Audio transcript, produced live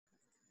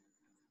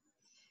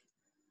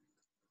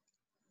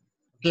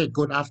Okay,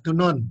 good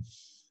afternoon.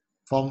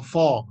 Form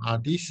 4.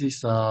 This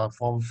is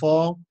Form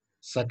 4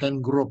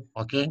 second group.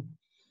 Okay.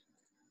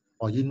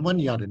 Or in one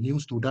year, the new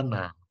student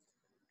now.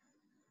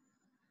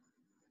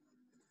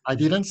 I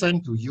didn't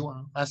send to you.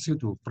 Ask you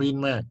to print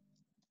me.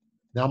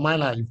 Now,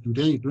 if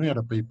today you don't have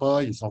the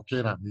paper, it's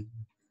okay.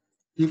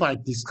 If I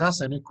discuss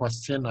any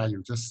question,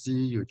 you just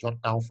see, you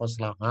jot down first.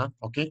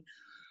 Okay.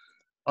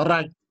 All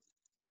right.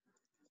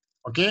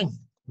 Okay.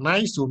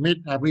 Nice to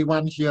meet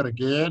everyone here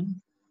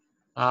again.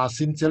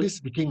 Sincerely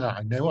speaking,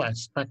 I never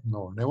expect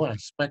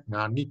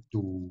I need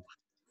to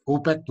go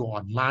back to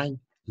online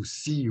to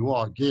see you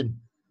all again.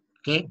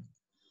 Okay.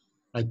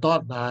 I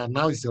thought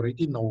now it's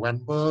already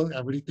November,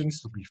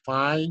 everything's to be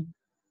fine.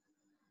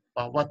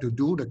 But what to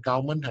do? The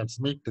government has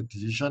made the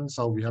decision,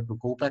 so we have to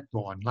go back to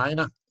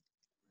online.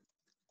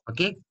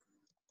 Okay.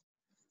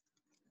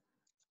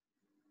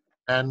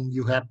 And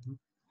you have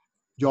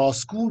your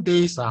school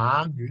days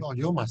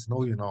you must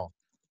know,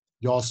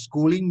 your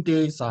schooling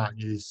days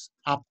is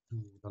up to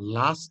the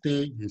last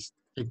day is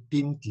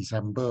 18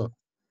 December.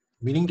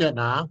 Meaning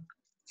that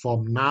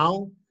from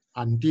now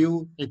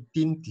until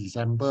 18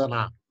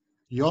 December,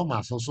 you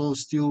must also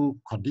still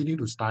continue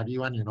to study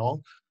one.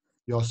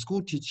 Your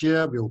school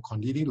teacher will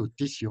continue to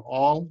teach you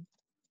all.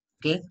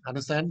 Okay,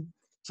 understand?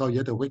 So you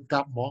have to wake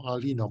up more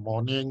early in the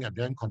morning and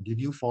then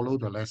continue follow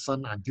the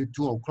lesson until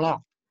 2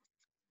 o'clock.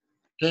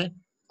 Okay,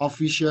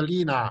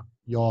 officially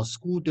your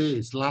school day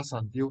is last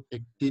until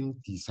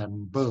 18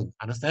 December.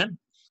 Understand?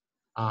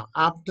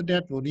 After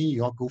that, only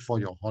you all go for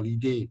your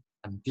holiday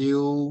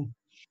until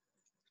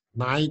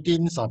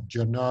 19th of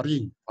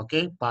January.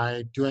 Okay,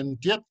 by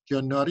 20th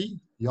January,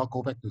 you all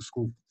go back to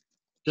school.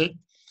 Okay,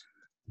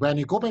 when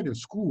you go back to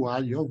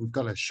school, you all will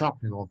get a shock,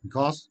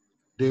 because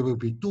there will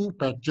be 2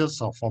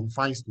 batches of Form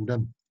 5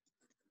 students.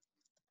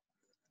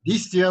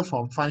 This year,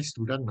 Form 5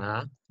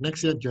 students,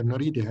 next year,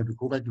 January, they have to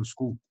go back to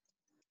school.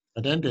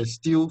 And then they're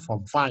still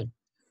Form 5.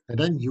 And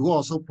then you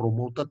also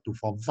promoted to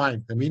Form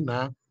 5. That means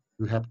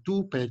you have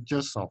 2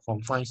 batches of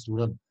Form 5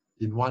 students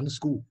in one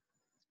school.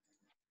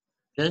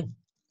 Okay?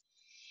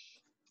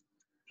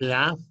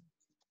 Yeah.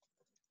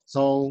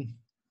 So,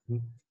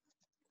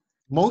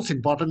 most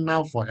important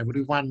now for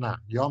everyone,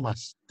 you all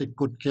must take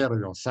good care of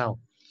yourself.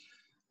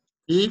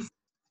 If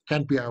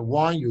can be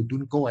avoided, you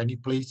don't go any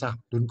place,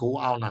 don't go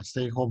out,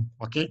 stay home.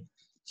 Okay?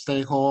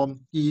 Stay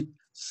home, eat,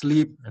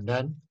 sleep, and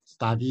then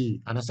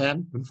study.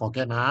 Understand? Don't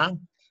forget.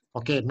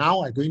 Okay,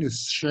 now I'm going to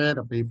share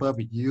the paper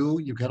with you.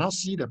 You cannot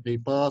see the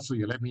paper, so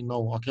you let me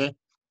know. Okay?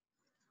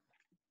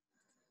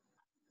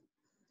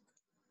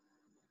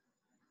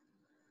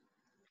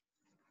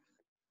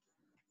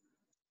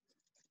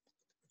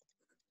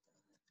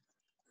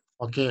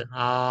 Okay.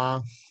 I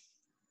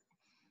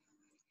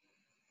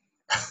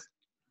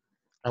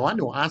want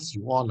to ask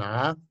you all.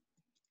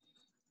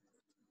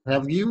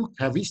 Have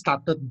we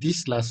started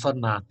this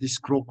lesson? This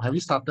group? Have you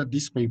started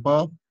this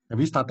paper? Have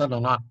you started or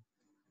not?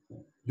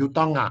 You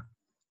Tong?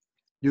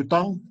 You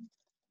Tong?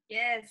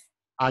 Yes.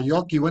 Are you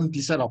all given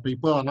this set of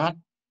paper or not?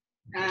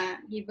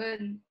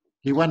 Given.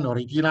 Given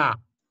already lah.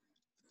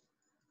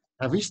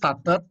 Have we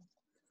started?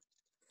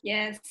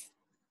 Yes.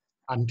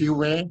 Until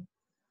where?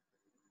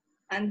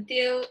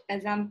 Until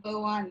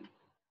example 1.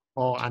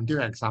 Oh,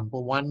 until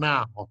example 1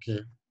 now. Okay.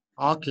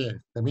 Okay.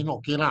 That means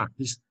okay lah.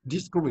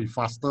 This group is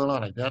faster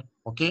like that.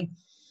 Okay.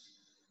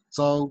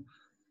 So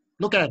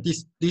look at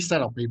this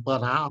set of paper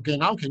now. Okay.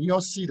 Now can you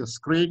all see the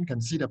screen?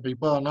 Can see the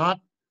paper or not?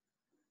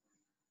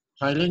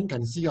 Hailing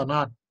can see or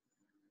not?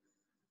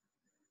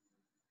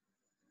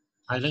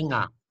 Hailing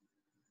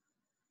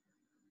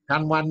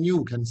Can one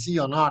you can see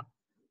or not?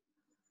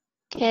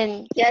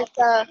 Can. Yes,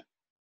 sir.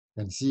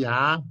 Can see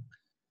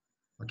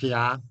Okay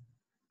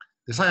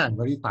That's why I'm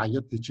very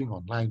tired teaching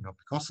online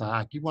because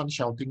I keep on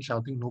shouting,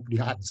 nobody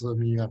answer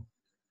me.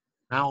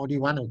 Now only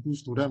 1 or 2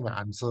 students will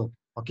answer.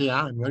 Okay,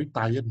 I'm very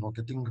tired,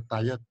 getting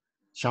tired,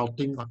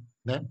 shouting.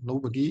 Then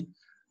nobody.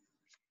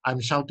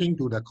 I'm shouting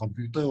to the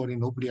computer, only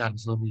nobody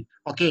answer me.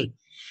 Okay.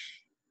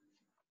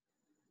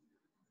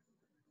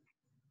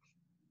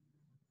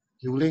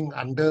 During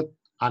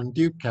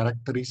until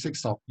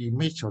characteristics of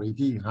image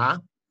already,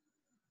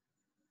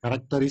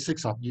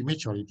 Characteristics of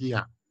image already,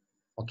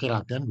 Okay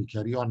then we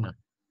carry on.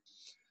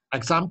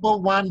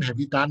 Example 1, have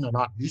you done or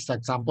not? This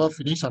example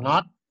finished or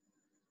not?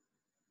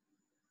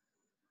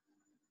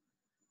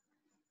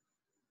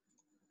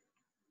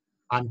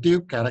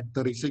 Until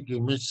characteristic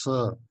image,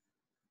 sir.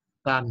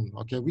 Done.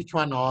 Okay, which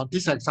one?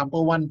 This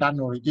example 1 done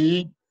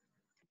already.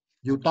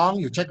 You Tong,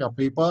 you check your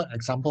paper.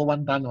 Example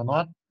 1 done or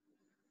not?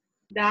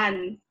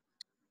 Done.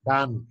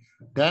 Done.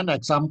 Then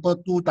example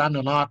 2 done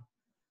or not?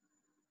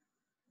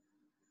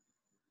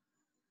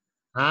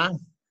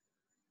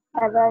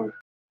 Haven't.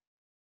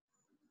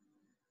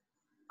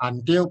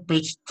 Until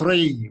page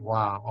 3.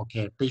 Wow.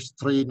 Okay, page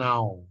 3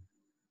 now.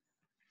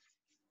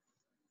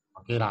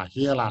 Okay lah,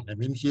 here lah. That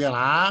means here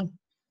lah.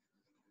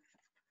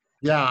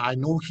 Yeah, I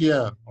know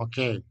here.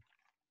 Okay.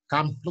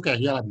 Come, look at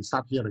here. We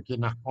start here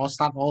again. All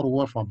start all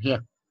over from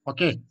here.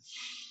 Okay.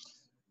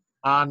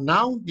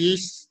 Now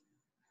is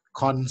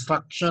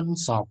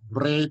constructions of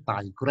ray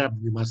diagram.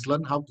 You must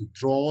learn how to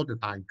draw the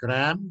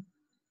diagram,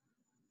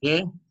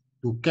 okay,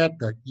 to get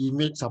the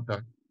image of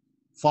the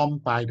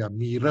formed by the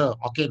mirror.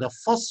 Okay, the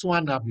first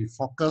one we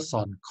focus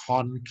on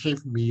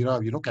concave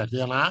mirror. You look at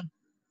here now.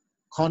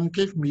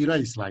 Concave mirror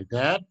is like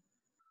that,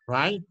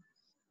 right?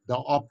 The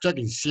object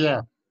is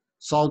here.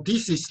 So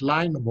this is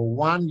line number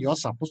one. You're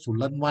supposed to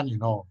learn one, you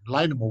know.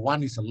 Line number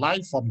one is a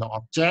line from the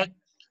object,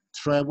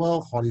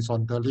 travel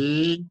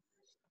horizontally,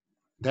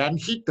 then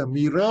hit the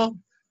mirror.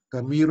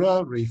 The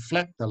mirror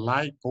reflect the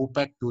light, go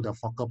back to the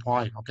focal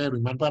point. Okay,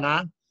 remember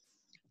now?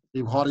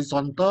 If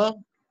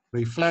horizontal,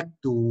 reflect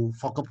to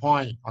focal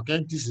point.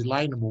 Okay, this is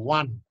line number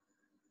one.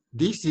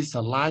 This is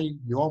a line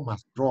you all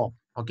must draw.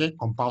 Okay,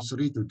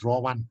 compulsory to draw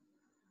one.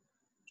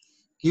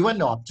 Given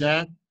the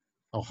object,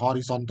 a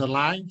horizontal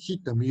line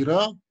hit the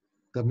mirror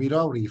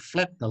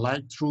reflect the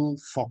light through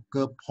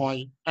focal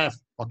point F.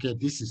 Okay,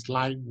 this is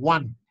line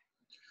one.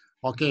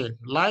 Okay,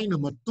 line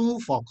number two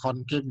for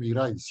concave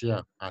mirror is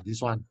here.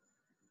 This one.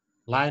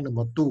 Line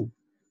number two.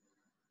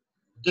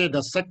 Okay,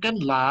 the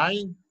second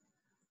line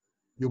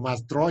you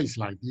must draw is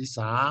like this.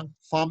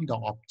 From the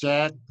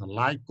object, the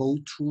light go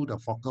through the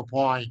focal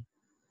point.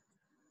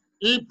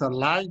 If the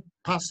light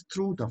pass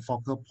through the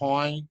focal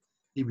point,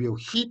 it will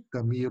hit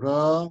the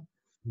mirror,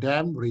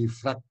 then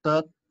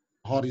reflected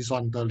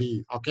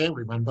horizontally. Okay,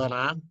 remember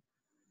now?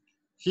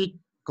 Hit,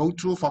 go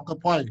through focal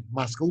point,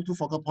 must go to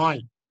focal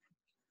point.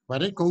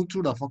 When it go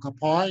through the focal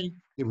point,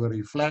 it will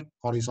reflect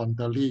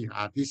horizontally.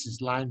 This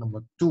is line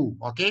number two.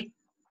 Okay,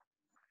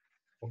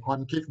 for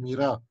concave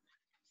mirror.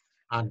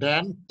 And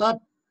then third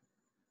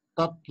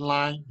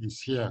line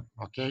is here.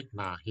 Okay,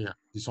 now here,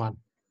 this one.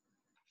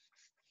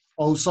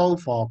 Also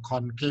for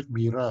concave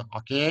mirror.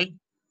 Okay,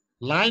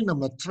 line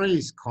number three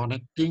is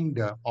connecting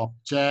the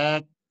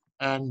object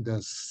and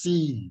the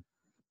C.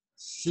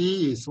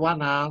 C is what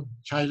now?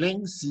 Chai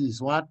Ling, C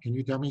is what? Can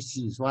you tell me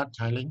C is what,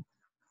 Chai Ling?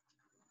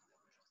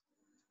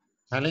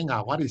 Chai Ling,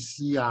 what is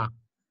C?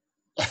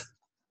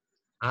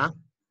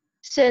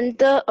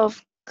 Center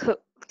of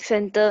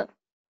center.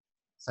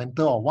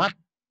 Center of what?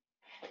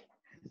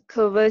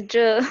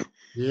 Curvature.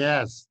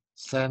 Yes,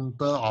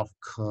 center of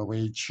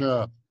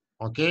curvature.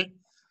 Okay.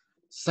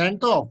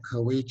 Center of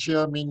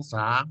curvature means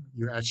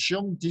you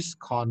assume this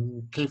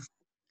concave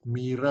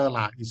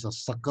mirror is a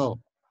circle.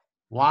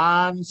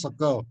 One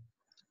circle.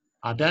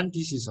 Then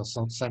this is a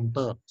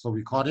center. So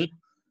we call it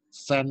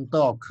center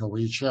of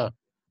curvature.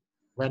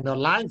 When the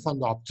line from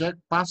the object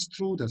pass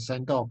through the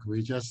center of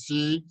curvature,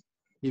 see,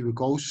 it will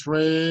go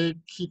straight,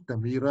 hit the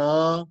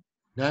mirror,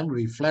 then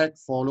reflect,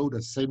 follow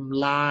the same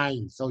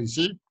line. So you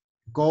see,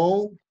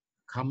 go,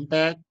 come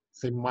back,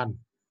 same one.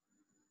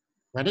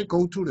 When it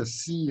go to the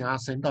C,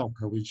 center of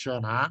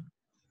curvature,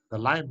 the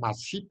light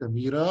must hit the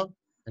mirror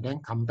and then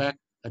come back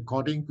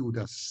according to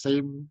the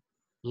same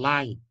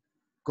line.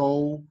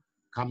 Go,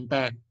 come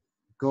back,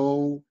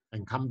 go,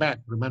 and come back.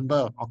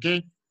 Remember,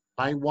 okay?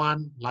 Line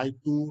 1, line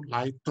 2,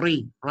 line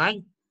 3,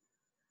 right?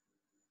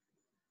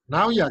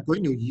 Now you are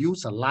going to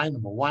use a line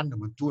number 1,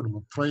 number 2,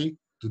 number 3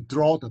 to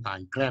draw the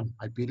diagram.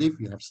 I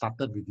believe you have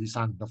started with this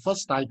one. The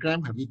first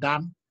diagram, have you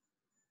done?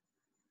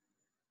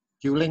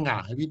 Kiu Ling,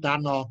 have you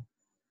done or?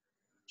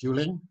 Kiu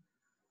Ling?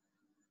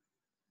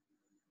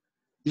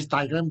 This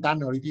diagram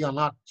done already or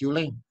not? Kiu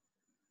Ling?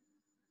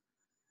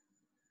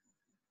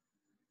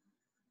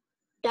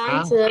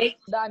 Done, sir.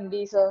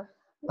 Done, sir.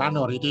 Done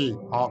already?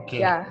 Okay.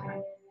 Yeah.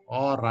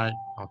 All right.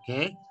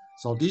 Okay.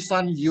 So this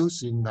one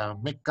used in the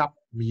makeup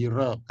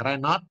mirror,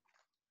 correct not?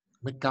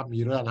 Makeup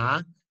mirror,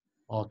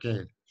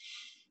 Okay.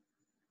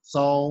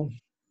 So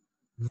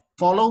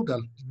follow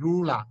the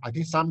rule. I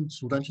think some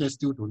students here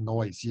still don't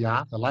know it. See,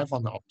 the line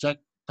from the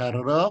object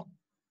parallel,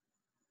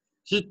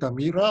 hit the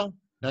mirror,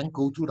 then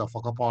go to the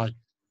focal point,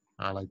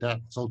 like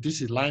that. So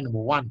this is line number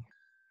 1.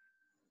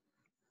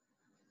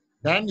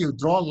 Then you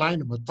draw line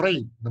number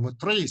 3. Number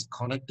 3 is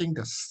connecting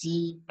the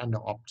C and the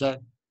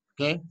object.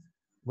 Okay.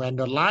 When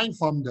the line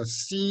from the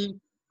C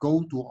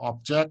go to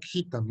object,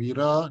 hit the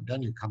mirror,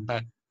 then you come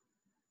back.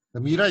 The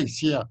mirror is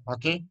here.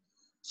 Okay.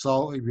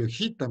 So if you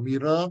hit the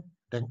mirror,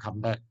 then come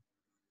back.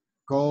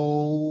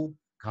 Go,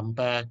 come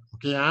back.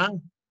 Okay.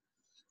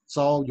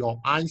 So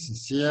your eyes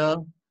is here.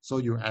 So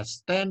you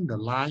extend the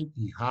line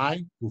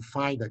behind to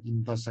find the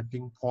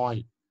intersecting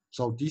point.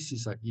 So this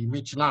is an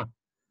image now.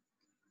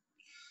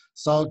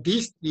 So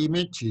this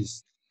image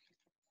is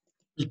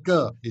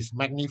bigger, is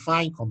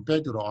magnified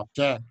compared to the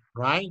object,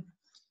 right?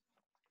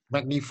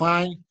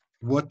 Magnify,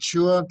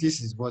 virtual,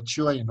 this is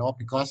virtual, you know,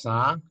 because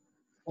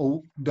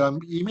the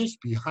image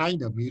behind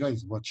the mirror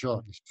is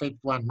virtual. It's fake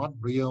one, not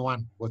real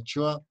one.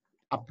 Virtual,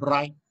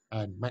 upright,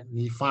 and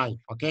magnify,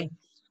 okay?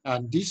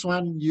 And this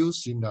one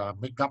used in the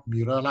makeup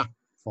mirror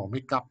for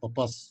makeup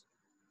purpose,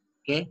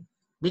 okay?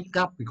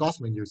 Makeup, because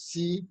when you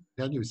see,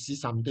 then you see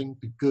something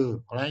bigger,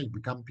 all right? It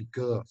become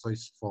bigger, so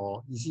it's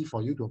easy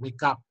for you to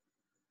make up,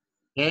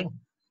 okay?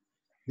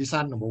 This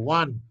one, number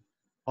 1.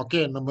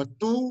 Okay, number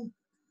 2.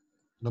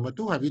 Number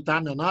 2, have you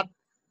done or not?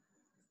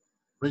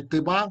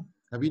 Ritiba,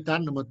 have you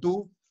done number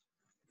 2?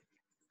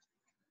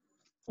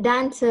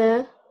 Done,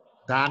 sir.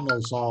 Done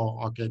also.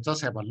 Okay,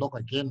 just have a look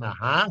again.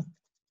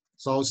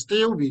 So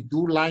still we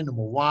do line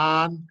number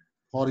 1,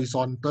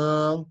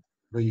 horizontal,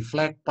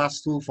 reflect,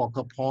 pass through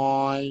focal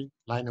point,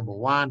 line number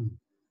 1.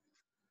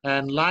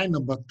 And line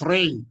number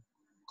 3,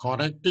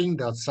 connecting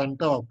the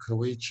center of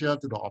curvature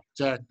to the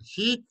object,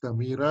 hit the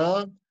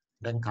mirror,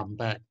 then come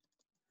back.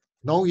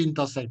 No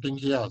intersecting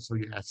here, so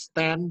you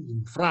extend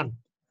in front.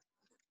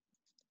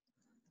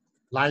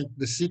 Like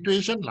the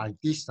situation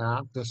like this,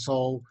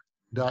 so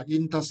the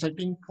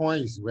intersecting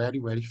point is very,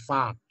 very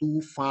far, too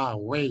far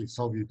away,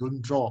 so we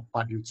don't draw,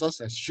 but you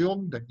just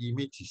assume the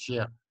image is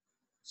here.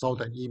 So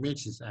the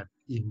image is at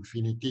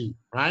infinity,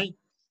 right?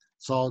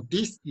 So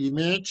this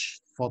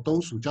image, for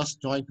those who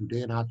just joined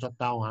today, jot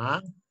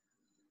down,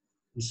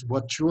 is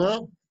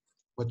virtual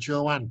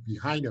one,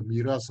 behind the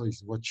mirror, so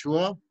it's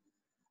virtual.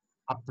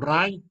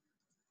 Upright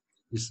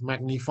is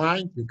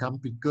magnified, become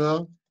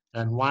bigger,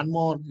 and one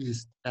more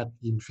is at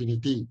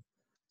infinity.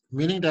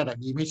 Meaning that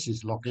the image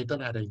is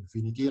located at the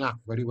infinity,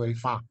 very, very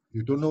far.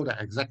 You don't know the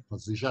exact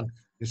position.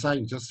 That's why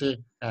you just say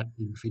at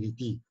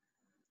infinity.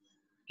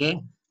 Okay?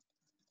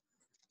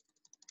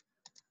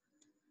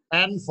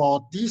 And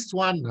for this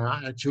one,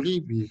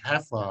 actually, we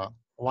have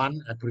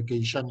one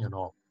application,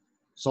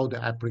 So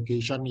the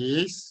application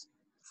is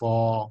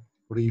for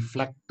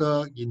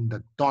reflector in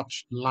the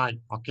dodge light,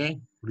 okay?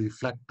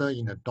 Reflector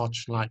in the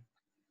dodge light.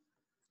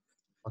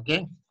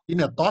 Okay?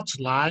 In a dodge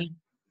light,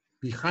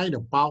 behind the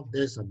bulb,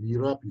 there's a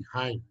mirror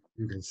behind,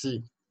 you can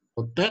see.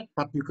 So that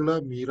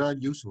particular mirror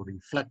used to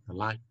reflect the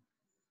light.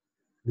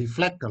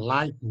 Reflect the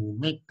light to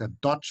make the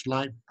dodge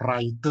light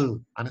brighter,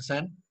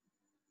 understand?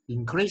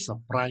 Increase the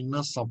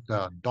brightness of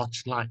the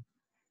dodge light.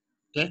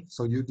 Okay,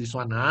 so use this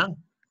one,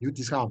 use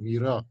this kind of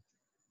mirror.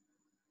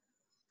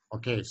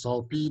 Okay,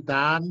 so B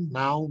done.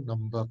 Now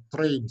number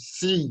 3,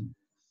 C.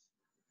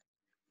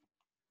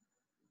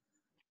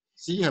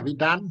 C, have we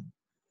done?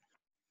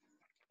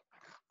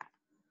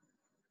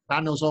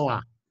 Done also,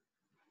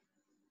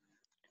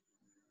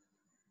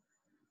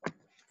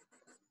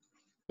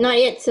 Not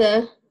yet,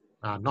 sir.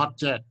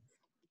 Not yet.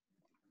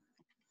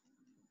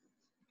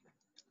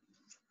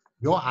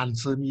 You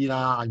answer me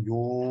lah.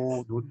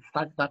 You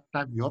type.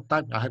 You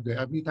type. I have to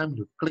every time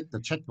you click the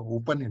chat to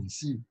open and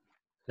see.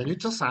 Can you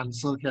just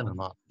answer, can or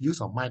not? Use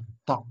your mic to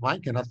talk. Why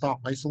cannot talk?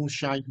 Why so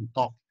shy to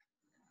talk?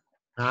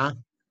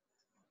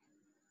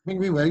 Make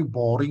me very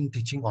boring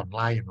teaching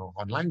online,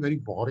 Online very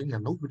boring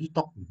and nobody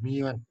talk to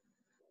me, man.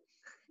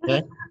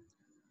 Okay?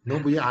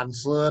 Nobody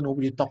answer,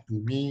 nobody talk to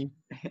me.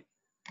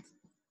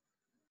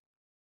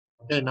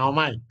 Okay, now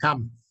mine,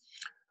 come.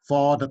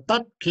 For the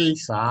third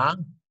case,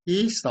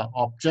 is the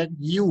object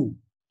U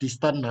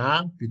distant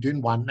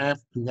between 1F,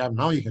 2F.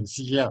 Now you can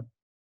see here.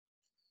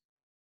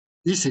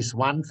 This is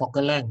 1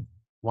 focal length,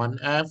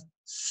 1F,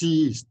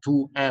 C is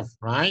 2F,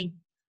 right?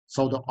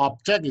 So the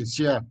object is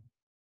here.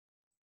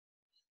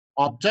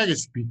 Object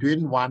is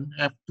between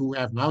 1F,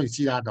 2F. Now you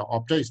see that the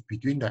object is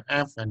between the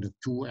F and the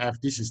 2F.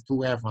 This is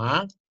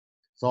 2F.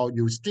 So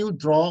you still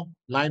draw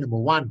line number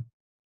 1.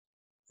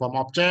 From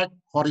object,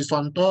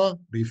 horizontal,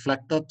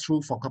 reflected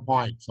through focal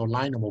point. So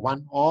line number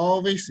 1,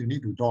 always you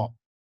need to draw.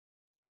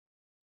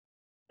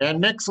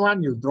 And next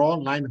one, you draw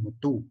line number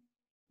 2.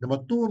 Number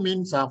 2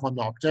 means from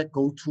the object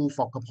go through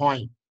focal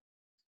point.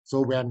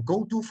 So when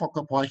go to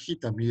focal point,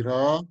 hit the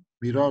mirror,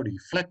 mirror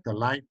reflect the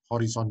light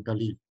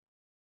horizontally.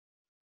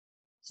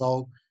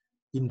 So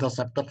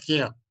intercepted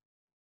here.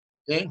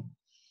 Okay.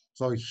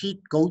 So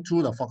go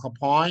through the focal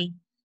point,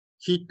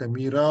 hit the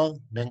mirror,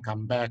 then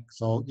come back.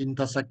 So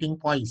intersecting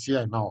point is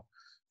here now.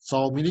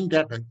 So meaning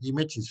that the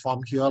image is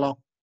formed here.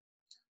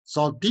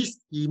 So this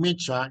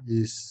image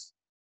is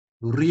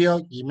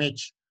real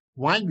image.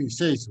 Why we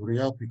say it's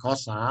real?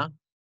 Because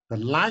the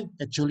light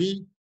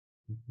actually,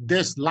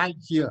 there's light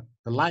here.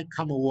 The light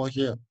come over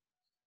here.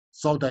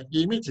 So the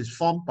image is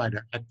formed by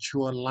the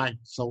actual light.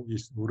 So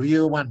it's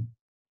real one.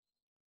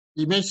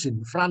 Image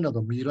in front of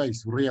the mirror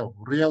is real.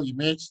 Real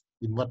image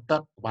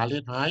inverted,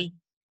 valid high,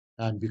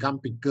 and become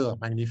bigger,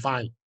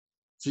 magnified.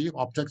 See,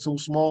 object so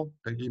small,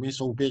 the image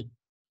so big.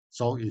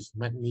 So it's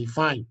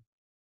magnified.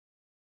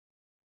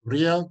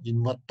 Real,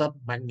 inverted,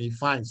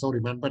 magnified. So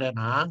remember that,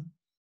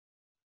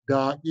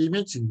 the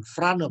image in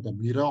front of the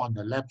mirror on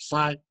the left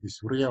side is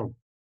real.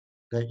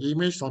 The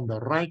image on the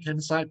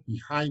right-hand side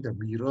behind the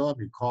mirror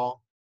we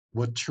call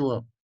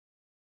virtual.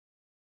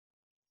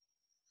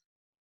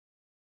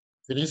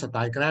 Finish the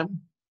diagram.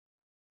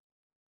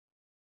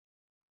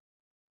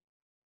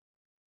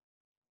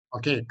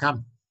 Okay,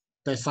 come.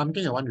 There's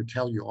something I want to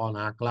tell you all,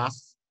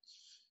 class.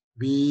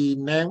 We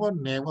never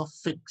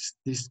fix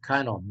this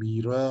kind of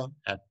mirror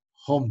at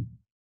home.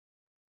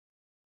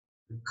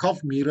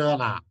 Curved mirror,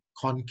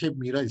 concave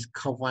mirror is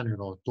curved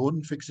one,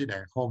 Don't fix it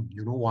at home.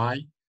 You know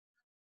why?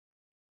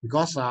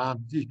 Because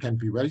it can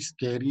be very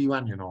scary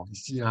one, You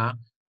see,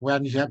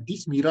 when you have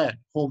this mirror at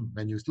home,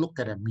 when you look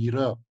at a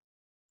mirror,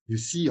 you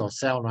see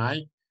yourself,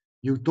 right?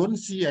 You don't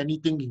see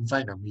anything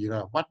inside the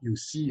mirror. What you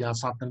see,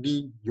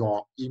 suddenly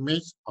your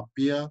image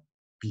appear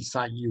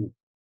beside you,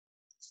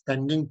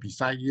 standing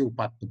beside you,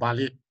 but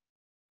balik.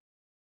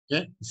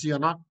 Okay, you see or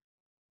not?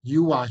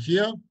 You are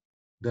here,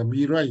 the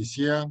mirror is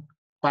here,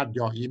 but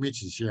your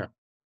image is here.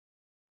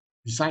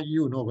 Beside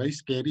you, very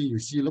scary. You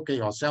see, look at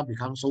yourself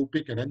become so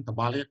big and then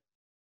terbalik.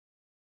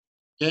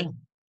 Okay,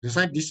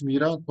 beside this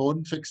mirror,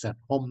 don't fix at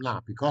home lah,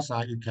 because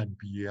it can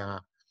be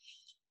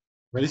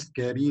very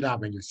scary lah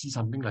when you see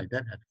something like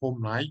that at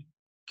home, right?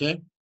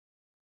 Okay.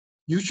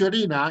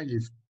 Usually now,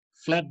 if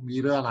flat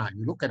mirror lah,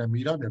 you look at the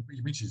mirror, the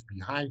image is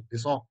behind.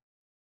 That's all.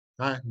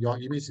 Your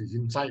image is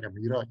inside the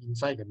mirror.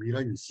 Inside the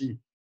mirror, you see.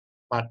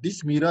 But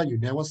this mirror, you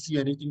never see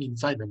anything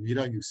inside the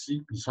mirror. You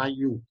see beside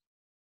you.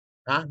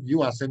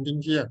 You are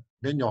standing here.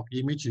 Then your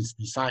image is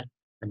beside.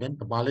 And then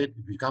the ballet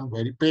become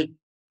very big.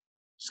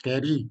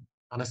 Scary.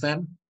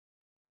 Understand?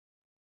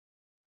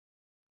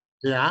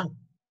 Yeah.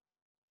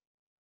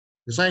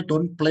 Besides,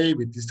 don't play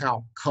with this kind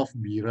of curved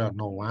mirror.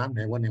 No,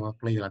 never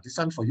play. This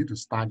one for you to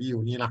study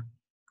only.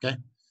 Okay.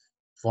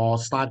 For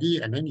study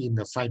and then in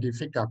the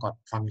scientific got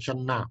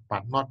function now,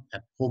 but not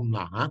at home.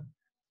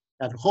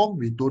 At home,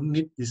 we don't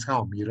need this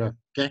kind of mirror.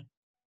 Okay.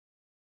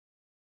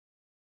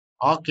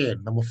 Okay,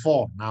 number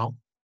 4 now.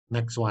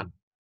 Next one.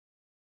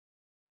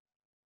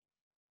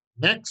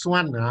 Next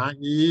one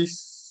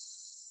is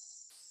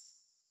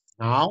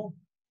now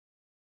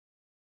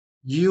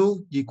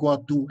U equal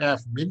to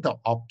F, means the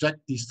object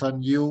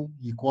distance U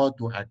equal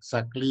to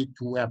exactly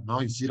 2F.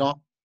 Now you see that?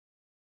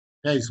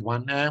 There is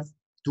 1F,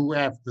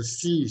 2F, the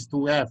C is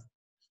 2F.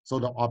 So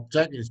the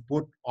object is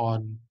put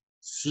on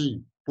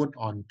C, put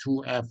on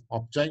 2F,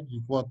 object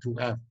equal to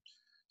F.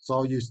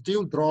 So you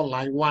still draw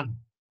line 1,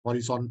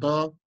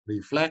 horizontal,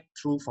 reflect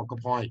through focal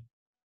point.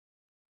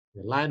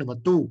 The line number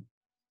 2,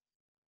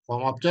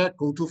 from object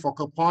go to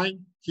focal point,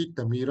 hit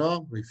the mirror,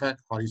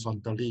 reflect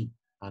horizontally.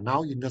 And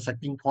now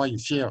intersecting point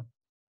is here.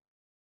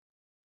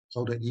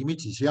 So the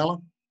image is here.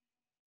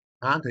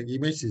 The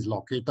image is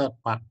located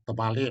at the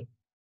ballet.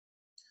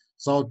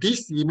 So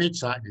this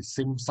image is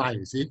same size,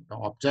 you see? The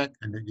object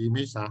and the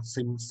image are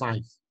same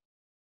size.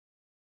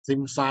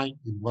 Same size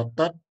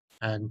inverted,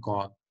 and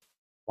got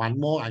one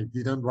more I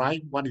didn't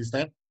write. What is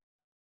that?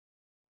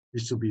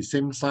 It should be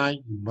same size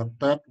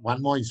inverted.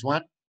 One more is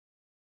what?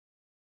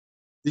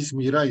 This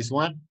mirror is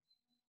what?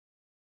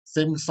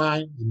 Same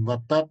size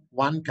inverted.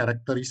 One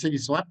characteristic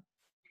is what?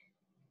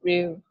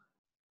 Real.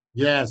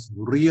 Yes,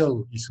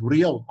 real. It's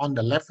real on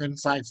the left hand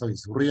side, so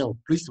it's real.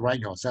 Please write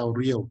yourself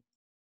real.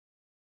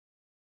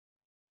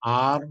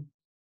 R-E-A-L.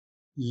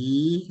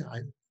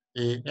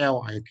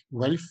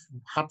 Very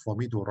hard for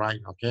me to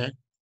write, okay?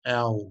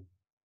 L,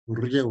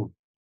 real.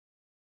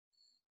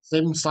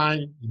 Same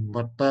sign,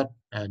 inverted,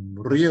 and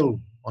real,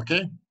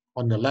 okay?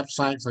 On the left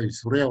side, so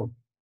it's real.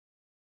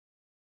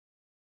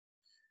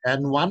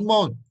 And one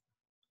more,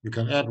 you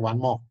can add one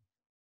more.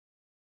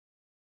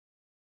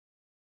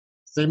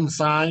 Same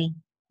sign,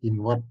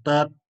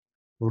 inverted,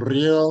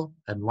 real,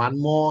 and one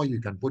more you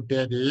can put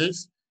there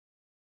is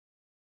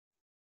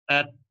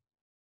at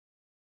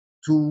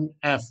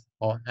 2F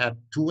or at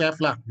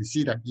 2F lah. You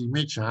see the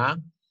image,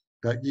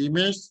 the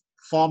image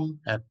formed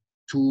at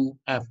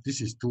 2F.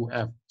 This is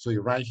 2F. So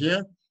you write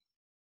here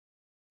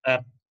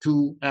at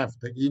 2F.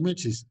 The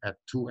image is at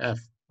 2F.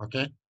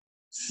 Okay.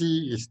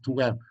 C is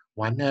 2F.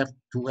 1F,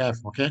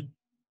 2F. Okay.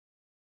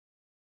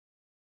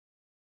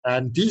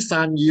 And these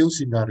are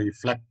used in the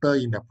reflector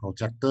in the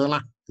projector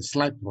lah. The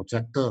slide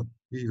projector.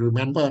 You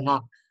remember or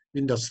not?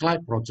 In the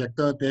slide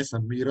projector, there's a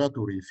mirror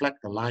to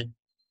reflect the light.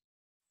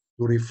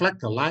 To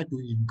reflect the light to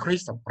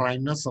increase the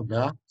brightness of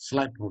the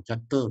slide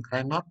projector,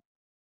 correct not?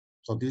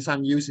 So this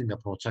one used in the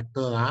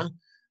projector.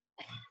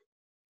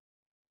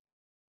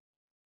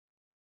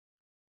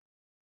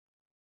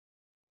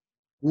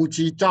 Wu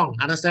Chi Chong,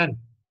 understand?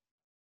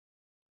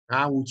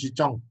 Wu Chi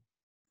Chong.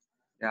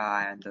 Yeah,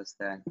 I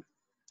understand.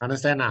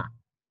 Understand?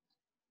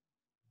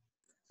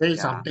 Say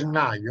something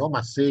lah. You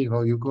must say.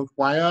 You go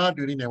quiet,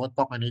 you never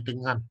talk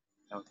anything.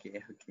 Okay,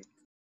 okay.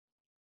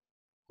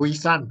 Hui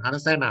San,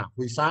 understand?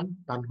 Hui San,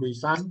 Tan Hui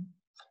San.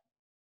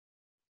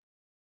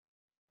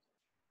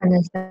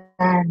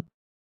 Understand.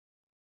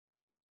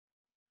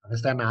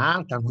 Understand?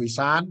 Tan Hui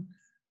San.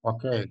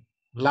 Okay.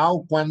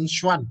 Lau Quan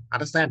Xuan,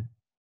 understand?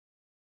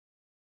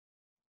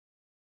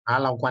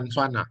 Lau Quan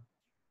Xuan.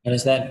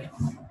 Understand.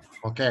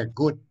 Okay,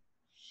 good.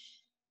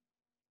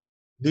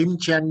 Lim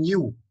Chen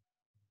Yu.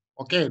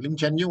 Okay, Lim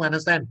Chen Yu,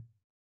 understand?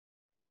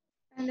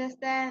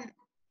 Understand.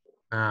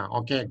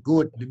 Okay,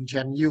 good. Lim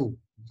Chen Yu.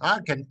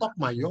 Can talk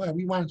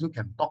everyone who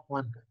can talk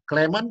one.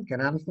 Clement,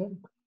 can understand?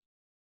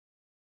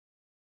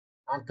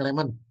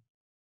 Clement.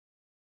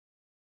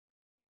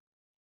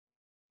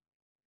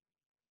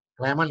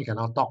 Clement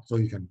cannot talk, so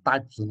you can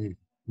type only.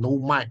 No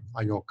mic.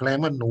 Your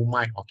Clement, no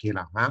mic. Okay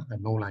lah,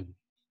 no line.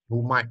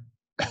 No mic.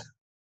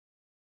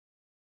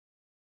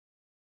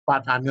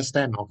 But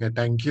understand. Okay,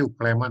 thank you,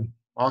 Clement.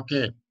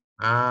 Okay.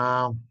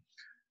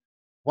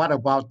 What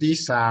about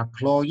this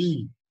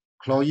Chloe?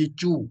 Chloe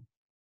Chu.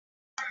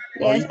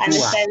 Yes,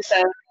 understand,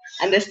 sir.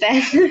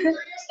 Understand.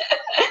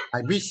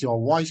 I miss your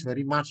voice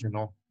very much,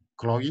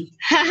 Chloe.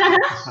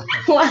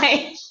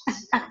 Why?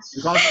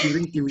 Because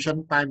during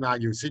tuition time,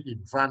 you sit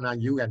in front,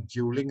 you and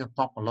Juling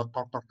talk a lot,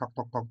 talk.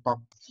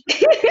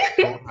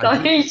 So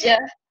Sorry, sir.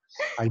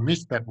 I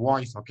missed that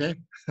voice, okay?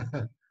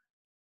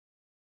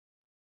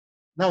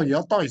 No,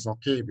 your thought is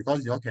okay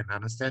because you all can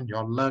understand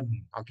your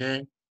learning,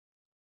 okay?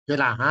 Okay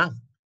lah, huh?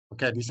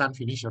 Okay, this one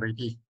finished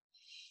already.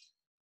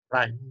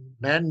 Right,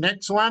 then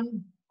next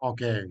one,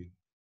 okay.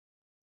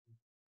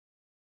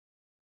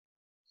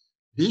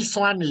 This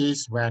one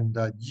is when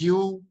the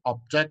U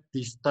object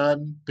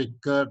distance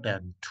bigger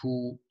than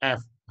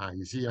 2F.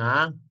 You see,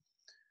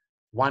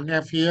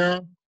 1F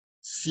here,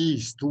 C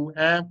is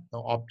 2F, the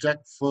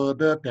object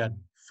further than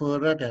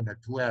the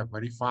 2F,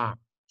 very far.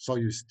 So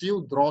you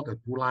still draw the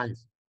two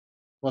lines.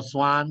 First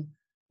one,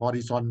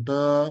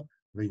 horizontal,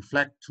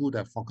 reflect to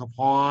the focal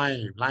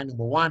point, line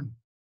number 1.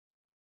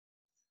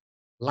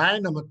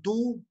 Line number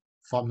 2,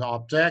 from the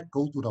object,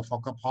 go to the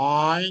focal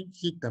point,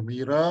 hit the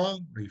mirror,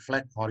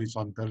 reflect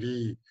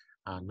horizontally.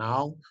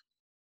 Now,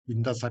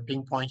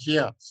 intersecting point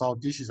here. So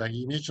this is an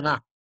image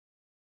now,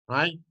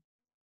 right?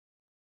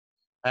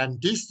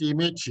 And this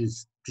image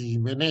is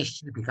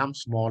diminished, it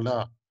becomes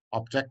smaller.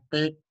 Object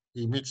big,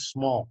 image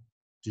small,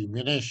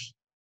 diminished,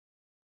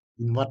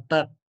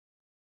 inverted.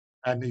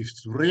 And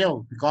it's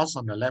real because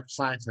on the left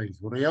side, so it's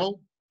real.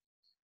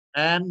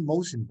 And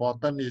most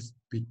important is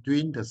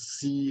between the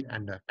C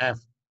and the F.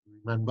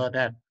 Remember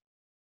that.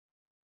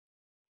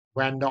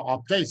 When the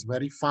object is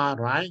very far,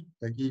 right,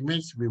 the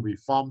image will be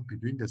formed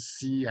between the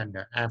C and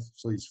the F.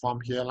 So it's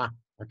formed here, lah.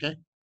 Okay?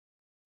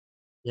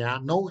 Yeah,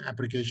 no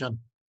application.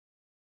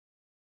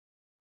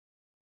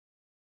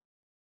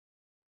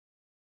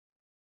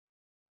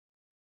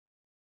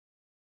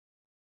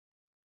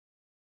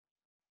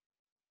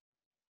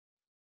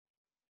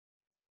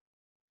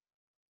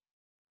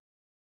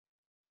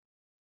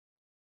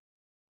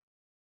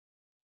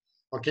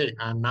 Okay,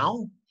 and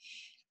now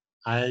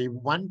I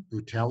want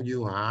to tell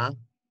you,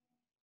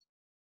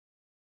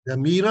 the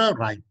mirror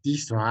like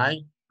this, right?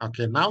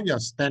 Okay, now you're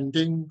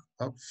standing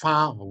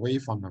far away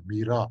from the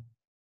mirror.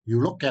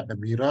 You look at the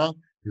mirror,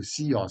 you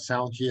see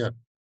yourself here,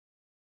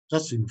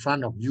 just in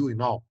front of you,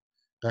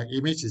 The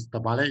image is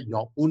terbalik,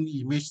 your own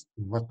image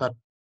inverted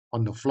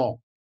on the floor,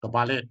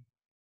 terbalik.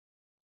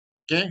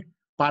 Okay,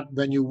 but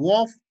when you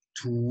walk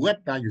toward,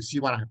 you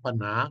see what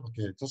happened,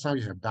 Okay, just how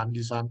you have done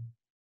this one.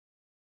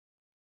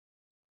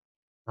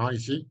 Now you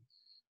see,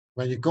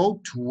 when you go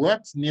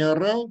towards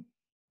nearer,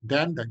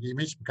 then the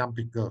image become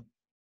bigger.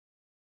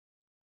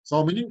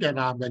 So meaning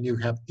that when you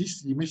have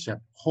this image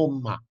at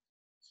home,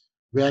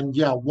 when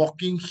you are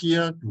walking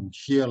here to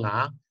here,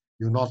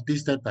 you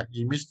notice that the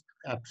image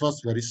at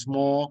first very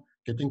small,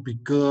 getting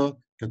bigger,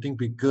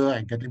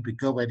 and getting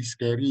bigger, very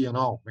scary,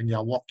 When you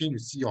are walking, you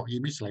see your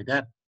image like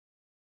that.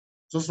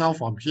 Just now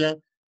from here,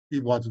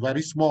 it was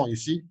very small, you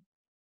see?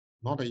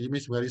 Not the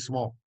image very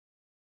small.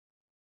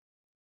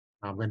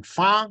 When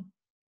far,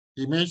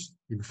 image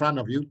in front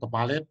of you,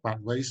 terbalik, but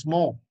very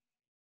small.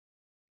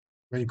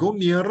 When you go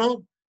nearer,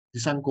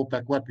 this one go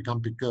backward, become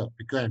bigger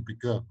and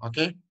bigger,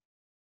 okay?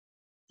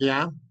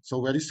 Yeah,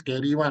 so very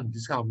scary one.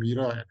 This kind of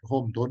mirror at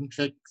home, don't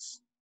fix.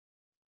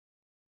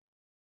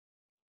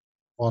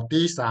 For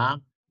this,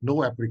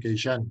 no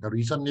application. The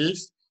reason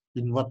is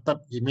inverted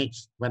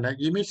image. When the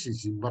image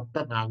is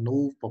inverted,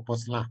 no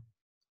purpose lah.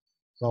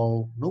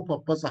 So no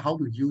purpose. How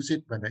to use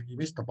it when the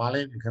image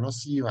terbalik, you cannot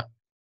see,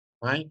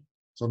 right?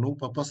 So no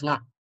purpose lah.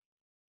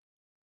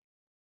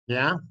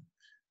 Yeah.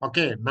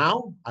 Okay.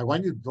 Now I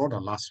want you to draw the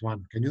last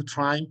one. Can you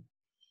try?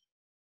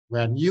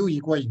 When U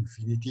equal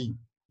infinity.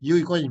 U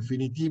equal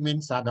infinity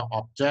means that the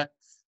object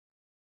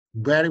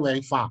very,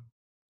 very far.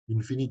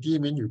 Infinity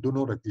means you don't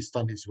know the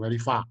distance is very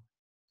far.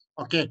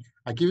 Okay,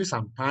 I give you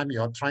some time.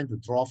 You're trying to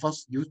draw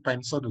first. Use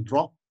pencil to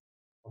draw.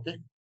 Okay.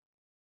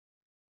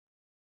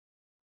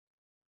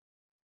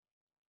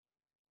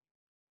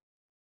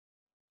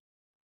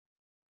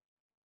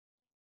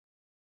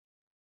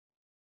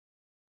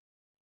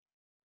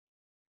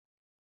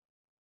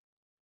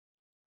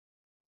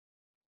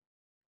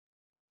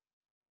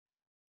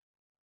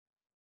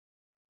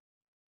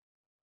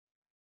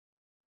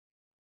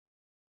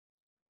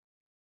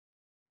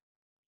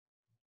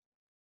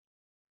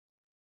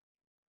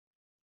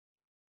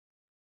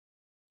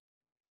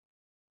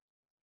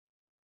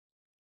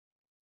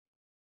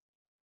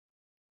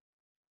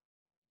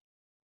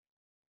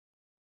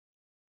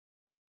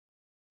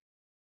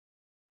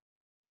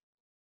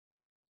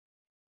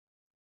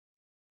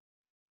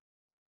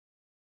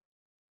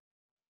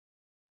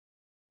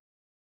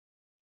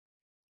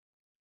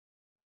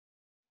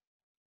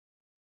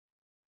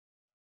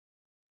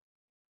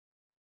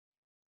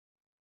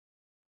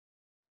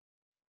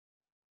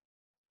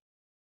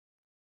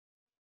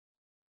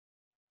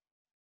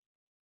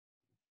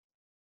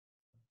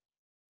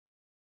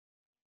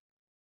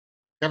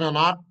 Can or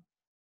not?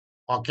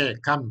 Okay,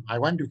 come. I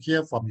want to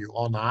hear from you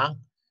all now.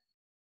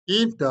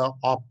 If the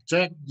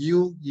object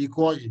U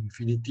equal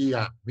infinity,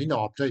 mean the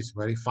object is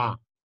very far.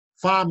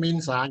 Far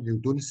means you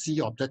don't see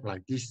object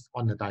like this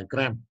on the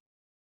diagram.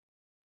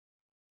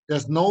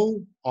 There's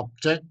no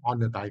object on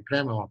the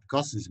diagram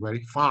because it's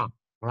very far,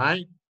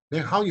 right?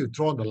 Then how you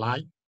draw the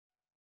line?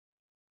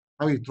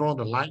 How you draw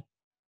the line?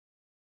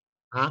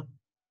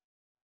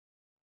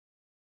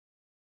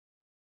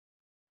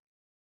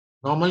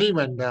 Normally,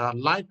 when the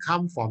light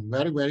comes from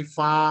very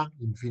far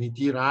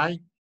infinity, right?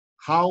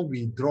 How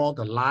we draw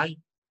the light?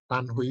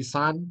 Tan Hui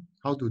San,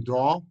 how to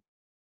draw?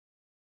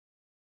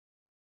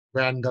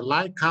 When the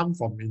light comes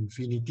from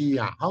infinity,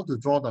 how to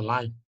draw the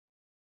light?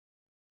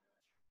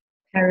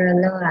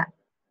 Parallel.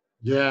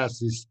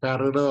 Yes, it's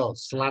parallel,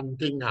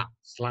 slanting,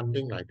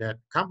 slanting like that.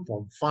 Come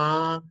from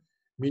far,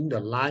 mean the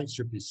light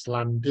should be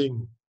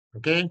slanting.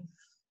 Okay?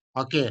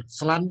 Okay,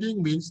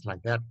 slanting means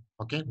like that.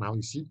 Okay, now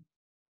you see.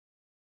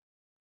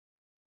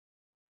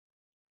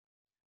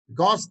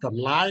 Because the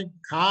light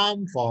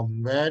come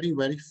from very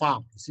far.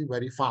 You see,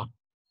 very far.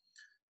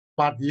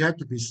 But you have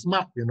to be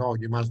smart, you know.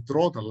 You must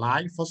draw the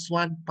line. First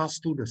one, pass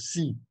through the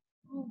sea.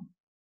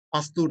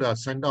 Pass through the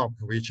center of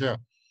curvature.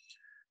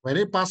 When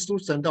it pass through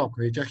center of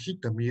curvature,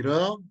 hit the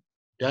mirror,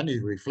 then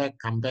it reflect,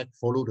 come back,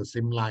 follow the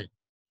same line.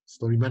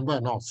 So remember,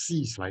 now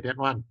C is like that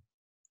one.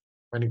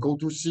 When you go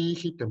to C,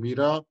 hit the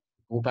mirror,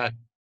 go back.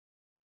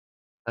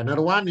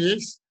 Another one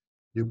is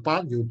you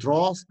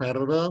draw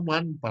parallel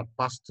one, but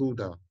pass through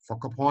the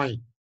focal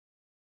point.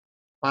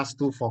 Pass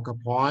through focal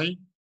point,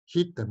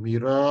 hit the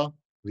mirror,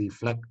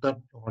 reflected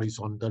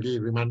horizontally.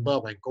 Remember,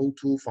 when go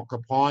to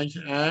focal point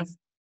F,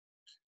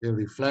 it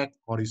reflect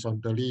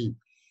horizontally.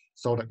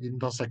 So the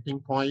intersecting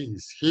point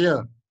is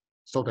here.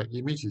 So the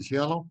image is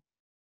here.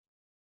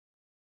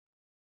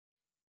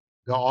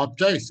 The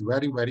object is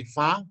very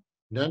far,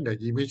 then the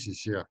image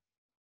is here.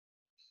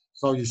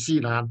 So you see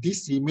now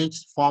this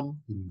image formed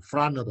in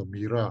front of the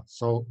mirror.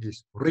 So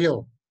it's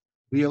real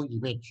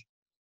image.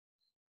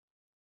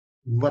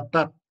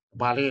 Inverted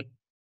palette.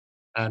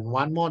 And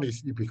one more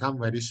is it become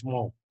very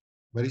small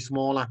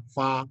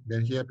far,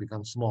 then here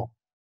becomes small.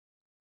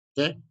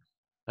 Okay.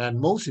 And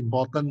most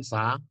important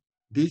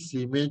this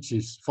image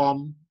is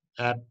formed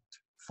at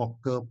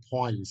focal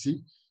point. You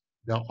see,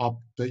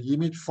 the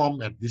image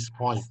formed at this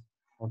point.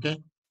 Okay,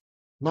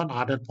 not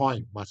other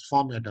point, must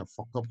form at the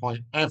focal point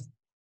F.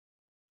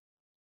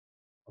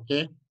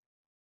 Okay,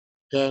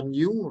 can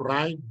you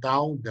write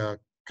down the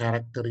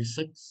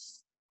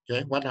characteristics?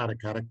 Okay, what are the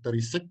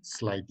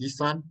characteristics like this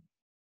one?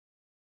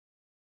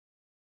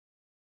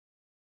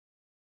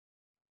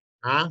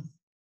 I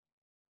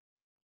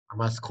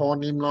must call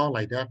him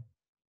like that.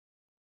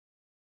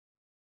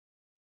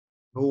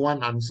 No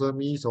one answer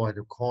me, so I have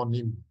to call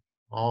him.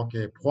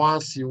 Okay, Hoa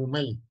Xiu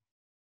Mei.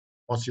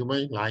 Hoa Xiu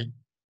Mei like.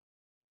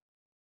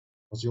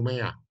 Hoa Xiu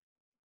Mei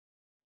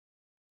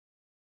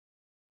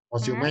Hoa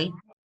Xiu Mei.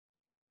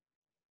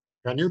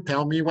 Can you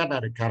tell me what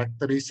are the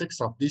characteristics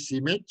of this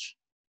image?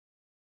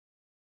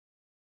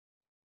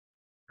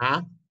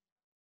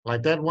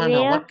 Like that one,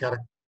 what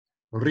character?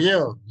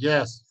 Real,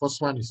 yes.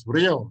 First one is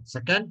real.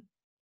 Second,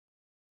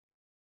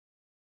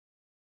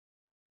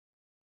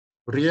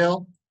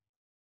 real.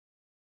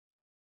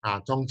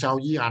 Zhong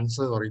Chaoyi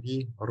answer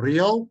already.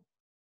 Real,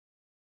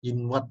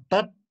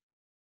 inverted,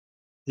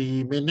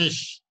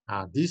 diminished.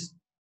 This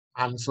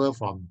answer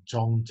from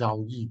Zhong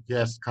Chaoyi.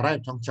 Yes,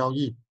 correct, Zhong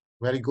Chaoyi.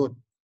 Very good.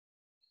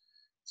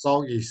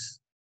 So it's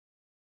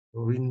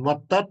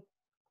inverted,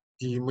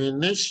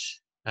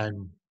 diminished,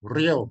 and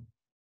real.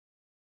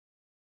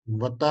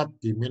 Inverted,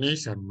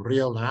 diminished, and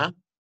real.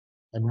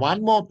 And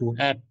one more to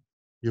add,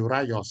 you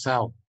write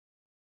yourself.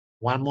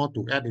 One more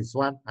to add is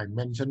what I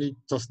mentioned it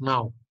just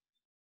now.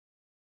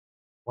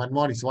 One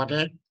more is what?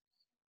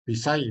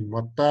 Beside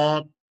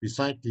inverted,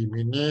 beside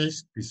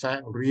diminished,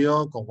 beside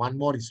real, got one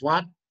more is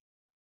what?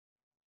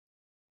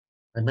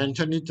 I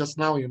mentioned it just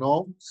now, you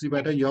know. See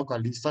whether you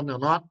got listen or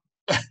not.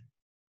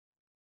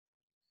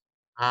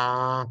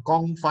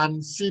 Kong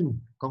Fan Sin.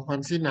 Kong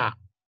Fan Sin.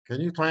 Can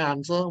you try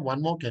answer?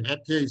 One more can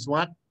add here is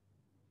what?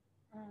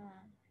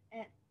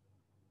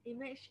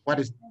 Image. What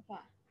is?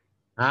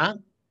 Huh?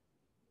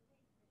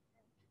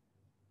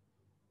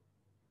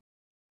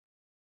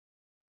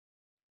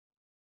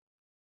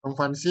 Kong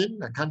Fan Sin,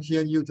 I can't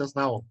hear you just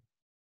now.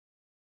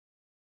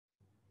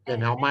 Okay,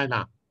 now mine.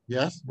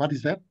 Yes, what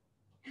is that?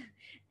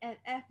 At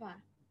F.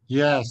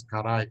 Yes,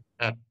 correct.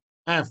 At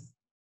F.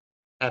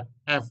 At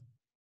F.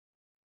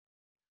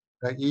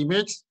 The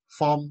image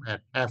form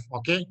at F.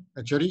 Okay.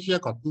 Actually, here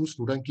got two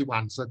students give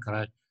answer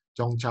correct.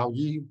 Zhong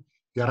Chaoyi.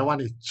 The other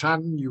one is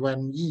Chan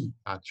Yuan Yi.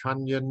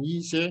 Chan Yuan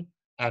Yi say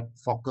at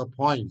focal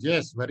point.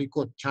 Yes, very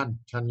good. Chan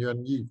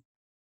Yuan Yi.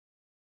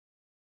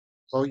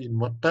 So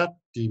inverted,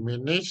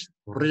 diminished,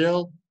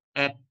 real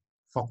at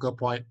focal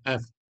point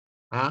F.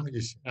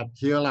 Is at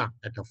here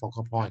at the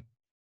focal point.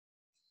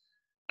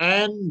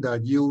 And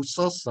the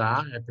user's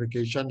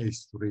application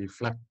is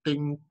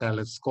reflecting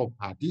telescope.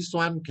 This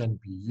one can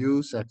be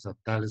used as a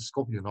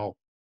telescope, you know.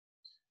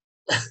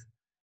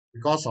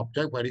 Because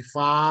object very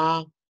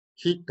far,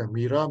 hit the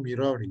mirror,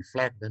 mirror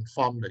reflect, then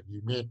form the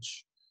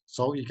image.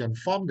 So it can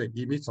form the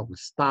image of the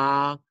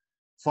star,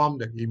 form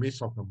the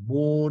image of the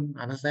moon,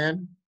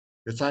 understand?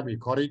 That's why we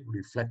call it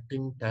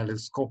reflecting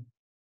telescope.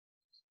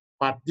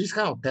 But this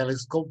kind of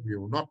telescope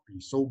will not be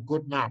so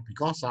good now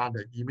because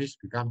the image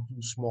become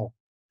too small.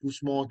 Too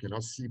small,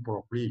 cannot see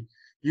properly.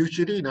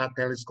 Usually in a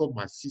telescope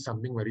must see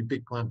something very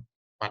big one,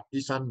 but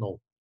this one no.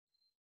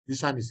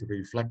 This one is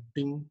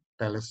reflecting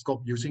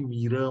telescope using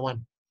mirror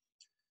one.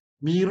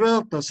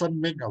 Mirror doesn't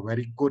make a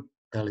very good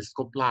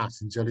telescope lah,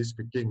 sincerely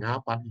speaking,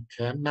 but it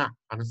can lah.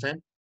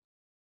 Understand?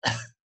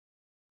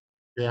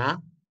 Yeah.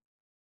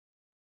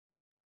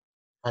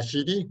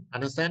 Hashini,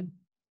 understand?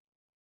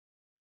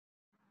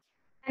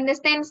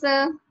 Understand,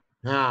 sir.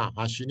 Yeah,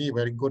 Hashini,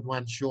 very good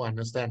one. Sure,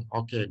 understand.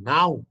 Okay,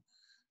 now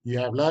you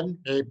have learned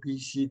A, B,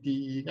 C, D,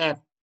 E,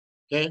 F.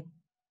 Okay,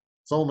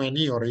 so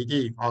many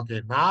already.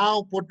 Okay,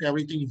 now put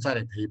everything inside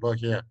a table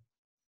here.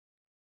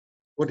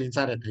 Put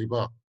inside a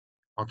table.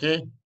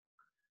 Okay,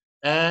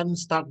 and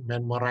start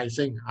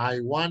memorizing.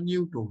 I want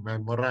you to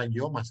memorize.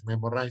 You must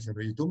memorize. If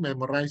you don't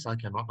memorize, I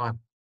cannot on.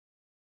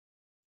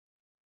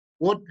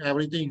 Put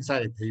everything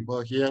inside a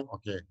table here.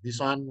 Okay, this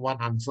one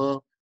answer.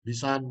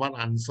 This one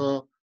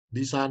answer.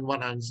 This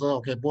one answer.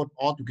 Okay, put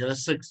all together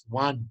 6.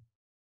 1,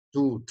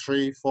 2,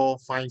 3, 4,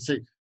 5,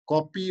 6.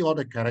 Copy all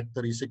the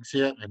characteristics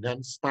here and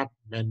then start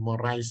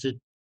memorize it.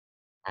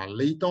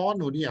 Later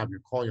on only I will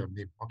call your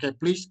name. Okay,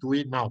 please do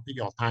it now. Take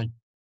your time.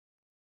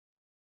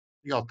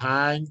 Take your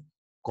time.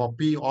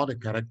 Copy all the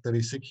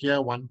characteristics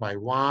here one by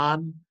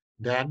one.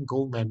 Then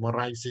go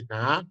memorize it.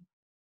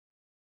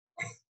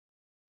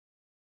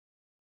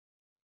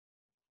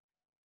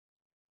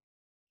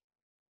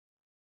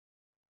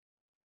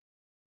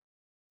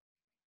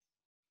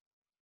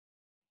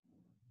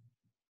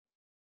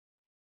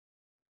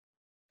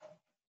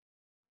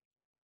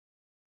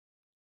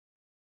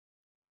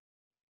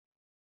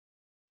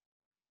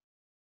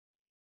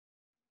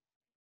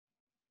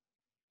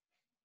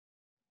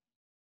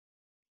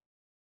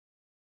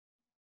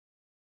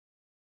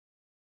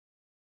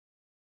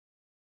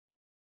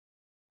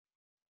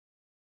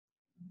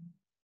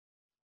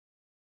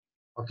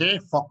 Okay,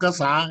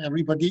 focus.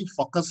 Everybody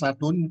focus.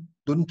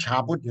 Don't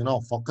chabut,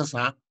 focus.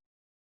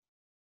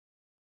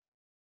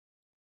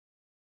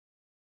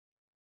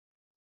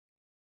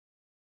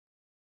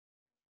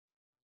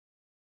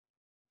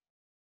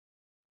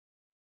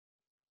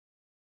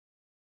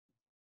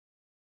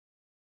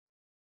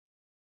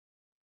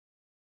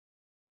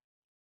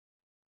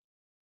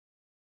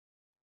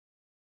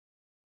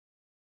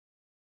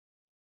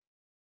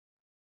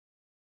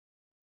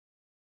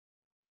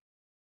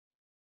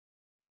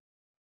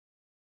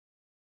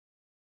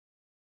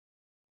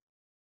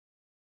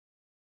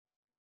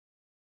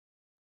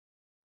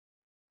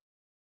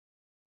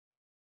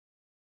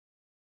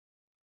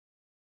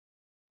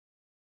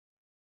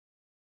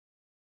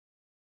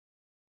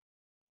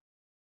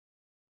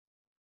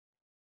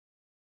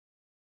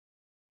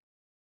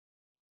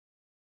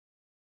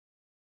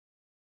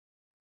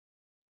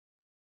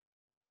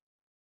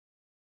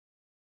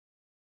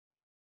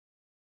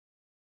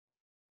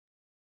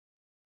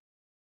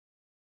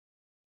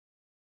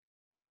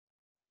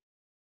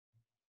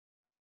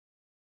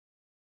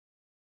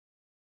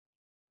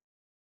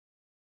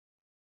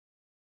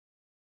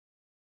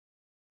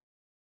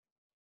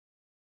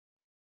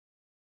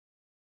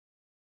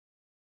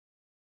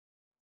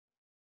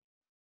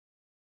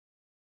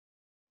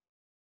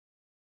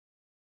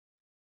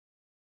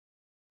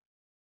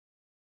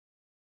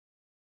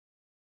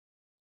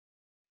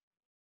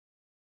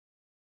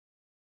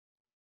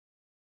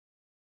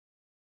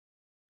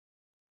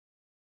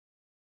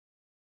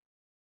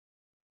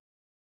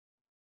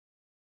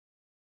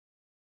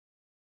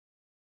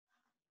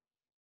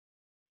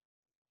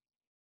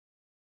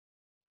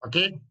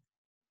 Okay,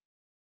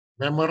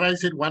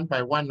 memorize it one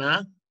by one.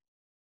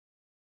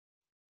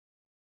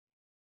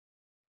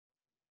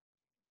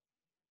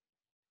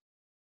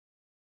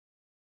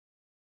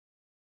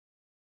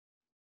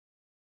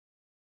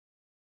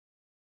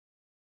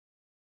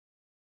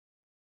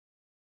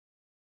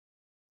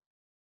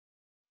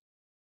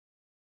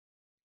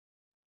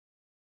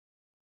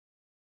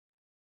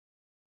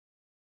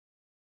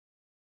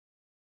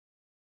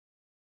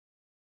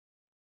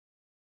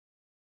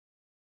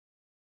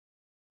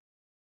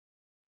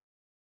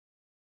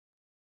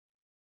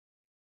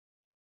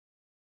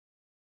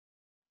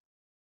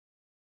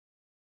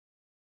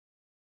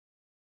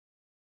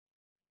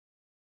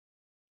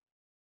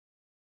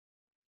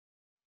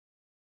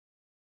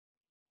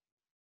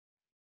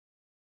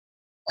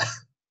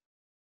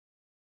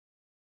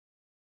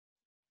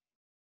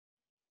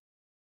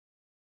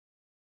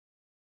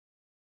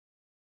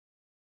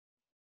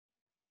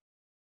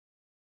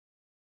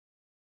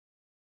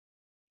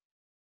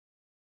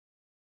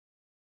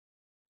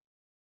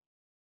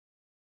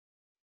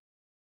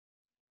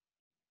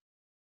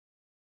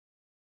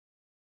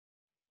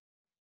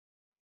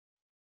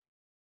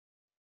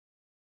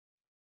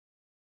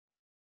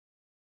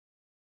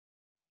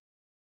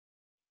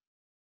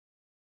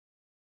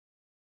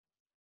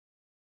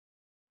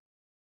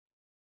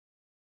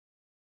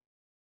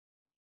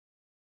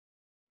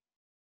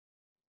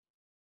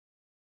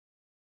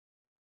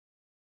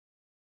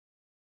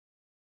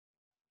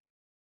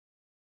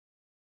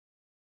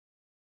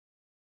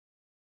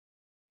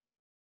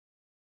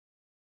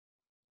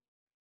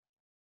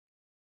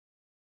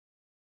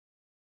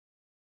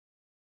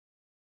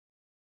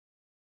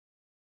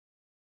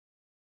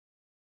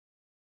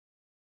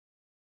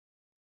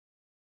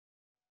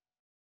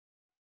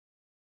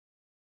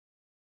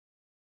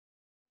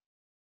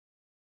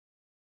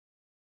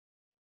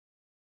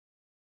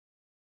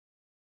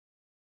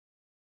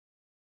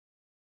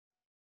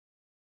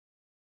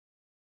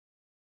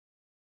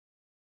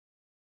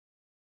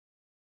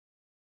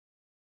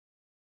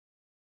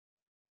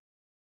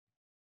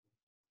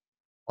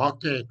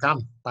 Okay,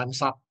 come.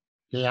 Time's up.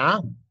 Okay,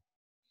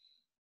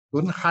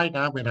 don't hide.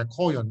 When I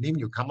call your name,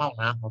 you come out.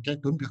 Okay,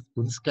 don't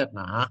scared.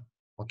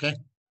 Okay.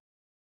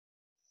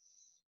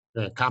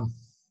 Okay, come.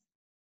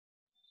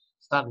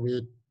 Start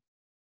with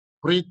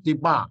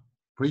Pritibha.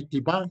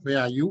 Pritibha, where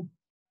are you?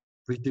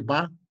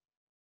 Pritibha.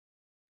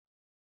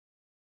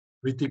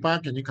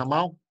 Pritibha, can you come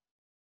out?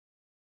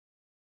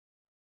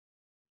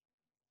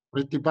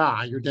 Pritibha,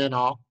 are you there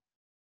now?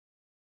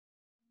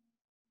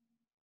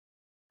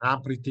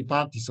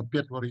 Pritibha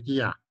disappeared already.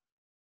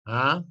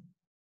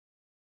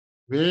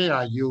 Where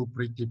are you,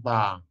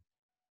 Pritibha?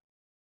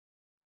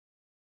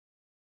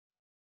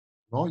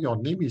 No, your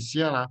name is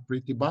here,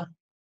 Pritibha.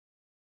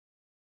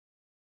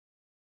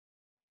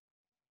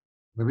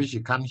 Maybe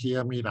she can't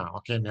hear me now.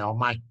 Okay, now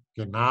mic.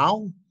 Okay,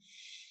 now.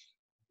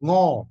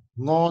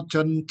 Ngo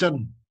Chen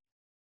Chen.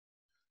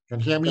 Can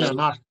you hear me or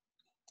not?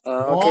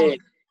 Okay.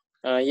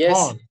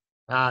 Yes.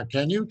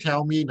 Can you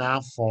tell me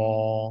now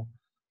for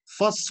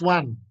first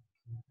one,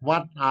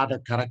 what are the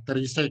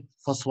characteristics?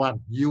 First one,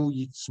 U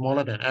is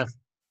smaller than F.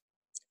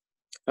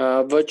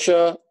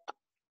 Virtual,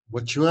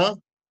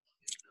 Virtual,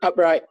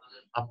 upright,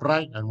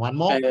 and one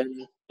more.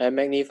 and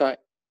magnified.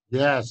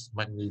 Yes,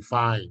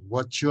 magnify.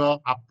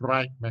 Virtual,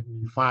 upright,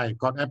 magnify.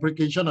 Got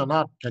application or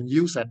not? Can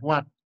use at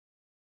what?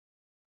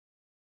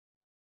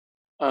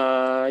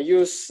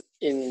 Use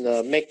in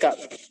the makeup.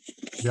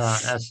 Yeah,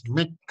 as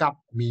makeup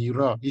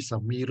mirror. It's a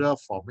mirror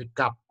for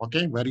makeup.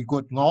 Okay, very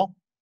good. No.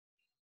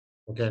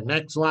 Okay,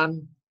 next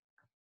one.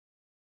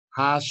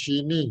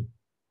 Hashini.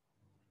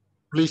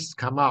 Please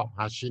come out,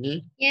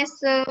 Hashini. Yes,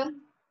 sir.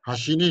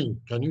 Hashini,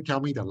 can you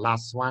tell me the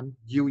last one?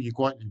 U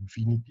equal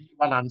infinity.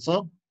 What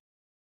answer?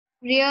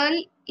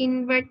 Real,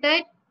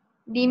 inverted,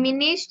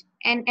 diminished,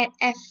 and at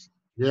F.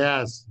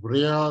 Yes,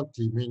 real,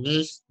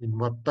 diminished,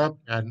 inverted,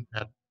 and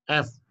at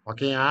F.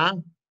 Okay,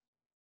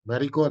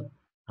 very good,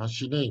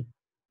 Hashini.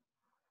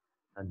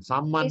 And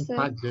someone Yes, sir.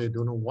 type, they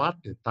don't know what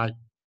they type.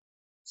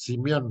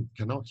 Simeon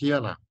cannot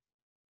hear.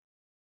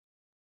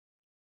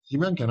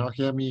 Simeon cannot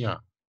hear me.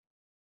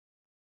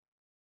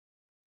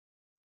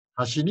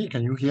 Hashini,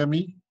 can you hear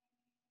me?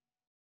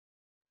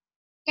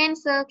 Can,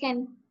 sir,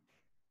 can.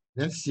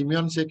 Then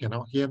Simeon say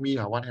cannot hear me.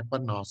 What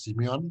happened now,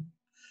 Simeon?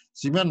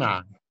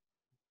 Simeon,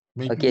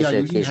 maybe Okay, you are sir.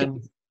 using Okay, sir.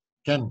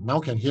 hand. Now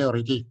can hear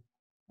already.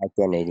 I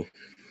can already.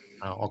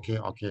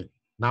 Okay.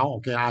 Now,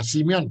 okay,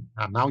 Simeon,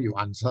 now you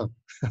answer.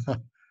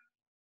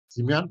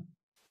 Simeon?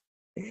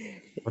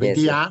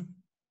 Ready, Yes,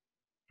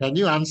 Can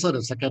you answer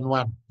the second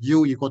one?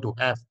 U equal to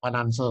F. One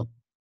answer.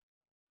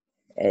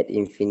 at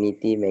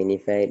infinity,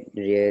 magnified,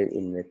 real,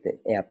 inverted.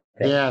 Yeah,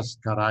 right. Yes,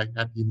 correct.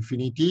 At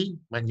infinity,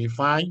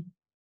 magnify.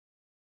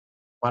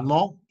 One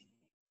more.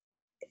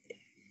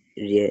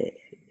 Real,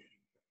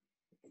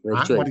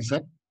 virtual. What is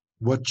that?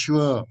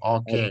 Virtual.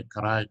 Okay,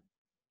 correct.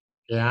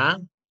 Yeah.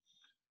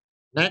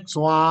 Next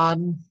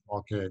one.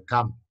 Okay,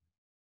 come.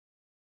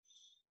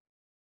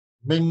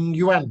 Ming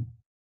Yuan.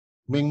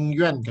 Ming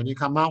Yuan, can you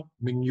come out?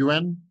 Ming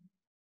Yuan.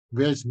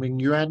 Where's Ming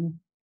Yuan?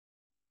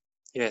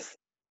 Yes.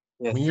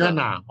 Ming Yuan,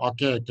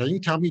 okay. Can you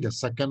tell me the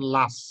second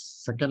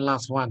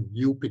last one?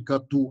 U picker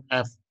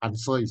 2F.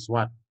 Answer is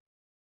what?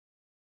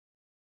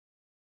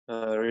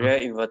 Real,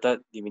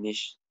 inverted,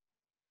 diminished.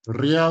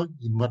 Real,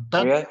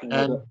 inverted, Real,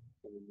 inverted,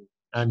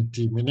 and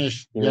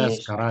diminished.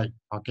 Yes, correct.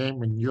 Okay,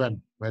 Ming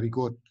Yuan. Very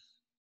good.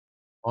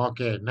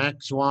 Okay,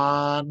 next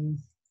one.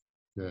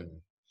 Okay.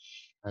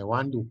 I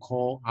want to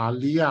call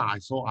Alia. I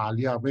saw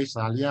Alia. Where's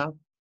Alia?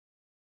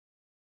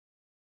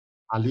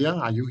 Alia,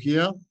 are you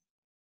here?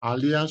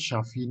 Alia,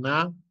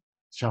 Shafira,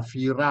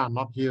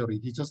 not here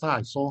already. Just now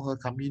I saw her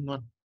come in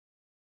one.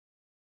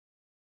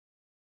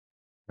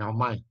 Now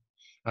mine.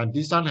 And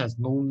this one has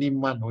no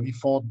name one, only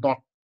 4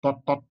 dot.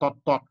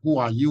 Who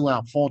are you?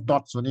 4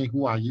 dots only.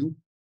 Who are you?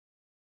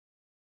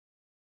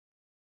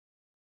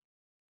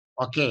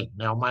 Okay,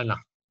 now mine lah.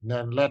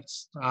 Then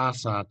let's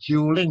ask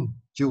Juling.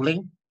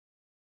 Juling,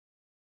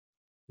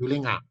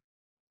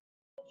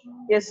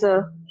 Yes,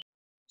 sir.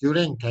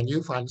 Juling, can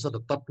you answer the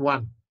third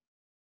one?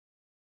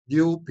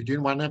 U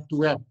between 1F,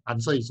 2F.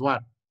 Answer is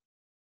what?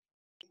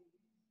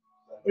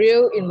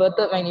 Real,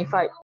 inverted,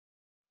 magnified.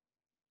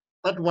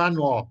 Third one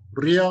was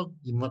real,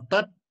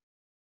 inverted,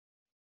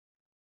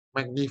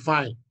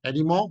 magnify.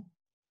 Any more?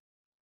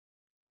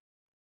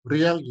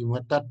 Real,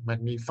 inverted,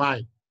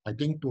 magnify. I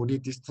think to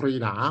need these 3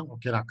 lah.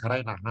 Okay lah,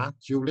 correct lah.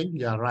 Juling,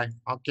 you are right.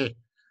 Okay.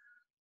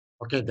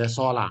 Okay, that's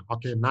all lah.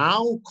 Okay,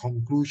 now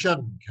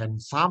conclusion. Can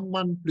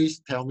someone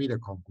please tell me the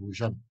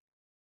conclusion?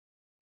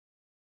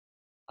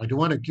 I don't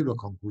want to give a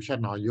conclusion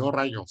now. You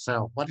write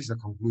yourself. What is the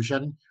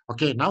conclusion?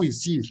 Okay, now you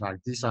see it's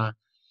like this.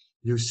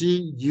 You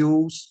see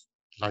U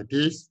like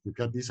this, you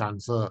get this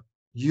answer.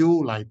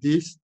 U like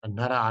this,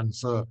 another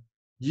answer.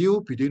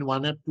 U between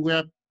 1F,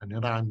 2F,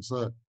 another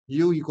answer.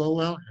 U equal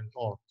well and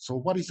all. So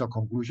what is the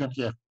conclusion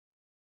here?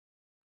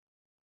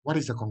 What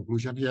is the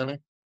conclusion here?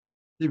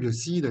 If you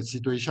see the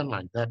situation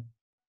like that,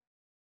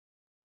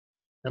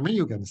 I mean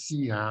you can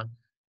see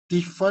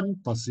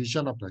different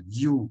position of the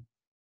U,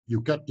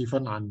 you get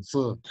different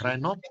answer. Try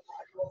not?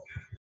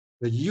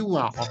 The U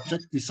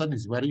object distance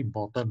is very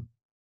important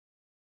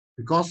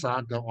because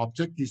the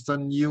object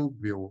distance U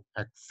will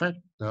affect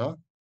the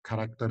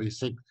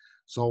characteristic.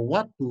 So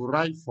what to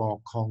write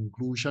for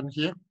conclusion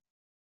here?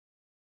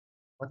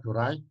 What to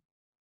write?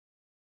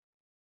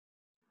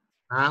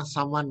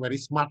 Someone very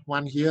smart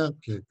one here.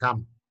 Okay,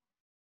 come.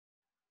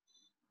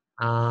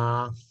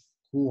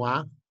 Who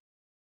are?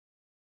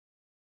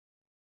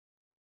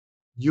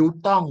 You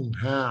Tong.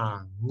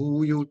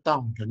 Ngu You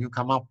Tong. Can you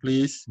come up,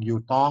 please? You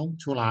Tong,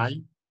 Chu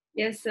Lai.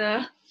 Yes,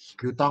 sir.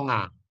 You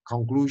Tong.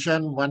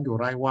 Conclusion, want to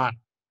write what?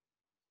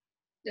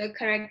 The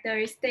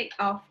characteristic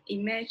of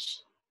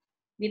image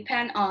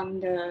depend on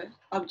the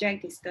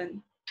object distance.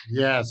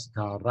 Yes,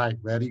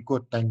 correct. Very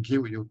good. Thank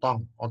you, You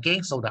Tong.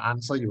 Okay, so the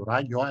answer you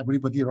write,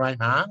 everybody right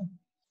now.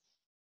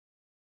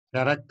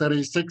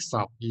 Characteristics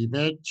of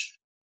image.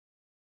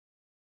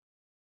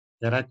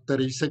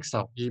 Characteristics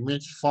of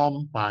image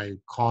formed by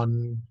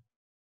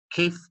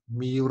concave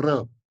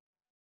mirror.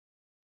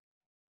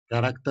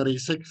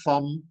 Characteristic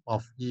form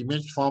of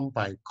image formed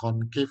by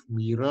concave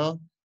mirror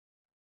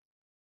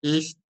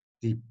is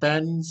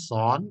depends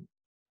on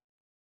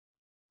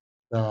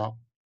the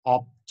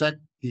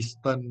object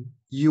distance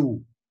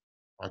U.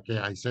 Okay,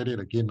 I said it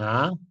again.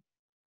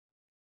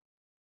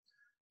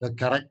 The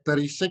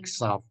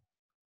characteristics of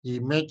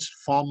image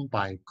formed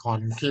by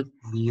concave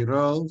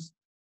mirrors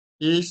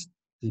is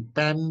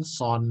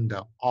depends on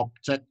the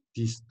object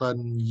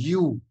distance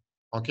U.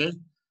 Okay,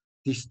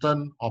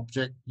 distant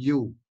object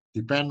U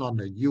depend on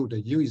the U.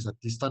 The U is a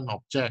distant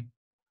object.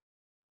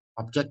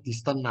 Object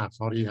distant,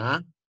 sorry,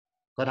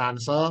 Good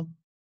answer.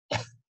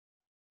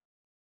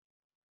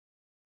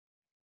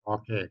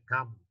 Okay,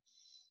 come.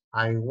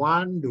 I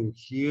want to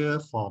hear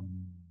from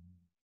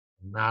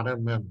another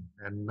man,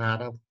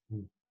 another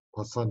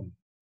person.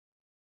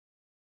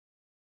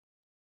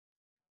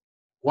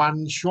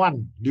 Guan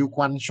Xuan, Liu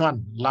Guan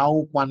Xuan,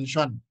 Lau Guan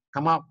Xuan.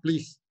 Come up,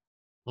 please.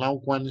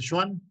 Lau Guan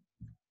Xuan.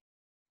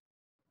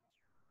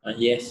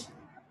 Yes.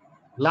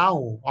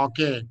 Lau,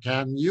 okay.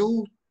 Can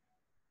you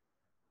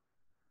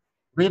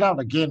read out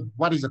again?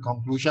 What is the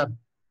conclusion?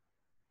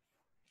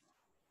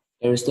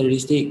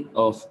 Characteristic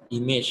of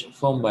image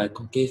formed by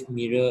concave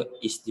mirror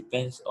is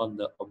depends on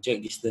the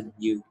object distance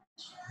U.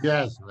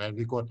 Yes,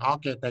 very good.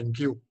 Okay, thank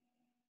you.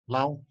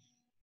 Lau.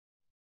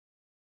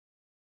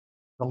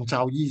 Chong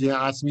Chao Yi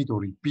asked me to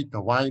repeat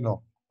the why.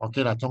 No.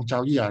 Okay, Chong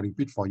Chao Yi, I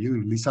repeat for you.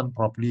 You listen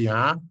properly.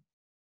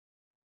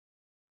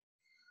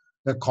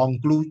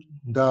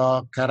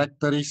 The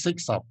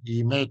characteristics of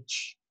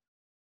image.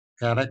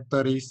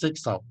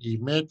 Characteristics of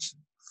image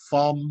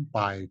formed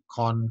by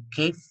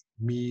concave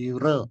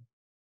mirror.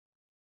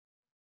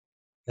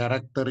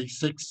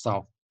 Characteristics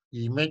of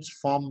image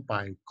formed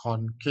by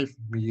concave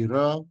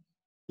mirror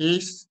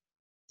is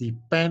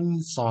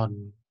depends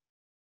on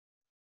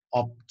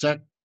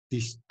object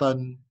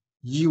distance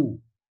U.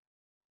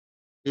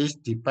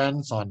 It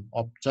depends on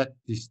object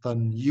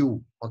distance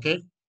U.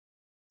 Okay?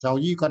 Chao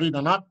Yi, got it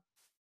or not?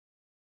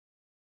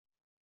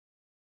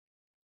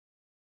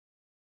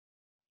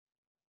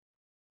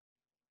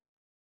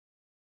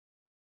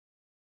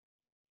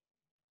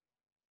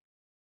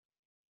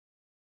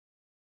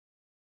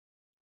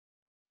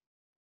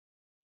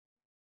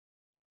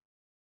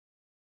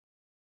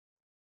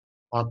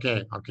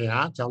 Okay,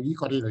 Chao Yi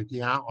got it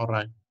already, all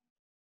right.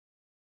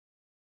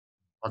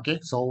 Okay,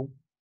 so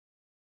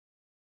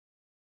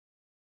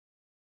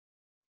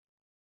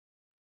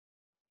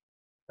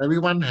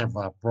everyone have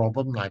a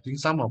problem. I think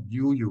some of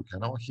you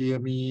cannot hear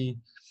me.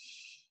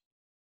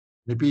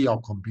 Maybe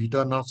your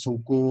computer not so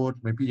good.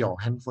 Maybe your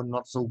handphone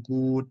not so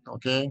good.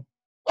 Okay.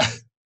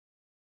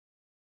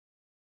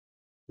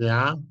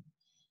 Yeah.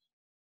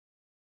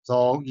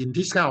 So in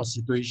this kind of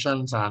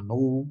situations,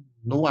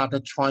 no other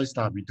choice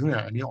that we don't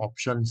have any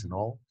options,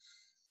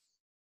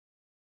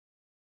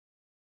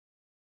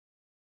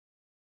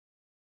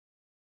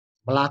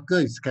 Malacca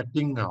is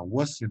getting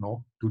worse,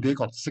 Today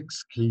got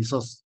 6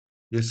 cases.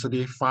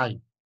 Yesterday 5.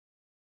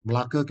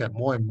 Malacca get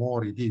more and more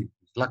already.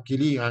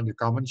 Luckily, the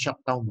government shut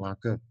down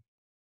Malacca.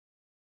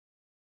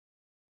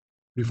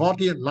 Before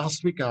the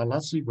last week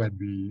when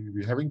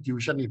we having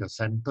tuition in the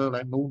center,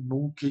 like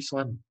no case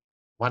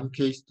one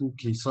case, 2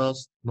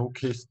 cases, no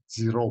case,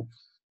 0.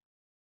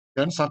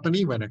 Then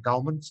suddenly when the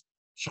government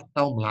shut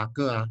down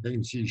Malacca, then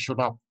you see it showed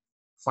up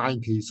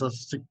 5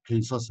 cases, 6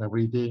 cases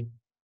every day.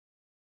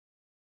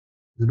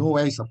 You know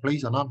where is the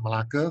place or not,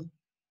 Malacca?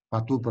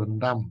 Batu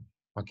Berendam.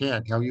 Okay,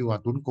 I tell you,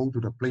 don't go to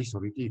the place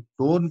already.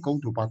 Don't go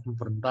to Batu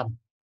Berendam.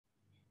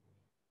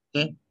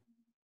 Okay.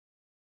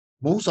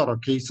 Most of the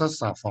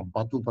cases are from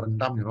Batu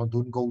Berendam,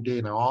 don't go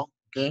there now.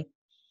 Okay.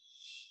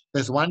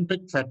 There's one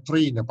big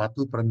factory in the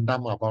Batu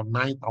Berendam, about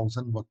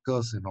 9,000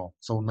 workers,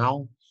 So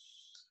now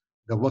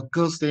the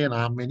workers there,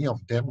 many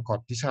of them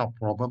got this kind of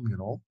problem,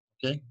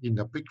 Okay. In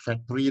the big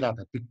factory,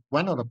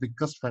 one of the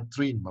biggest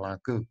factory in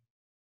Malacca.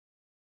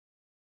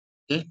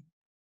 Okay.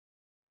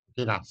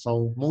 Okay,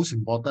 so most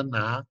important,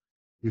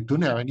 you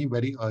don't have any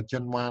very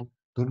urgent one,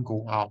 don't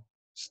go out,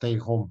 stay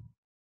home.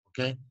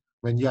 Okay.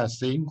 When you are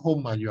staying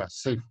home, you are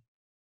safe.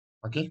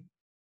 Okay.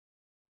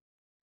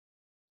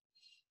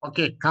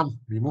 Okay, come,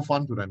 we move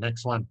on to the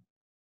next one.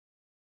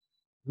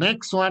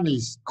 Next one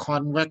is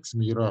convex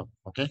mirror,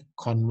 okay,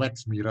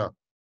 convex mirror.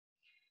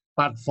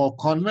 But for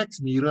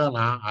convex mirror,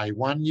 I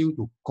want you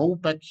to go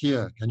back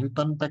here. Can you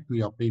turn back to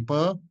your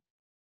paper?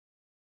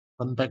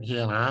 Turn back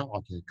here,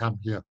 okay, come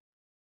here.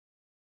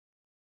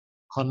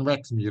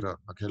 Convex mirror,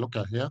 okay, look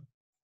at here.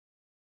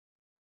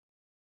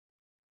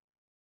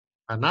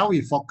 And now we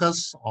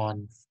focus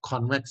on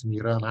convex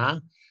mirror,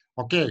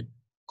 okay.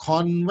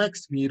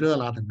 Convex mirror,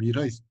 the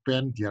mirror is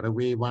bent the other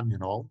way one,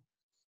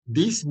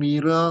 This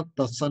mirror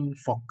doesn't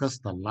focus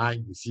the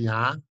light, you see,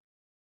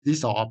 This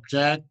is an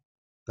object.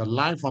 The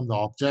light from the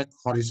object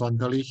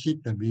horizontally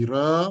hit the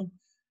mirror.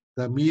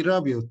 The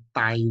mirror will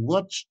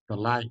diverge the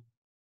light,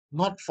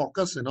 not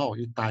focus,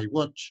 it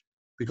diverge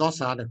because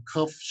the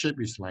curve shape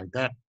is like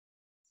that.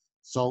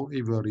 So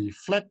it will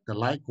reflect the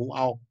light go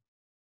out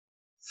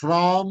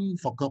from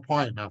focal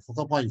point. Now,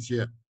 focal point is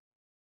here.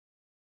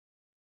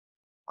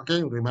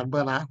 Okay,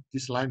 remember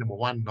this line number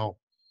one, no.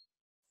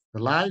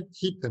 The light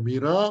hit the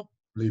mirror,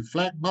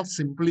 reflect, not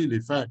simply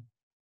reflect.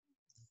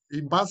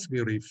 It must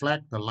be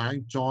reflect the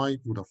light join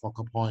to the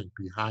focal point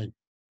behind.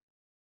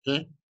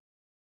 Okay.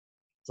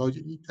 So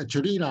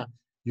actually,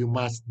 you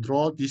must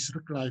draw this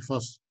line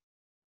first.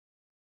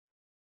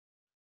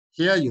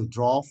 Here you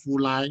draw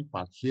full line,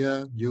 but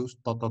here use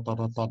dot.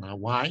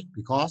 Why?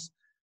 Because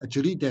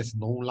actually there's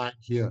no light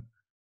here.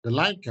 The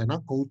light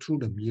cannot go through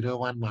the mirror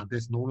one.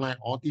 There's no light.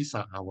 All these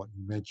are our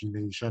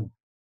imagination.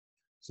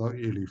 So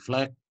it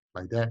reflect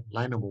like that.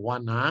 Line number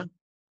one,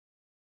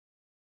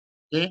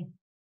 Okay.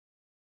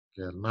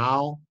 Okay.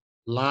 Now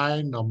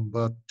line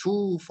number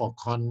two for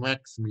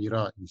convex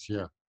mirror is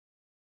here.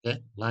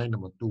 Okay. Line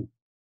number two.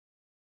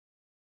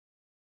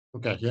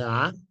 Look at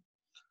here.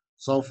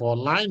 So for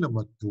line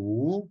number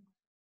two,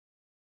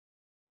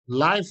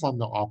 light from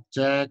the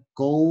object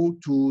go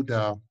to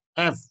the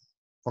F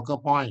focal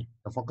point.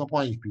 The focal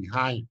point is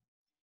behind.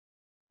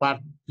 But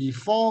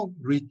before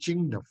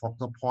reaching the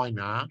focal point,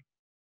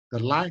 the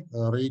light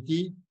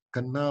already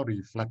gonna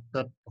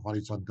reflected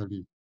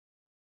horizontally.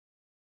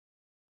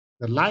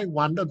 The light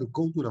wanted to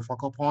go to the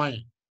focal point.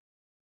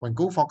 When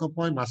go focal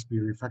point must be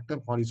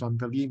reflected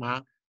horizontally,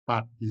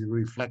 but is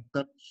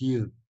reflected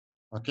here.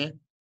 Okay.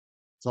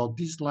 So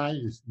this line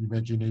is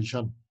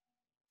imagination.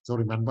 So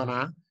remember,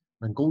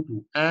 when go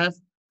to F,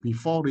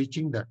 before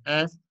reaching the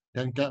F,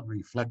 then get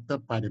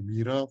reflected by the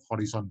mirror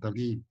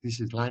horizontally. This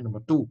is line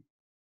number two.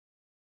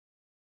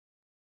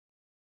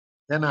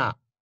 Then,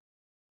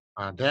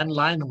 then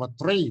line number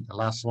three, the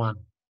last one.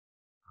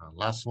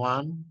 Last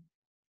one.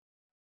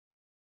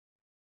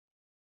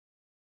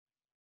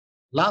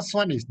 Last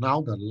one is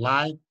now the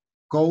light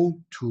go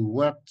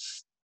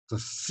towards the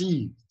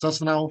C.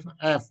 Just now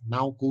F,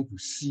 now go to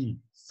C,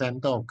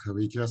 center of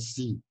curvature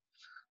C.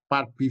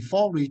 But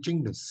before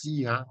reaching the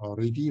C,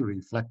 already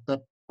reflected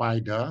by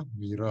the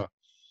mirror.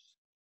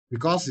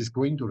 Because it's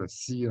going to the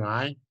C,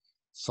 right?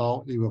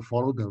 So it will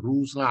follow the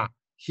rules,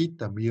 hit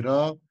the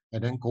mirror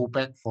and then go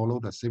back, follow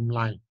the same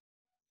line.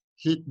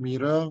 Hit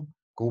mirror,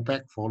 go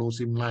back, follow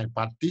same line.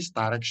 But this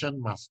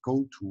direction must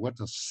go towards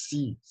the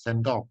C,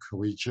 center of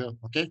curvature,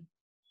 okay?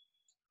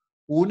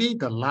 Only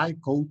the light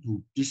go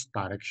to this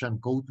direction,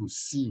 go to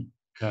C,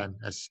 can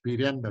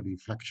experience the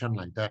reflection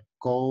like that.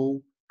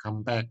 Go,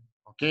 come back,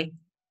 okay?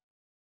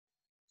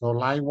 So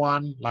line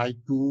one, line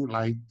two,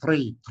 line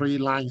three, three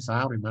lines,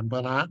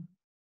 remember that?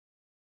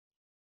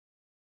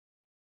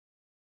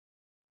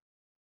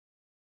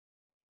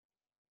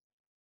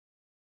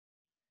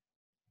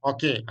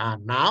 Okay,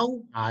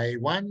 now I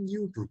want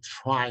you to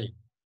try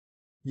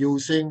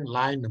using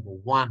line number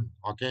one.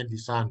 Okay,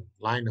 this one,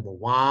 line number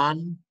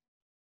one.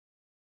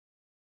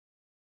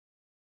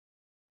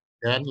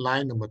 Then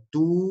line number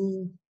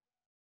two,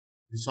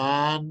 this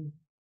one.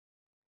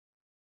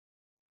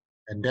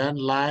 And then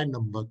line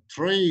number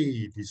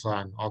three, this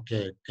one.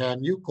 Okay,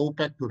 can you go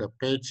back to the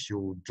page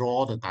you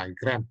draw the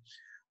diagram?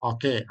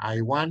 Okay,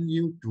 I want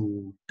you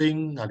to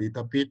think a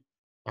little bit.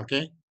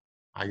 Okay,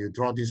 you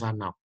draw this one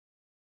now.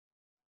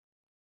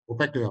 Go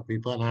back to your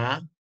paper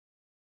now.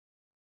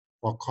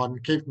 For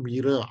concave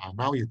mirror,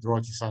 now you draw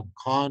this one,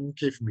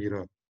 concave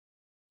mirror.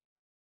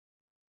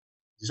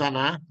 This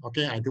one,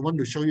 okay, I don't want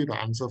to show you the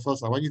answer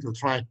first. I want you to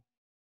try.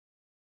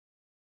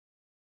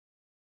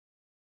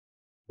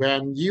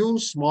 When u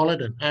smaller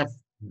than f,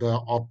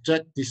 the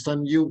object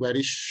distance u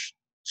very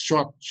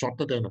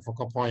shorter than the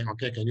focal point.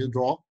 Okay, can you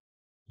draw?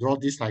 Draw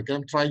this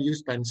diagram. Try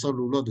use pencil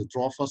ruler to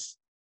draw first.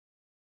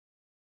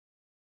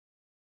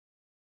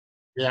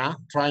 Yeah,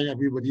 try,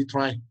 everybody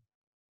try.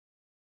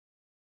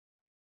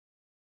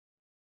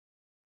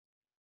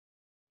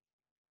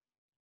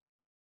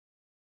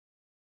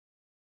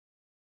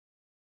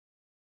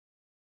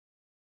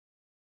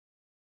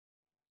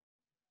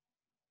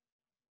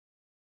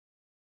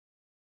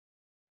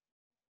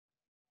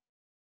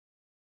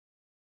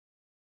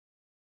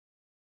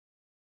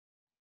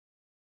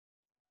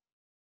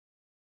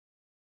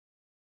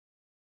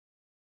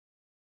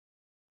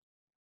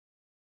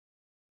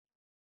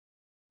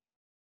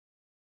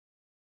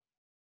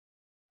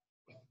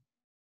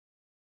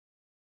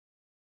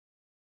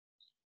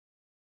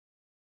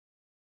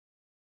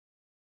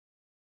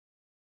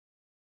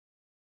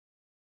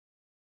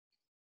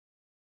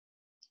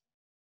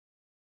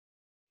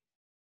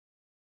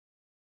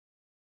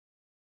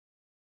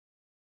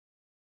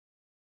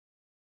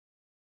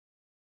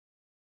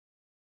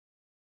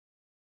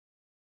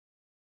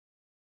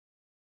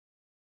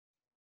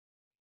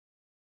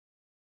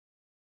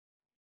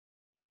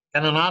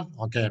 Can or not?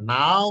 Okay,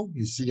 now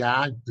you see,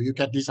 do you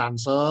get this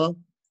answer?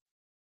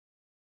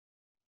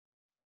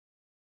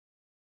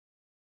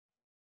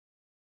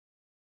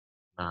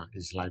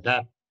 It's like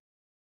that.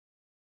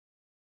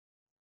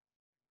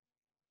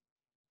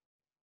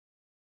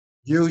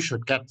 You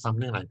should get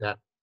something like that.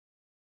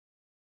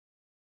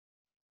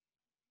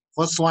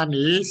 First one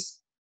is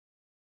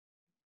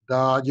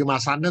you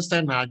must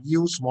understand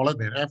U smaller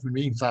than F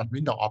means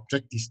the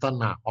object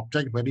distance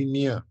object very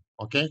near.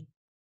 Okay,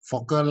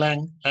 focal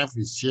length F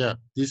is here.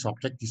 This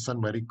object distance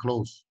very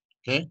close.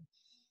 Okay.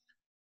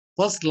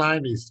 First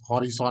line is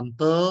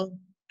horizontal,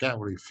 get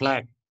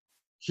reflect.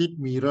 Hit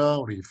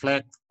mirror,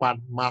 reflect, but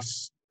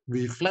must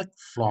reflect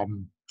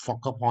from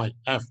focal point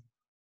F.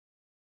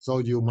 So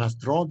you must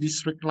draw this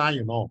straight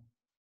line,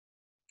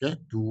 okay,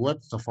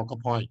 towards the focal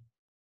point.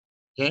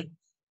 Okay.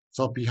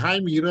 So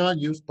behind mirror,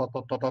 use dot.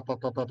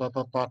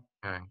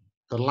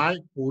 The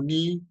light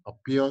only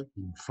appear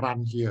in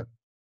front here.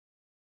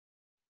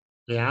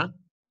 Yeah.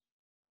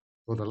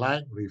 So the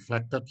light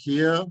reflected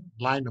here,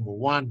 line number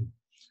 1.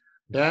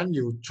 Then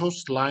you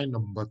choose line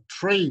number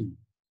 3.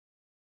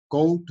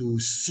 Go to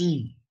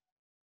C.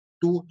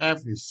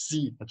 2F is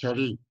C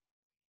actually.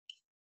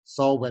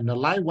 So when the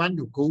light want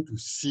to go to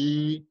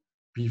C,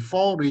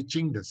 before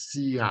reaching the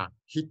C,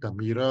 hit the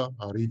mirror,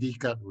 already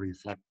got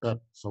reflected.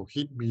 So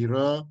hit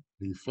mirror,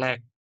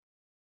 reflect,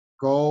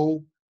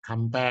 go,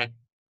 come back.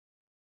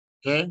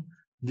 Okay,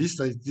 this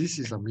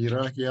is a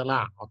mirror here,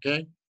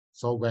 okay.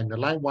 So when the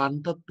light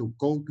wanted to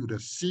go to the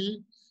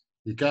C,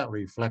 it got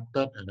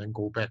reflected and then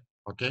go back.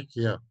 Okay,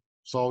 here.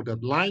 So the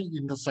line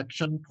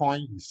intersection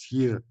point is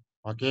here.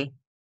 Okay.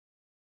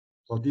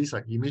 So this is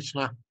an image .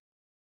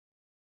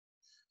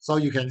 So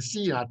you can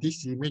see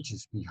this image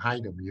is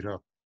behind the mirror.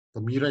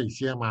 The mirror is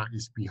here,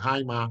 is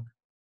behind.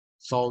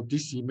 So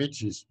this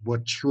image is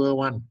virtual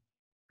one.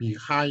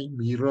 Behind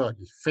mirror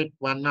is fake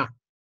one,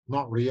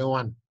 not real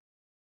one.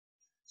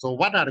 So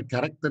what are the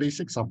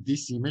characteristics of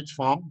this image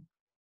form?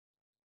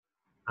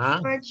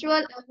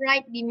 Virtual,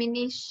 upright,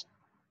 diminished.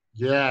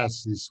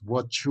 Yes, it's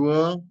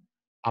virtual,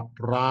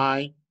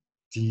 upright,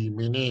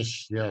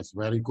 diminished. Yes,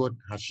 very good,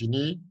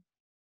 Hashini.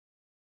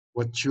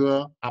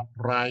 Virtual,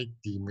 upright,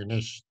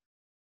 diminished.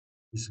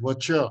 It's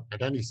virtual and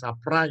then it's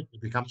upright,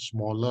 it becomes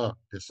smaller.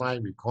 That's why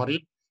we call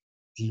it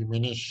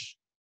diminished.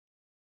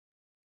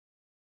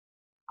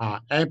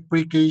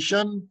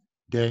 Application,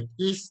 there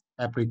is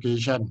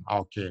application.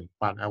 Okay,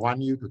 but I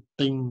want you to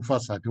think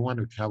first. I don't want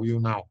to tell you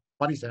now.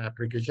 What is the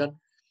application?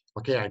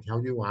 Okay, I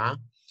tell you.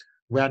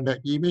 When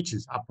the image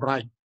is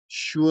upright,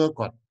 sure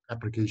got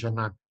application.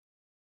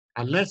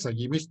 Unless the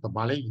image the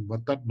Malay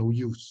inverted, no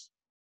use.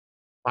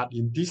 But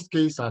in this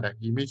case, the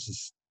image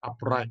is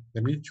upright.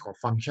 That means got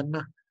function.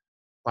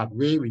 But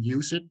way we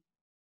use it,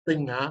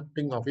 think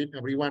of it,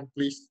 everyone,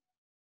 please.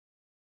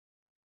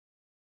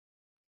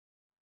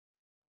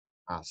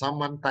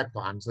 Someone type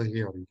the answer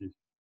here already.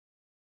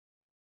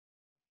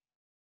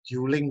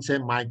 Juling say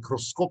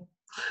microscope.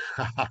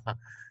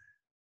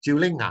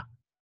 Juling,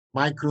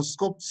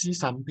 microscope see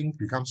something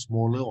become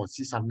smaller or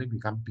see something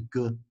become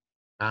bigger.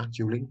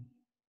 Juling.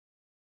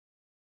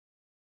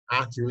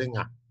 Juling.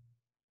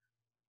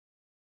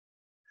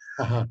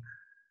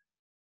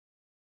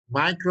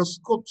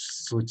 Microscope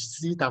should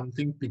see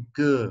something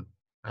bigger.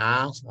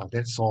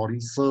 Then sorry,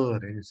 sir.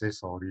 Then you say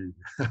sorry.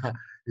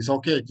 It's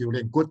okay,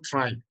 Juling. Good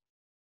try.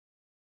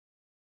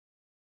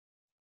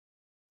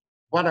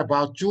 What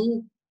about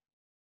Ju?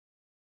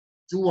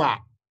 Ju,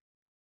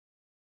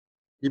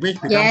 image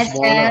becomes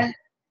smaller.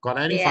 Got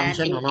any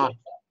function or not?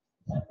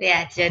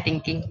 Yeah, just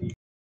thinking.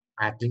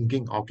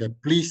 Thinking. Okay,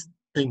 please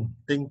think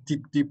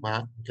deep.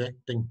 Okay,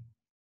 think.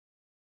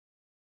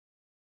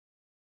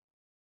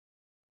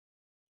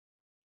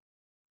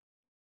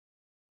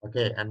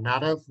 Okay,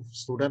 another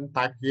student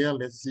type here.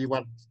 Let's see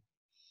what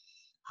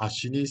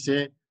Hashini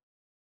said.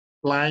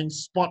 Blind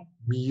spot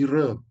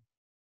mirror.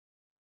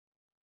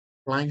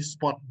 Blind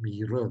spot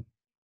mirror.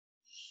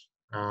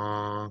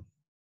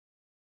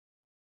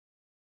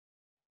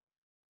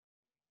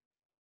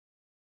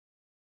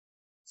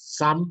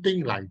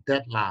 Something like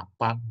that,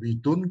 but we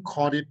don't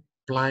call it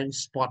blind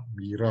spot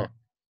mirror.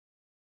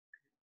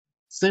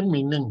 Same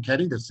meaning,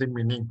 carry the same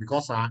meaning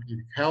because it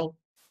help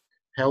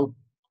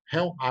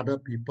other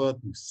people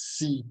to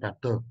see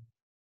better,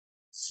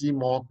 see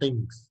more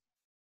things.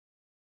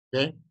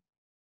 Okay,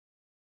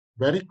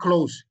 very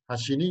close.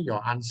 Hashini,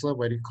 your answer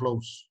very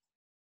close.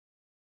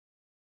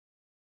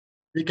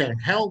 We can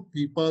help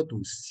people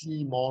to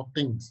see more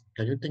things.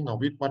 Can you think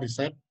of it? What is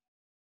that?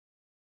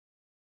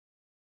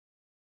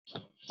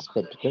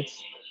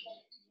 Spectacles.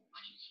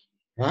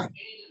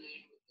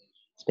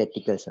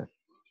 Spectacles.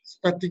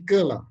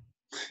 Spectacle.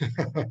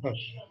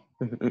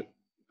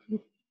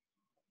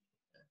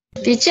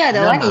 Teacher,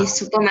 the one is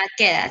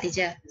supermarket,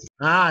 teacher.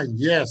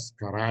 Yes,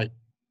 correct.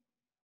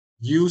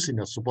 Used in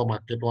the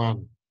supermarket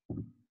one.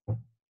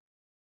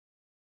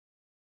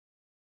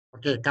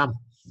 Okay, come.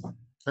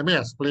 Let me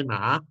explain.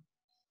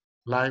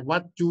 Like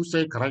what you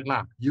say, correct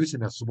lah. Used in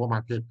the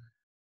supermarket.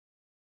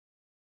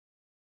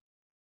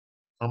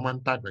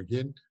 Someone type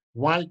again.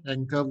 Wide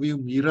angle view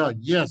mirror.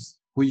 Yes,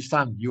 Hui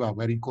San, you are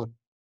very good.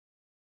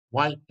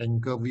 Wide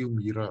angle view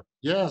mirror.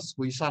 Yes,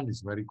 Hui San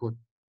is very good.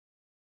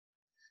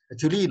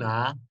 Actually,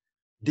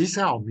 this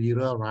kind of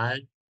mirror,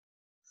 right,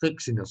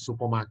 fixed in the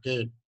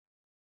supermarket.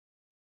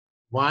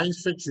 Why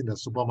fixed in the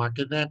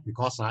supermarket?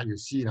 Because you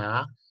see,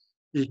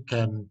 it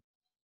can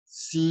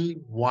see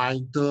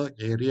wider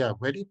area,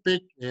 very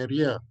big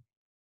area,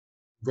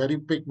 very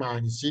big.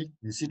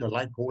 You see the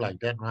light go like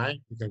that, right?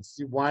 You can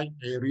see wide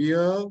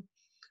area,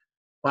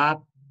 but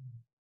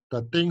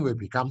the thing will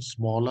become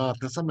smaller.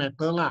 Doesn't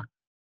matter lah.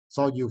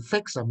 So you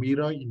fix a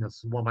mirror in the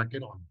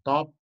supermarket on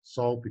top.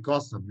 So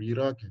because the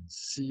mirror can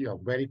see a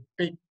very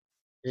big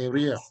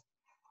area,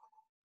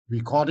 we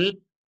call it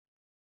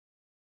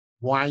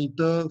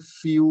wider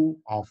field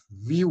of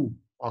view.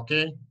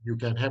 Okay, you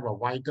can have a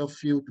wider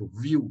field to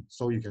view,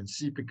 so you can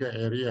see bigger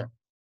area.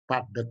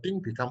 But the thing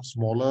becomes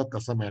smaller,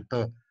 doesn't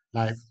matter.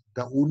 Like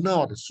the owner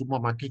of the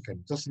supermarket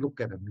can just look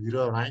at the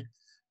mirror, right?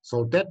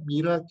 So that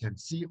mirror can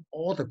see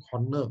all the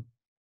corner,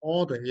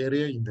 all the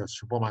area in the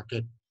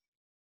supermarket.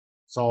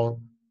 So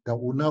the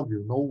owner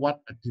will know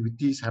what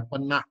activities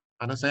happen now.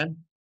 Understand?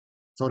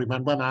 So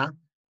remember now,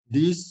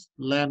 these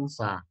lamps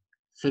are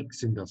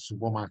fixed in the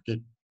supermarket.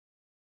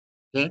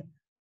 Okay,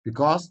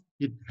 because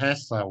it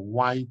has a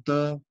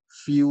wider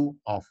field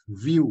of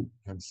view, you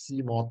can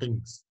see more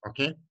things.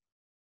 Okay,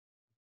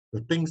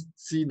 the things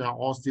seen are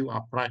all still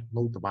upright,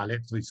 no terbalik,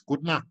 so it's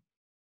good now.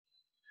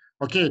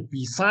 Okay,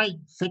 beside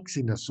fixed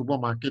in the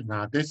supermarket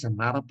now, there's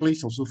another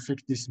place also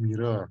fix this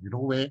mirror. You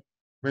know where?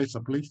 Where's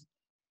the place?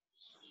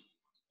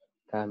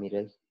 Car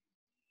mirror.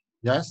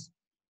 Yes,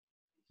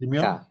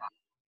 Simeon?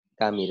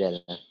 Car mirror.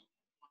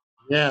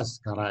 Yes,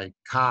 correct.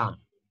 Car,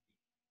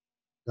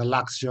 the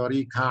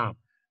luxury car.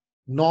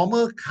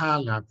 Normal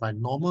car, by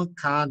normal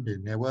car, they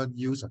never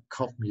use a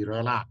curved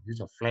mirror, use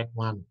a flat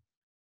one.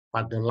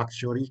 But the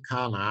luxury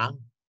car,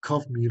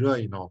 curved mirror,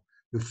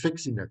 you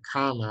fix in the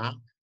car,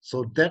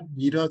 so that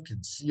mirror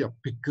can see a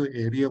bigger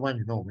area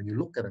one, when you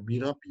look at the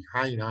mirror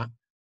behind,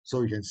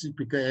 so you can see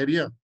bigger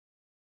area.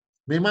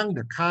 Memang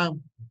the car,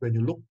 when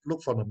you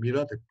look from the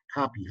mirror, the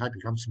car behind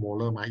becomes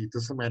smaller, it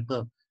doesn't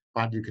matter,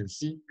 but you can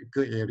see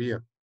bigger area.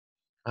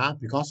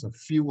 Because the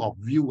field of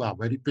view are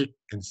very big,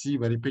 can see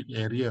very big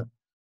area.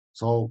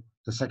 So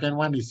the second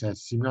one is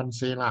as Simeon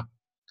say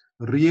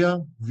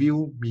rear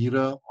view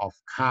mirror of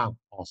car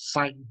or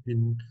side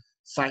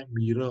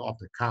mirror of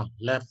the car,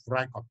 left,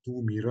 right, or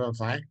two mirrors,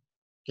 right?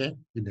 Okay,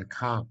 in the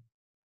car.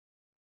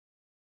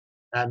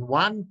 And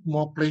one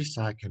more place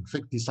I can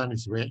fix this one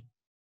is where.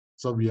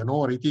 So we know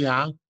already,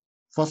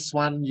 first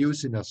one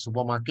used in the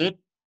supermarket,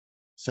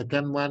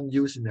 second one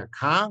used in the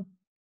car,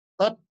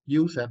 third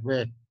used at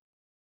where?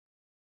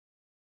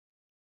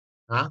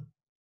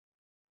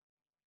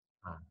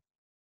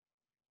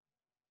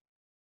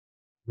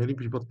 Many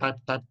people type.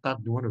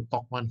 You want to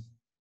talk one.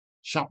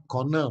 Sharp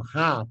corner.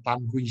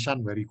 Tan Hui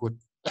Shan, very good.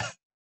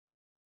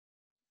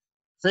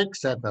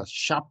 Fix at the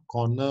sharp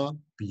corner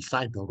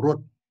beside the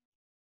road.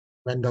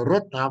 When the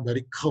road are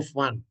very curved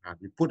one,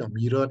 we put a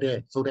mirror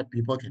there so that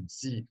people can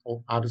see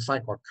other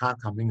side got car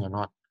coming or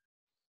not.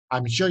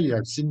 I'm sure you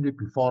have seen it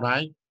before,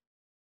 right?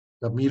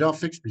 The mirror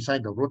fixed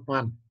beside the road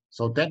one.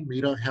 So that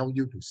mirror help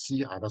you to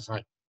see other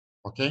side.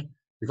 Okay?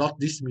 Because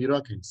this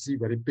mirror can see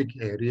very big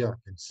area,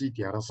 can see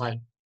the other side,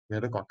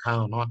 whether got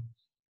car or not.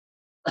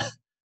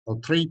 So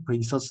three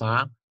places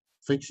are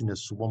fixed in the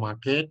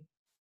supermarket,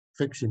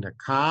 fixed in the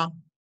car,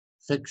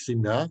 fixed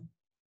in the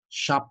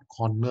sharp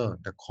corner,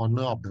 the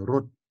corner of the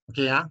road.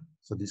 Okay,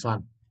 so this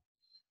one.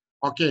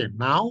 Okay,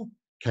 now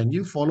can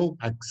you follow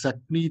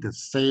exactly the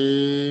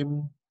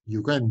same?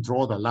 You go and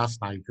draw the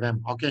last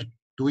diagram. Okay,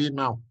 do it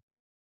now.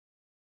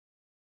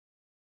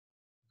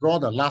 Draw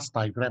the last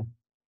diagram.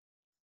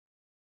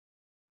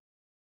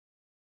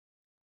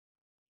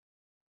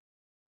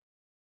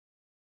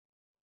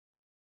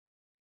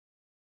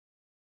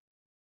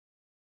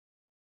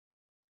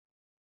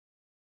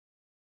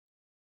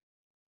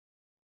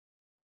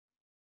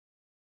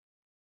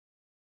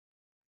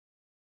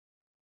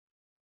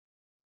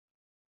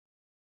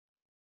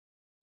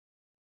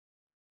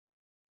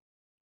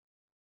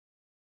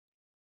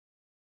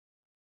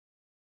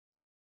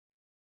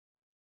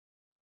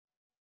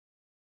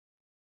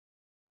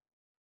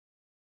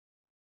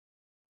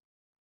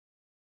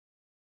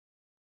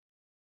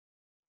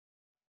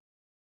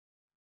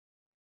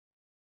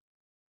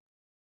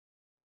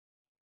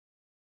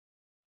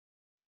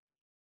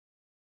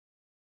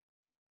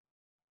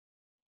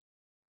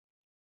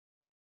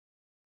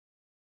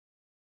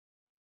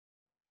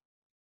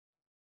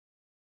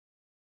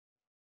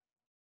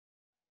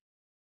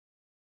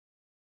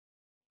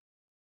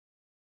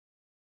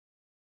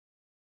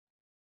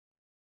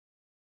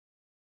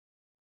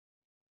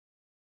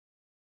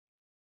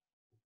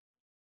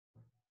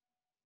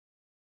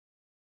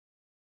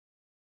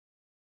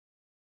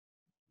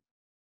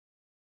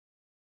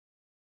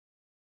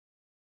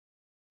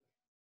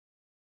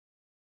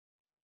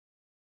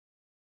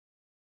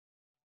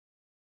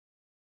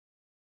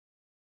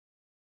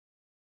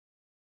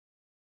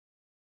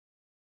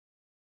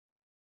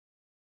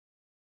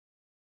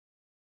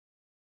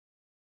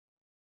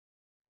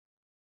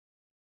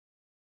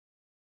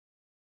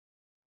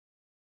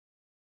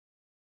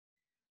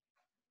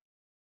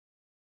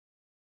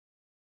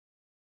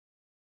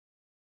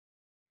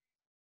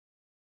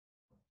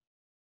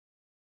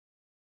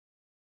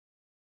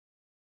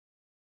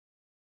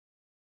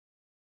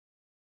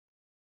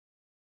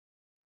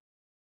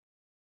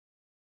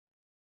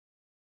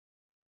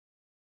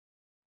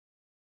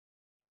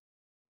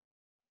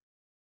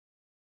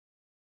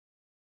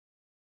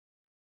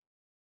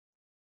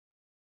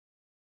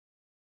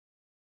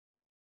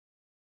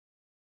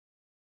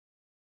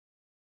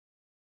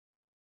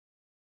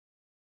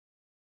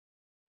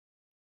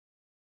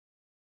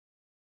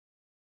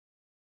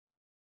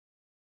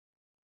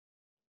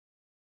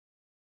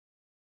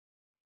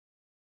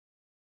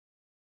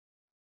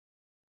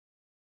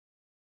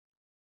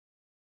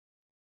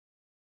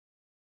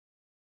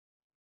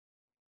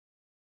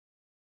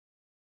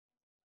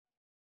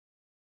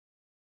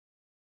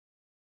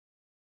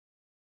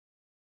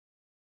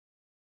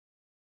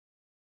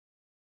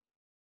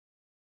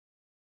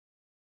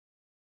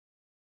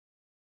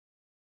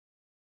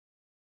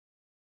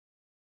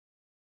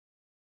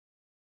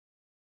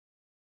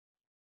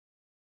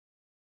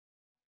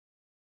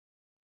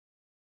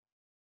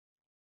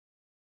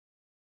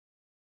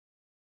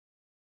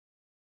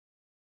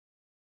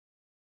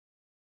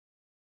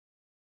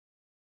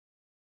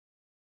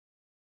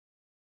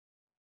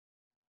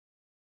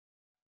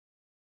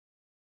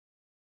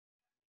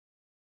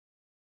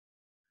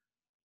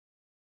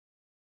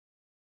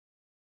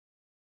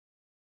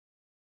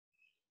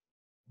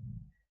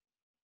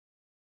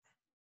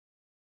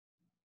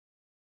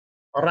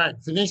 All right,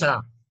 finish.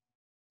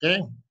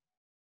 Okay.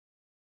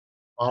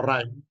 All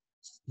right.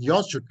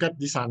 You should get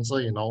this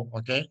answer, you know.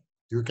 Okay.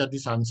 Do you get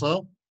this answer?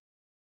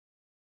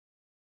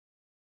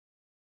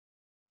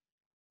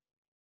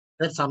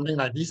 Get something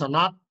like this or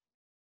not?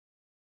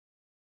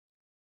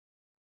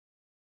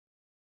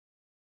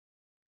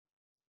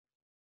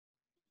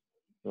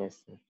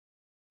 Yes, sir.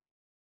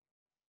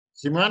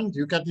 Simon, do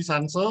you get this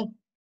answer?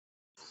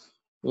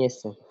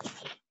 Yes, sir.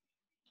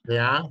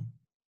 Yeah.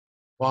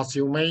 For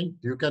Siu Mei,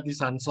 do you get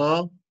this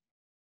answer?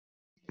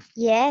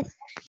 Yes.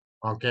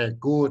 Okay,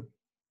 good.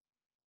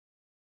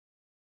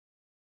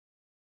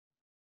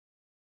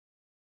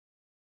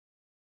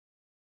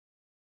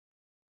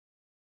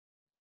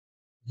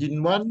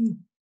 Yin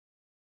Wen,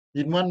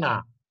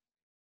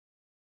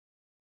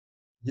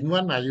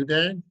 are you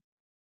there?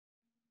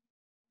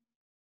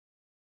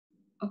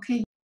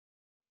 Okay.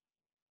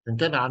 Can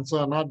get the answer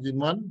or not, Yin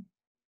Wen?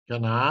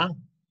 Can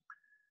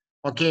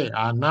Okay,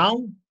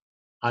 now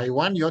I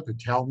want you to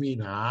tell me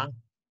now,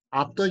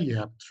 after you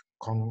have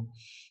drawn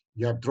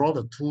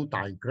the two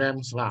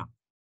diagrams lah,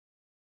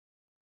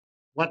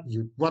 what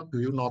do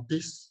you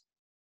notice?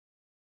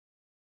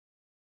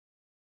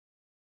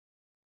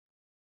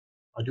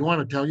 Or do you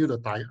want to tell you the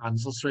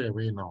answer straight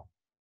away now?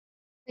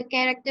 The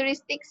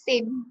characteristics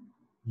same.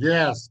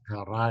 Yes,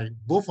 correct.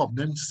 Both of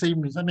them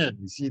same, isn't it?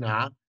 You see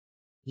now,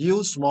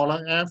 U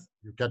smaller f,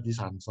 you get this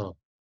answer.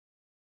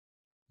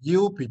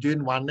 U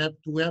between 1f,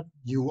 2f,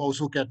 you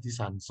also get this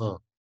answer.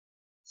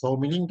 So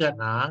meaning that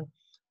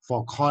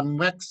for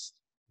convex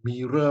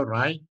mirror,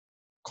 right?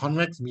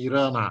 Convex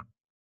mirror now,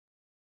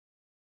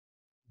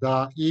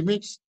 the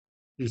image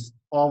is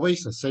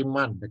always the same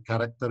one. The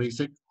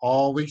characteristic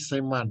always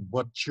same one.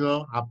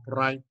 Virtual,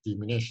 upright,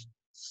 diminished,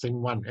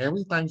 same one.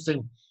 Every time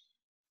same.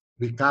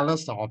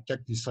 Regardless the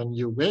object distance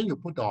you, where you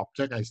put the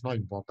object is not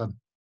important.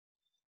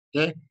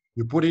 Okay,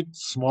 you put it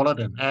smaller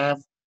than f,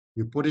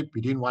 you put it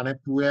between 1f,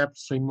 2f,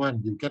 same one,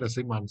 you get the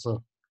same answer.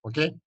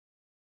 Okay,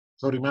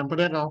 so remember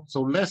that now.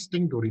 So less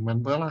thing to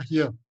remember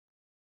here.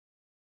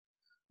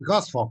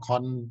 Because for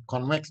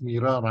convex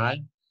mirror,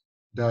 right,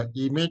 the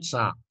image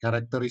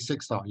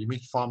characteristics of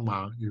image form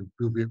you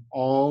will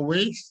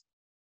always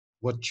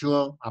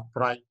virtual,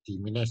 upright,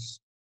 diminished.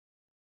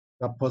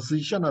 The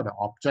position of the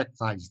object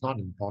is not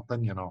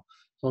important, you know.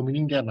 So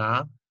meaning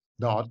that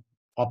the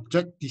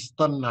object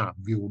distance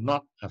will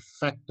not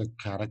affect the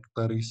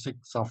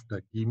characteristics of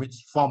the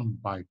image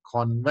formed by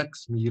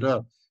convex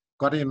mirror.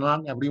 Got it,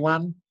 not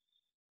everyone?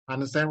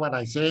 Understand what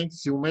I say?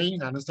 Siu Mei,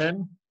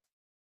 understand?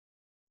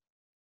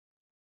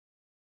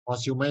 Or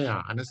Siu Mei,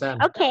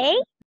 understand? Okay.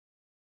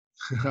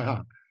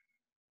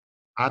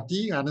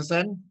 Ati,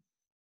 understand?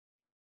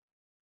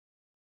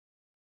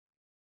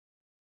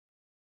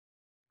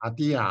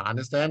 Ati,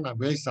 understand?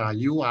 Where are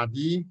you,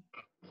 Ati?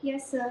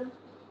 Yes, sir.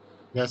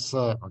 Yes,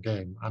 sir.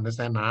 Okay,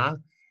 understand.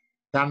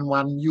 Can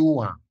one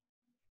U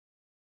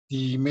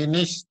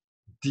diminish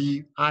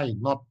DI,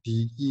 not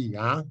DE.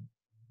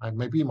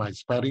 Maybe my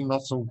spelling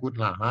not so good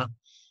lah.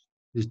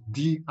 It's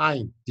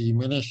DI,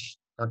 diminish.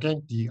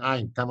 Okay,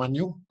 DI. Can one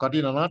U? Got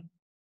it or not?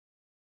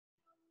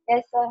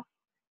 Yes, sir.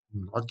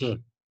 Okay.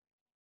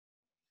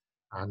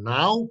 And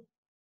now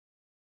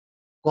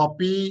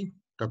copy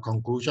the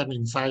conclusion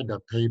inside the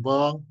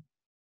table.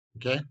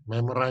 Okay,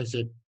 memorize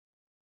it.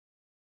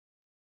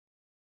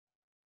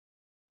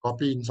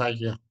 Copy inside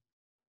here.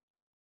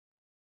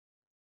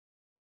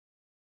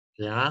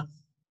 Yeah.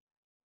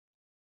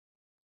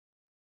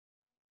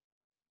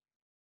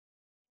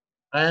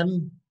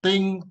 And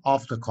think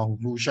of the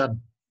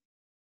conclusion.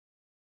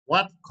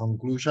 What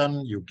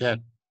conclusion you get?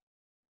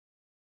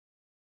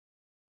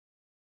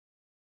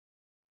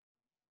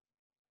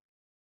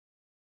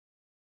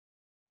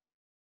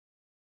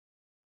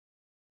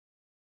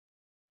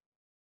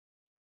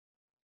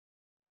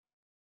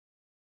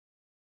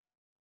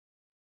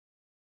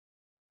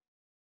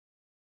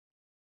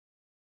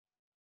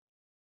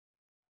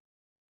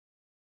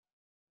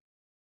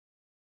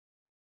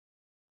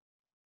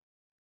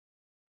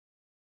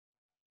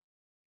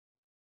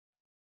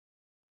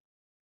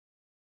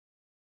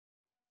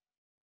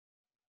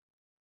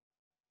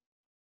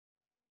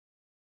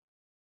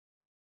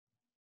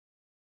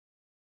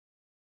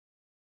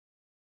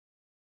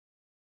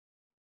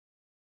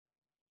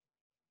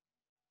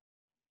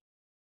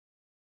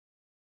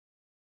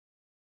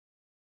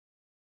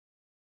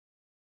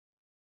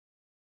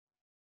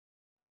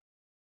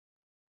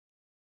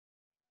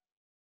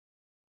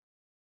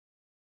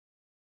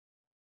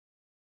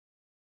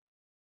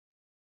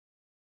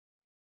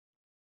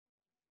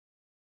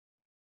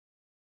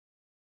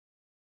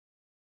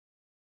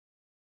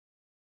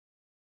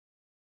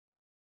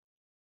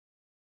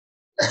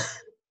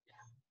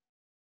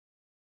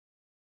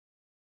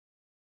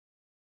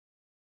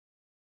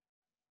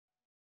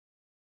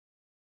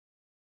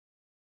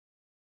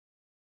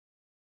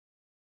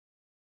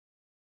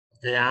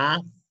 Yeah.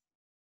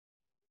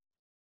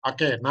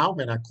 Okay, now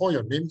when I call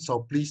your name, so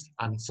please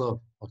answer.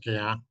 Okay,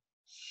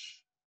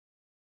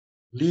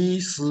 Li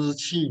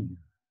Siqi.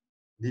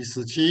 Li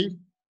Siqi,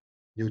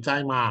 you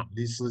在吗?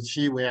 Li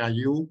Siqi, where are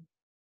you?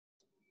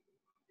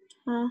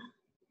 啊，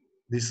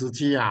第十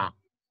七啊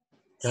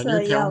Can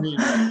色 you tell 药， me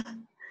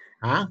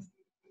啊？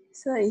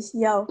色 is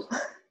药，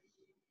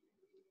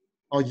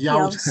哦，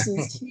药湿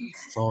气。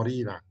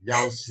 sorry 啦，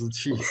药湿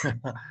气，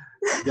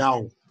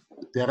药。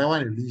The other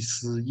one is 李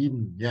诗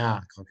印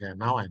 ，Yeah, okay,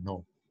 now I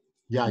know.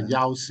 Yeah,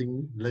 药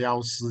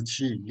湿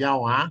气，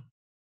药啊，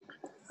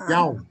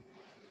药。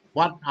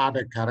What are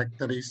the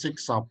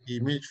characteristics of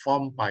image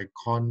formed by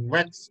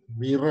convex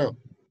mirror?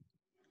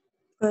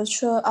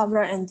 Virtual,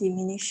 upright, and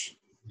diminish.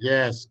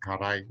 Yes,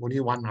 correct.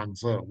 Only one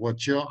answer.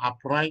 Virtual,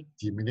 upright,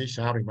 diminish.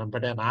 Remember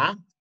that,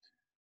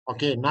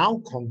 Okay,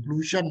 now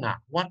conclusion.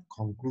 What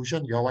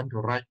conclusion you want to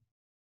write?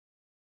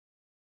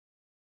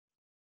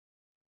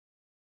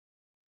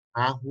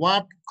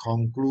 What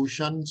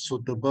conclusion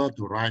suitable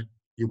to write?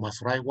 You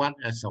must write what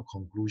as a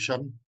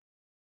conclusion.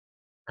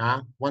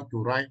 What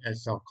to write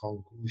as a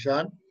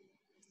conclusion?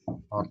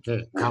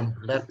 Okay, come,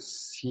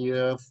 let's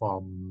hear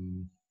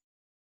from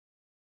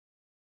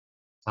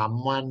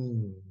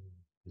someone.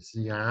 You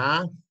see,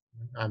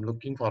 I'm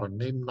looking for a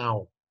name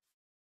now.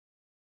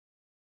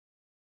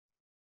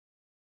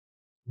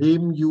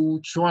 Lim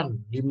Yu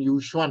Xuan. Lim Yu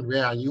Xuan,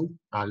 where are you?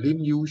 Lim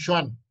Yu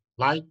Xuan.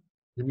 Like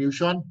Lim Yu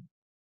Xuan?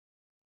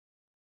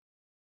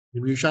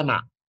 Lim Yu Xuan,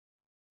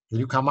 can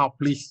you come out,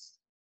 please?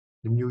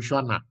 Lim Yu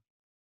Xuan,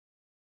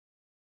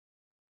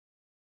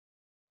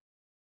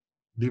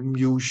 Lim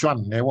Yu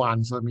Xuan never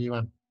answer me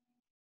one.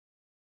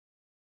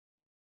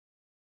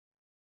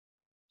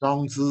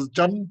 Zhong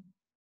Zizhen,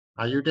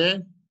 are you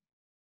there?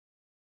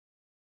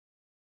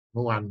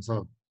 No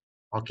answer.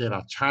 Okay,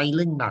 Chai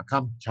Ling,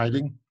 come. Chai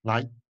Ling,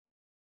 like.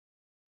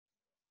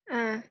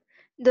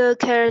 The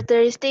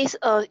characteristics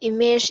of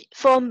image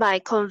formed by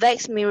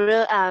convex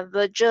mirror are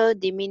virtual,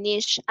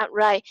 diminished,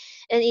 upright,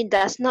 and it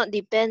does not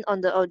depend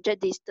on the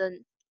object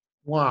distance.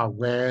 Wow,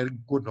 very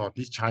good.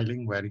 This Chai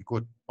Ling, very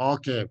good.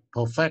 Okay,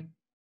 perfect.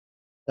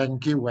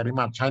 Thank you very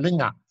much. Chai Ling,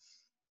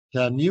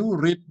 can you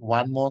read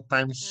one more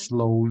time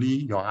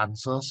slowly your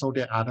answer so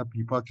that other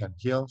people can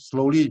hear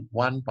slowly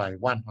one by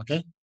one,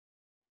 okay?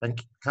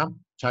 Thank you.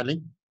 Come, Chai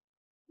Ling.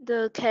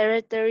 The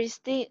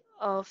characteristic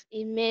of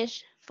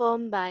image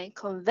formed by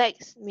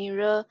convex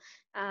mirror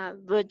are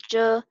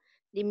virtual,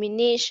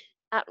 diminished,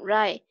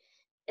 upright,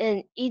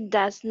 and it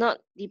does not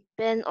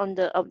depend on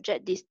the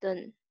object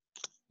distance.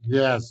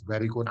 Yes,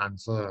 very good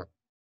answer.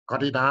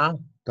 Got it,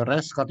 The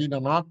rest got it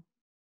or not?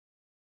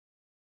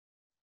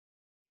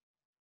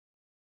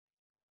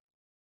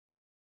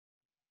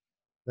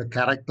 The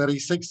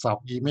characteristics of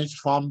image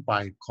formed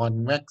by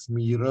convex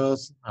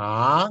mirrors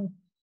are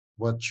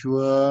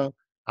virtual,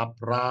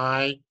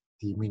 upright,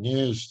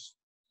 diminished,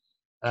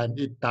 and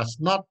it does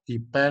not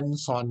depend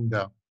on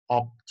the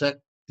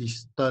object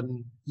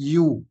distance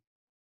u.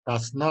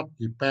 Does not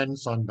depend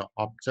on the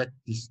object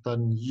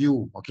distance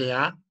u. Okay,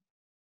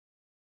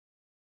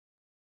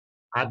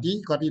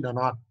 Adi, got it or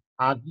not?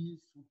 Adi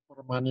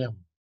Subramaniam.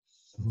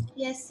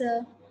 Yes,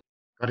 sir.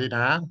 Got it,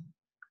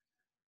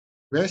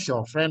 Where's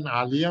your friend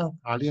Alia?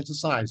 Alia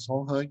just I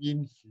saw her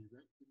in. She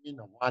went in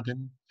a while,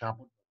 then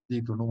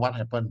need to know what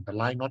happened. The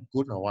line not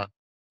good or what?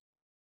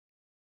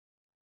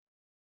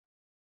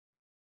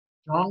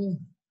 Jong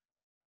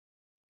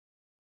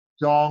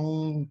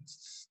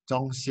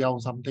Xiao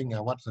something.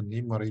 What's the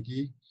name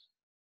already?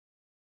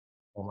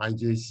 From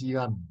IJC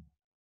one.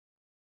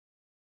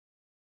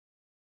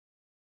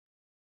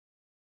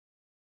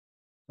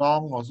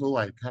 Jong also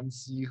I can't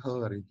see her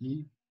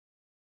already.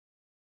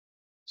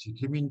 She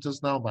came in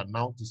just now, but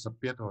now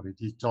disappeared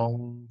already.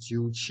 Zhong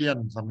Qiu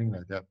Qian, something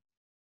like that.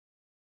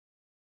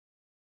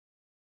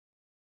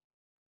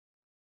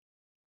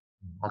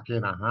 Okay,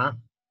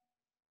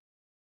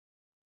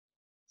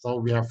 So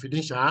we have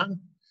finished,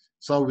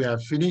 So we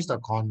have finished the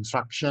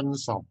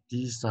constructions of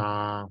these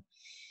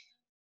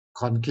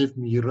concave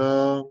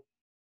mirror,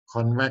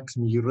 convex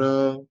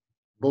mirror.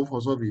 Both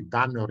also we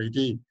done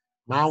already.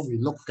 Now we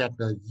look at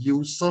the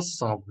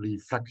uses of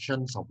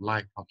reflections of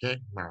light. Okay,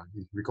 now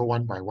we go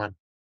one by one.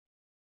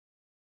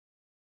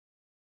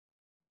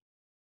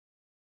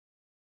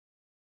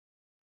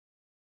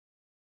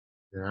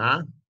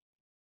 Yeah.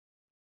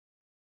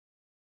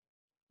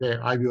 Okay,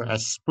 I will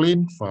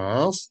explain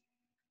first.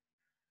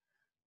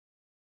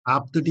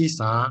 After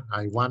this,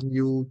 I want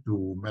you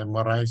to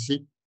memorize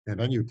it, and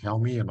then you tell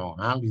me,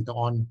 later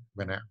on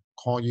when I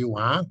call you,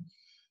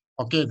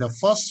 Okay, the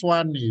first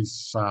one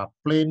is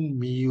plane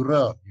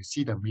mirror. You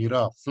see the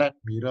mirror, flat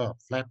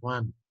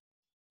one.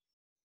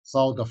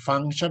 So the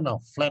function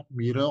of flat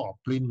mirror or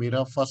plane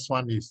mirror, first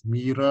one is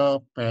mirror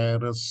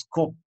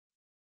periscope.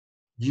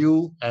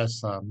 You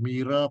as a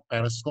mirror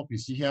periscope, you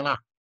see here,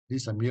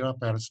 this is a mirror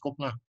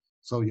periscope.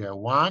 So you have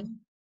 1,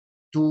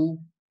 2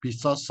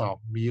 pieces of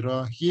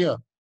mirror here.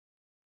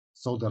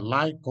 So the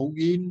light go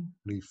in,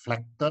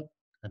 reflected,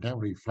 and then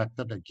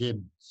reflected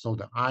again. So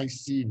the eye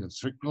see in the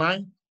straight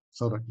line.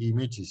 So the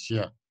image is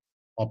here.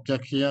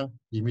 Object here,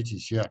 image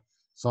is here.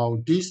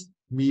 So this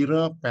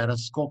mirror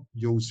periscope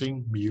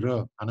using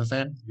mirror,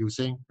 understand?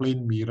 Using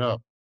plane mirror.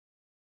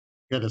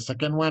 Okay, the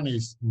second one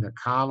is in the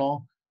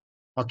car.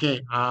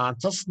 Okay,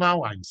 just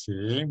now I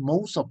say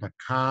most of the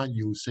car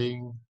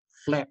using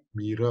flat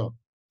mirror.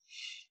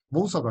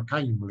 Most of the car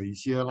in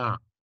Malaysia lah,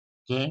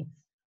 okay,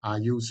 are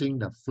using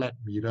the flat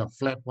mirror.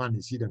 Flat one,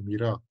 you see the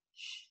mirror.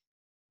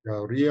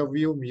 The rear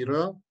view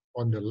mirror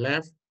on the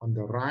left, on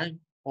the right,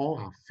 all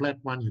are flat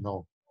one, you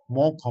know.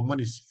 More common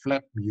is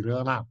flat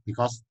mirror lah,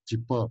 because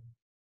cheaper.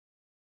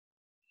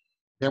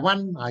 The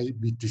one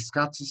we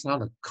discussed just now,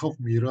 the curved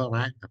mirror,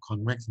 right? The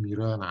convex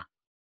mirror lah.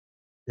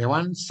 The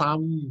one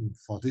some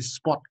for this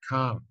sport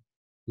car,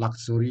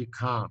 luxury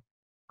car,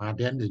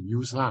 then they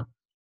use lah.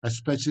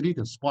 Especially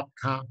the sport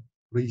car,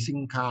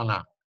 racing car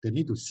lah. They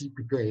need to see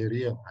bigger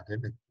area, and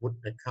then they put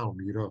that kind of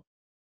mirror.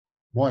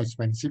 More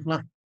expensive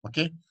lah.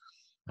 Okay.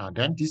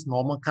 Then this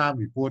normal car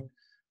we put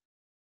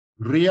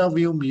rear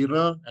view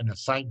mirror and the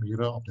side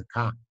mirror of the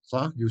car.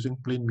 So using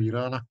plain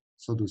mirror lah,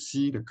 so to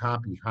see the car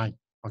behind.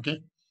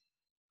 Okay.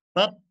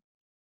 But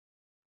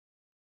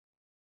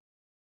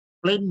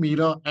plain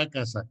mirror act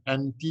as an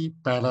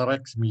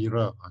anti-parallax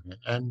mirror. Okay,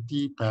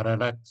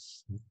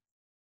 anti-parallax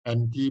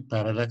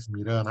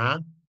mirror.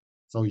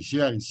 So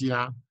here you see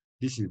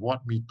this is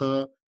watt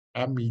meter,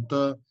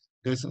 ammeter.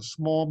 There's a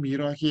small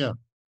mirror here.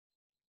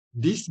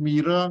 This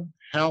mirror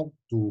help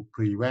to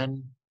prevent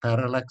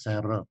parallax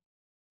error,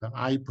 the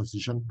eye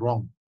position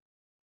wrong.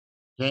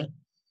 Okay,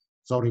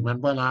 so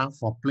remember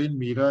for plain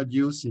mirror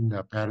used in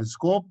the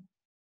periscope,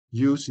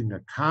 used in the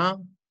car,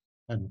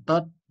 and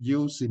third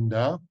used in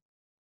the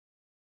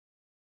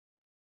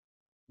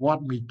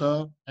watt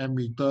meter,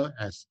 ammeter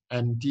as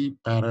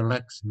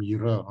anti-parallax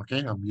mirror. Okay,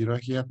 a mirror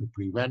here to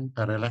prevent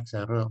parallax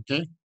error.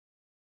 Okay.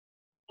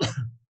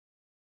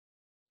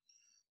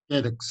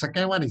 Okay, the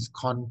second one is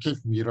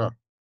concave mirror.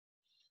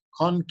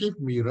 Concave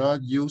mirror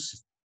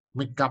use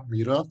makeup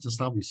mirror. Just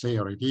now we say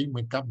already,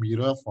 makeup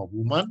mirror for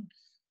women.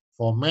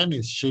 For men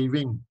is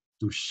shaving,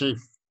 to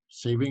shave.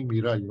 Shaving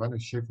mirror, you want to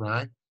shave,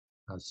 right?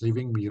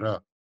 Shaving mirror.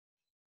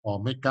 Or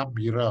makeup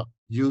mirror,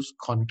 use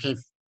concave.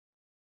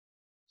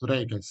 So that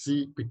you can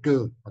see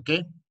bigger,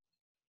 okay?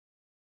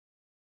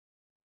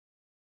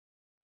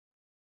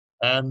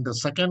 And the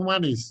second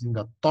one is in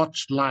the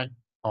torch light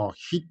or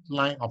heat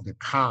light of the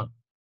car.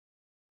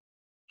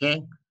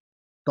 Okay?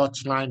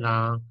 Torch light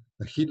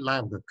the heat light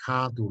of the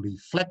car to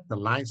reflect the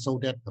light so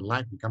that the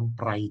light become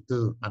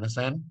brighter.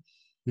 Understand?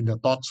 In the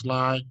torch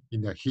light,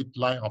 in the heat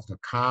light of the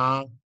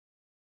car,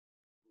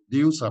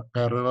 use a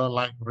parallel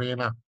light ray.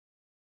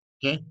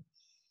 Okay?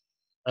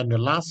 And the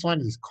last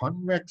one is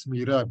convex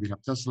mirror. We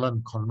have just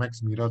learned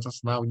convex mirror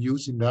just now,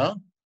 used in the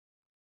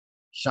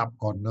sharp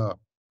corner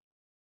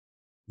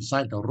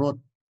beside the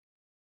road.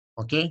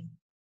 Okay?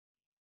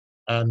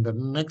 And the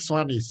next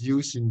one is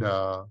used in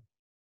the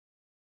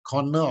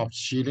corner of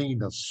ceiling in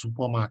the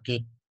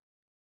supermarket.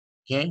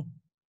 Okay?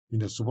 In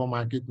the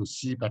supermarket to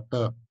see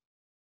better.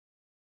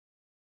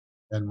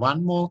 And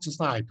one more, just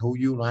now I told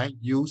you, right?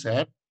 Use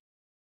at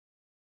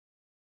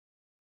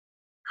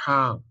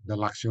car, the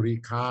luxury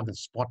car, the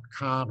sport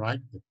car, right?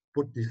 They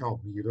put this kind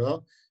of mirror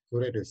so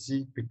that they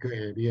see bigger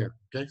area.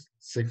 Okay?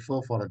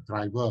 Safer for the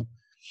driver.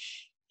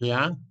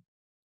 Yeah?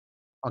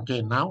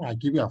 Okay, now I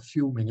give you a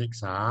few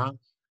minutes. I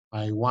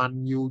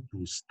want you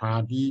to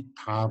study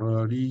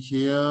thoroughly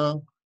here.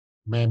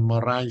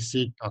 Memorize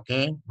it,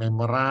 okay?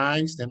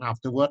 Memorize, then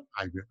afterward,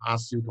 I will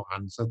ask you to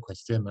answer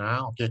question.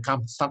 Okay,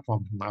 come, start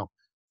from now.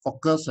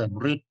 Focus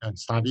and read and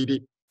study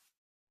it.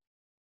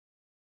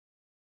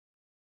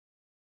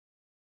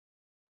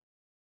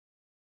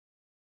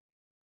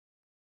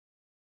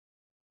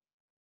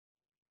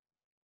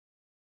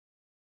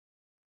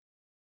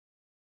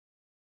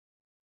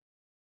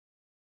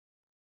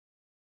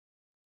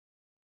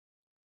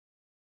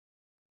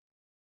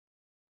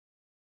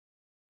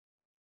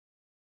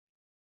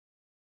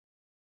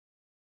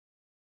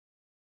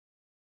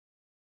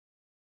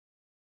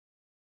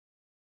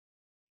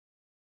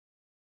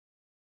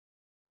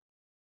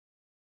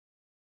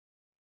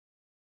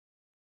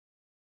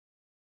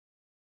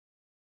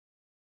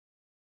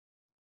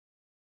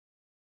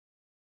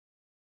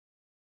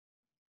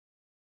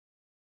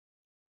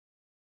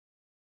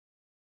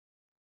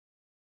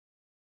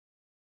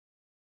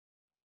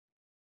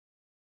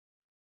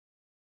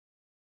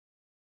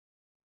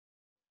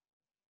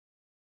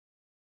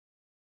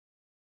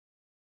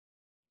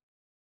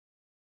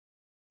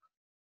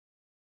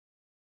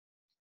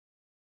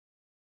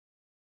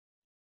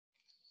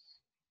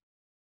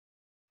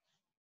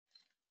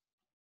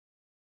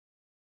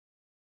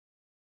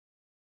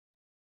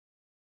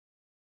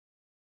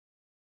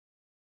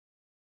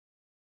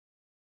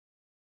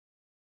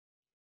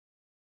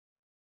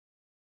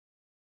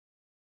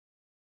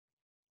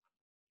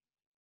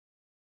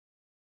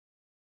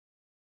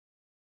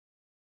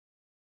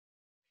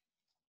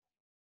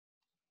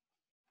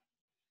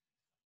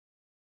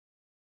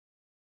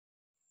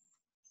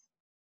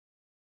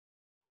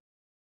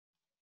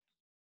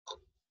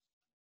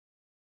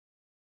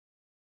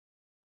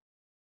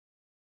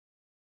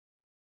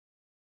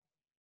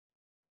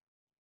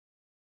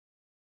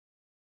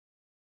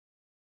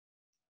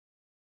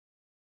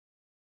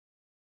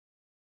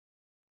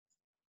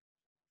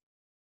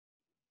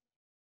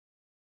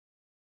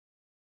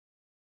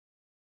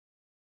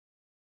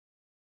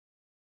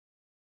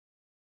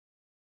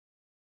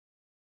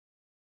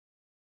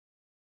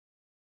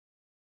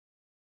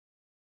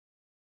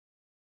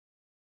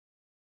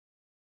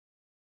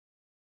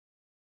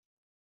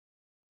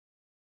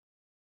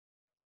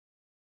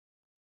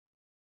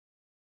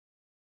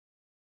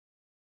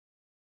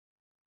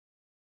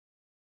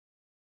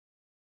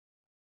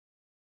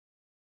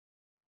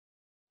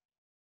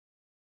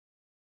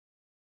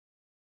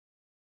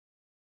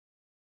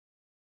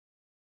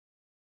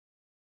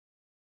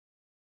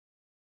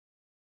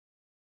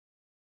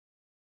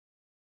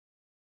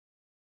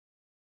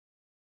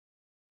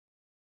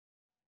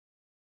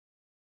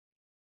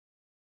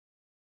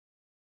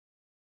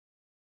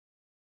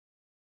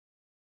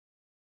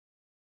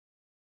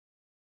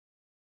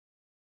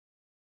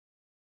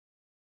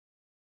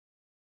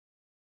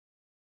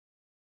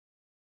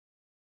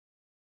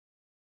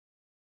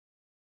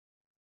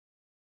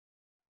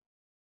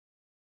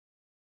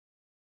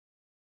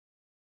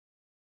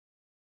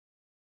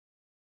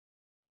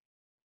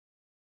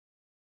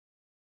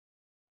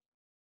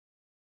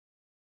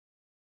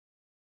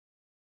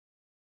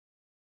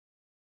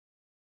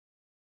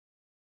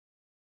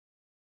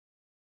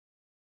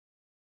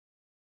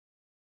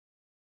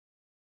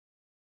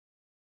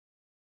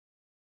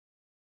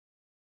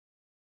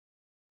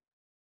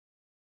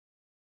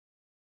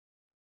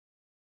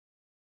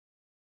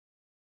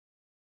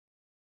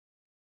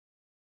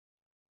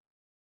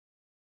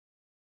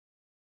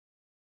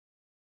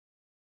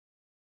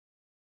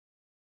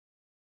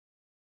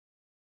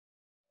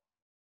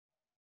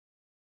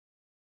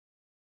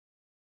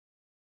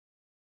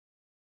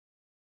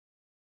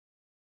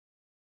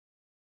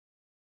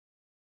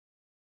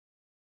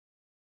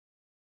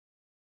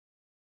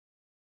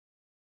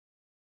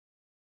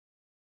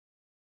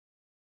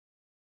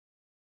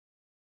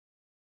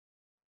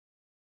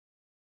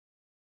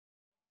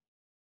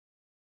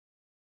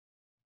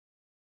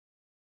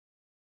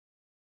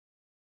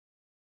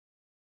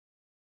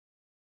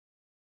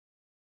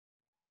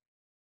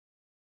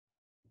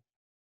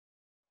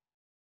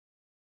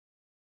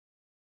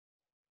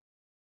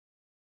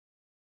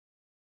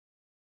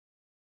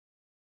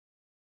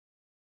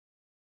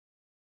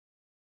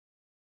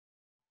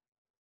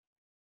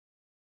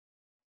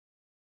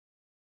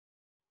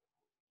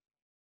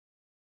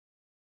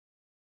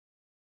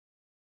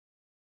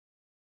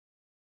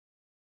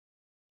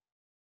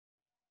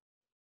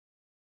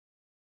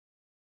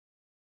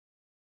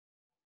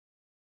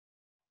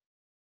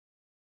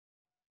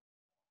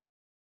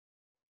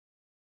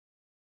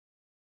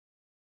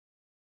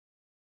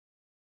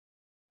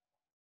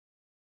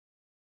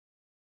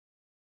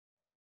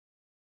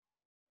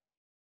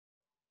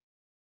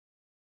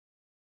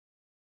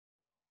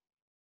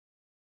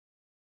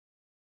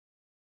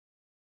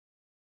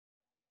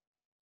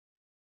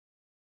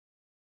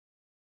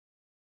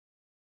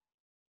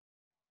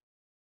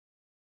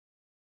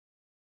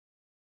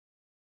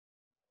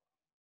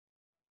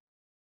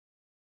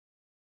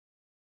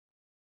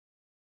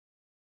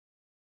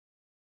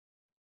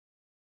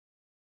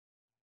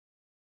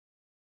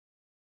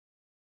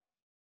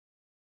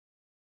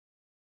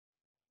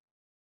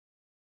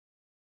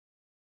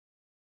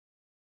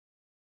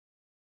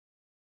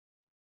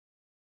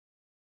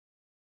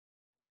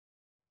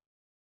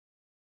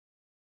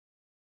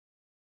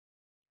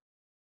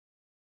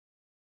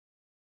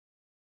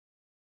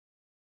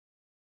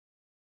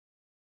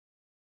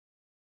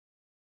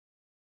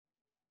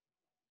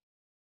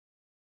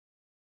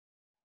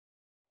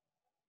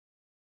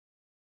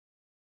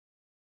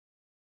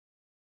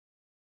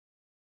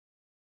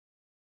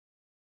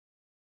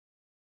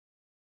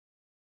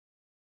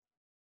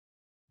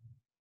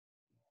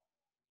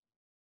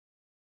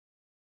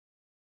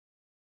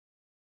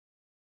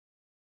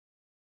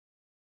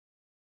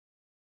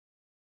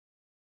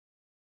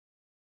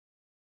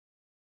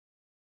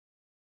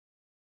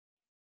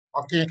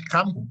 Okay,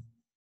 come.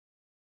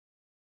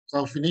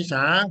 So finish,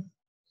 huh?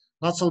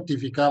 Not so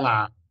difficult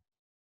lah.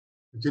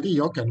 Actually,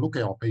 you all can look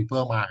at your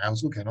paper, ma. I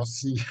also cannot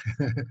see.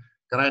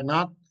 Correct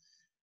not?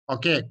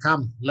 Okay,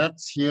 come.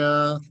 Let's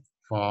hear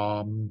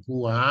from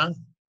who, ah?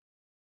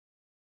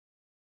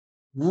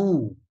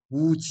 Wu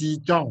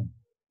Zhizhong.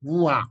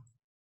 Wu, ah.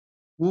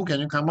 Wu,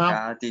 can you come up?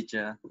 Yeah,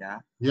 teacher. Yeah.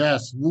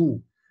 Yes,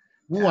 Wu.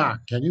 Wu, Yeah.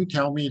 can you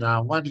tell me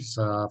now what is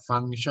the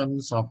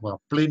functions of a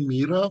plane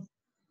mirror?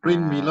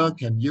 Plane mirror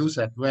can use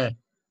at where?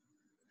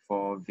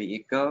 For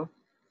vehicle,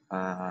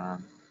 For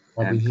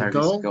and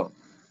vehicle, periscope,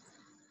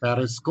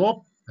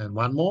 periscope, and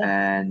one more.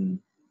 and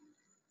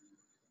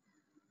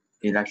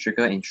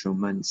electrical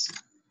instruments.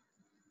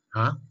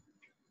 Huh?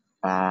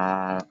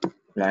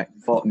 Like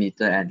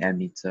voltmeter and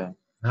ammeter.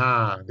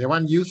 They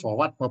want use for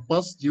what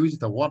purpose? Use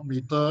the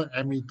wattmeter,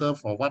 ammeter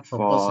for what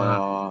purpose?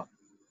 For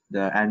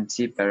the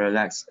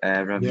anti-parallax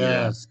error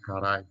mirror. Yes,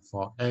 correct.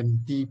 For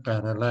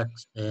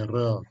anti-parallax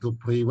error, to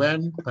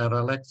prevent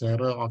parallax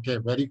error. Okay,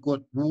 very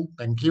good, Wu.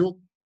 Thank you.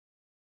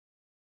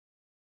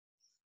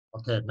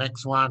 Okay,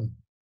 next one.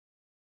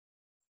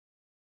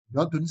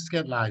 You don't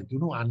scared like, do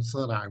not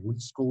answer like, I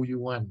won't scold you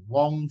one.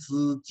 Wang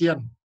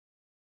Zijian.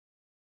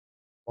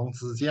 Wang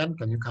Zijian,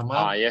 can you come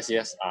up? Yes.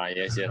 Yes.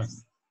 Yes.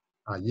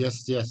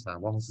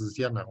 Wang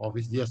Zijian,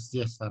 always yes.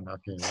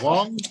 Okay,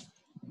 Wang.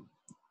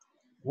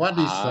 What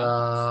is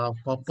the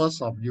purpose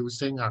of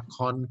using a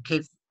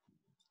concave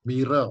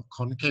mirror?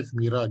 Concave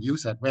mirror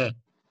used at where?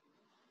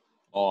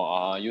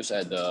 Used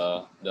at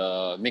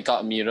the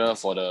makeup mirror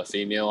for the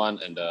female one,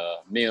 and the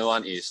male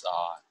one is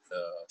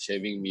the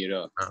shaving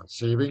mirror.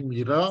 Shaving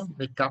mirror,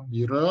 makeup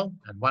mirror,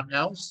 and what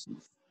else?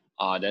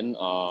 Then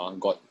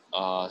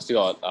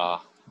still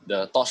got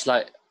the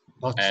torchlight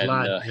and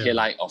the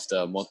headlight of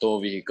the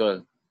motor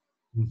vehicle.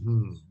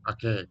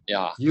 Okay.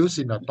 Yeah. Use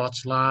in the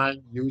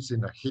torchlight, use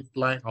in the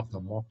headlight of the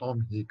motor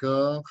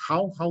vehicle.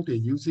 How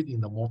they use it in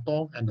the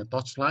motor and the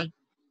torchlight?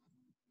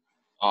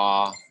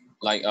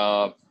 Like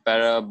a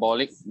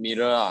parabolic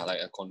mirror, like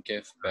a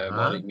concave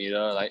parabolic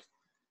mirror, like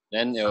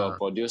then it will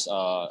produce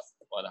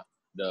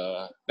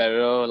the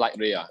parallel light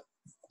ray.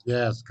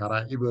 Yes,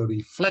 correct. It will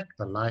reflect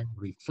the light,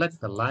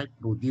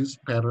 produce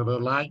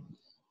parallel light,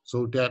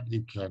 so that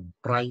it can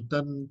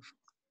brighten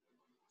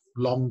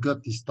longer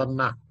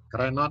distance.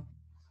 Correct not?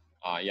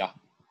 Yeah.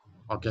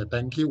 Okay,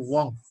 thank you,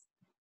 Wong.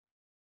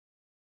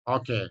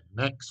 Okay,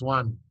 next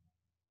one.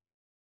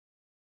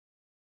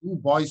 Two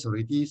boys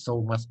already,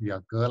 so must be a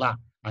girl.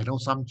 I know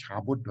some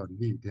chabut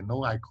already. They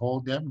know I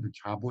call them the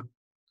chabut.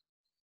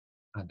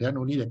 And then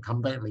only they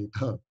come back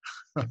later.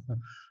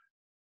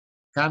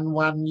 Kan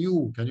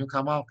Yu, can you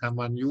come out? Kan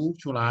Yu,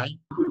 Chulai?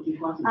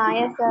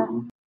 Yes, sir.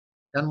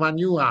 Kan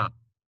Yu,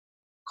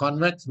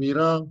 convex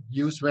mirror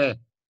use where?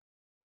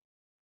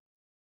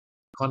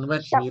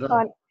 Convex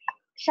mirror.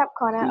 Sharp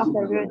corner of the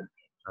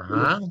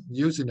room.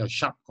 Use in a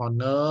sharp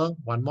corner.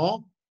 One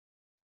more.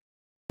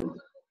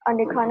 On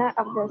the corner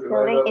of the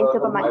ceiling in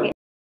supermarket.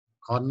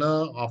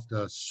 Corner of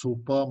the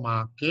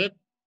supermarket.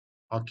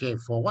 Okay,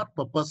 for what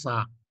purpose?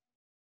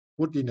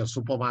 Put in the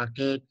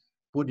supermarket,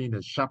 put in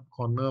the sharp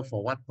corner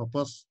for what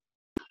purpose?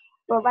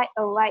 Provide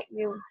a wide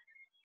view.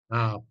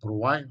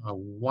 Provide a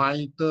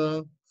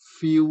wider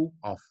field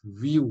of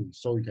view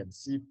so you can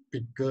see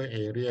bigger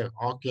area.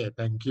 Okay,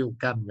 thank you,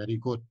 Kan. Very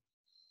good.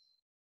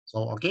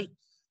 So, okay,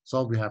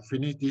 so we have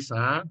finished this.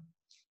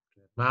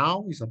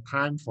 Now is a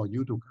time for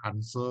you to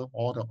answer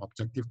all the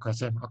objective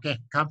questions. Okay,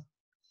 come.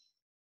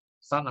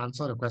 Start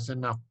answer the question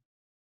now.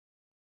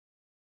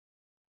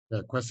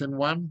 The question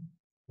 1,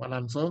 what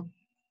answer?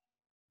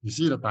 You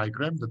see the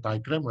diagram? The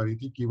diagram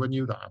already given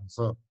you the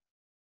answer.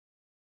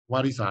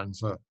 What is the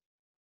answer?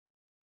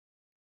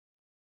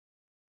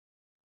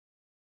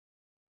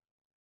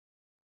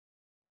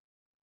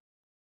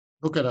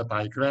 Look at the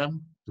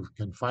diagram, you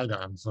can find the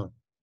answer.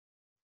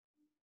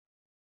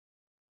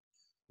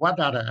 What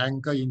are the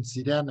angle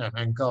incident and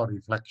angle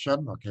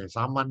reflection? Okay,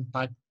 someone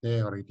typed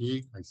there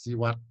already. I see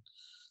what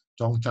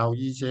Zhong Zhao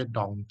Yi said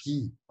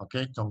donkey.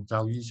 Okay, Zhong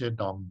Zhao Yi said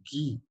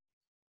donkey.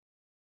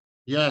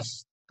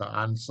 Yes, the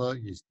answer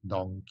is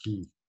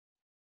donkey.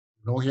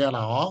 No here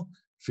now,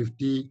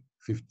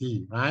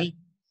 50-50, right?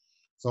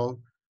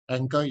 So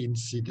angle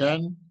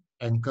incident,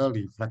 angle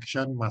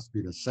reflection must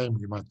be the same.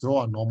 You must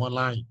draw a normal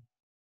line.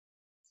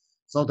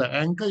 So the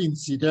angle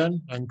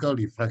incident, angle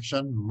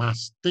reflection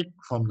must stick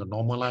from the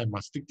normal line.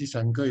 Must stick this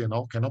angle, you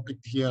know, cannot pick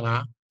here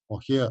or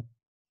here.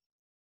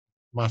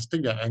 Must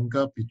stick the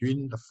angle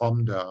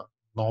from the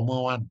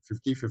normal one,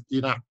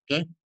 50-50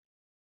 okay?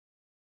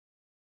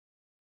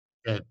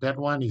 Okay, that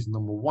one is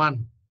number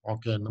 1.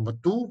 Okay, number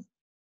 2.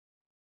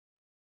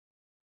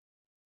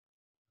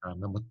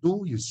 Number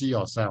 2, you see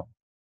yourself.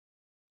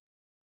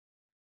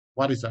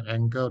 What is the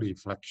angle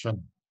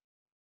reflection?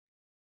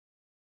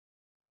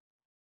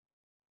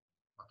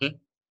 Okay.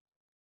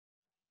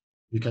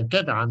 You can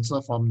get the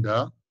answer from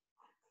the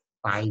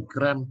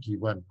diagram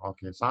given.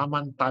 Okay,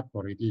 someone typed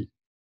already.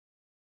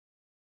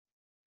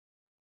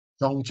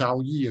 Zhong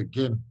Zhao Yi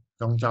again.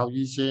 Zhong Zhao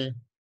Yi say,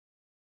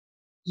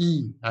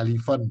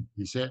 elephant.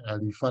 He said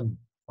elephant.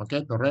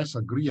 Okay, the rest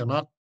agree or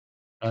not?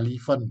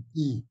 Elephant,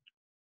 E.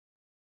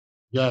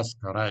 Yes,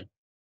 correct.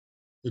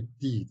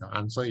 80, the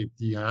answer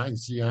 80, huh? You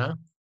see, huh?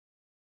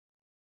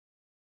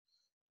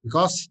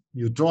 Because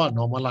you draw a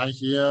normal line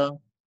here,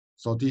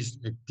 so this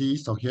 80,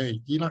 so here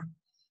 80 lah.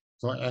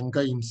 So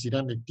angle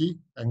incident 80,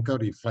 angle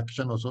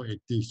reflection also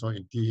 80, so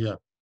 80 here.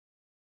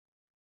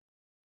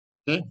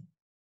 Okay.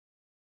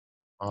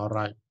 All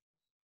right.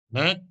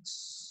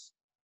 Next,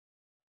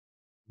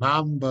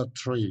 number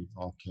 3.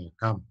 Okay,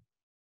 come.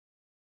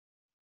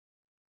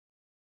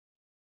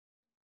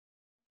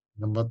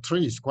 Number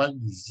 3 is quite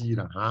easy,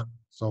 huh?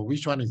 So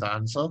which one is the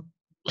answer?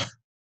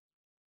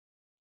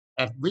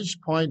 At which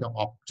point the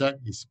object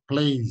is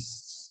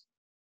placed?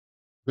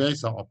 Where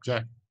is the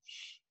object?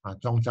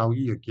 Trong Chao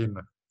Yi again.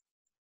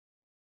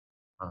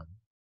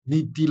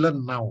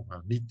 Nidilan now.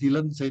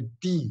 Nidilan said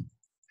D.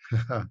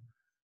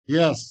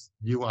 Yes,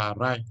 you are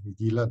right,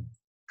 Nidilan.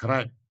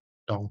 Correct.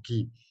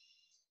 Donkey.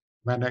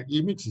 When the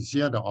image is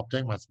here, the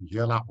object must be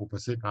here,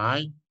 opposite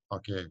eye.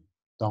 Okay.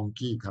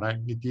 Donkey,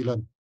 correct.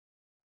 Nidilan.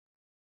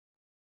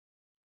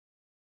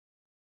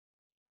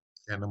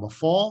 And number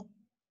 4.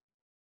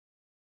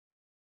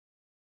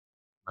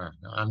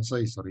 The answer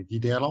is already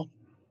there.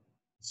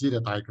 See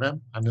the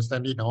diagram?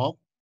 Understand it all?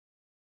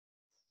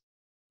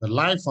 The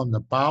light from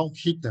the bulb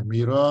hit the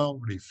mirror,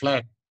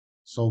 reflect.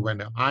 So when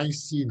the eye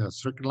see in a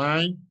straight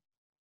line,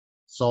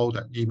 so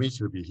the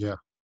image will be here.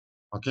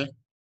 Okay?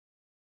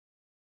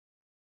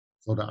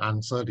 So the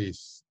answer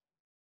is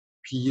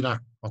P lah.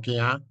 Okay,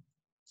 huh?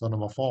 So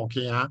number 4,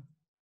 okay, huh?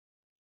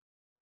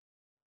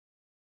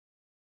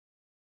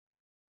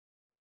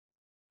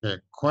 Okay,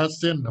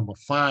 question number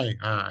 5.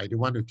 I do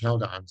want to tell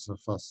the answer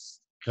first.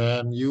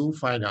 Can you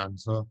find the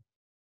answer?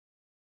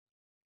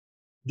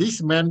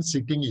 This man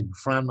sitting in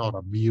front of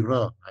a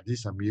mirror. This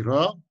is a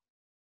mirror.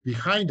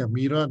 Behind the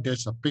mirror,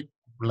 there's a big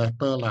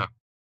letter lah,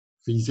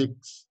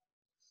 physics.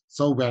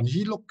 So when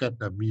he look at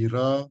the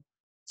mirror,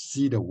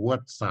 see the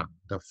words,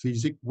 the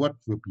physics word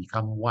will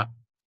become what?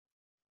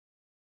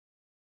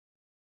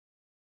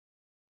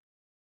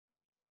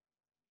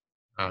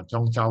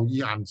 Zhong Chao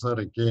Yi answer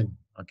again.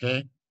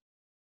 Okay.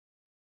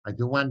 I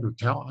don't want to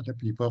tell other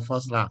people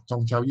first lah.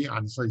 Zhong Chao Yi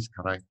answer is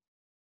correct.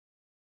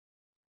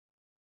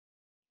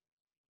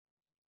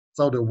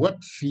 So the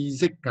word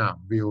physics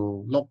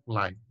will look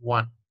like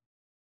what?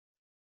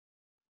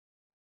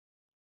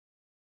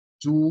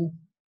 Zhu,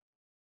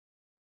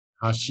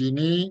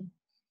 Hashini.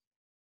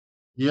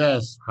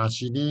 Yes,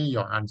 Hashini,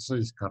 your answer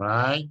is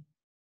correct.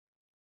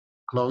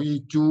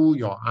 Chloe Zhu,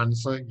 your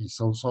answer is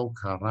also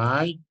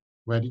correct.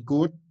 Very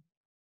good.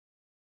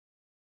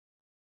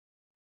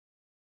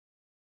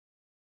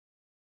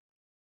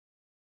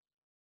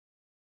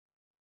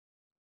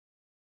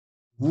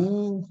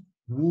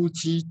 Wu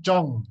Chi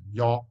Zhong,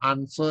 your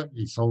answer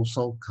is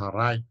also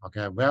correct.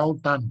 Okay, well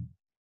done.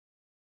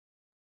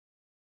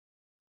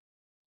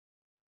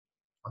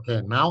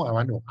 Okay, now I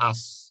want to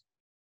ask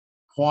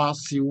Hua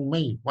Xiu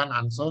Mei, what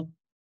answer?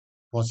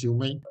 Hua Xiu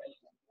Mei?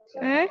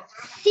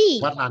 C.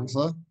 What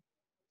answer?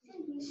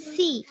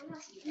 C.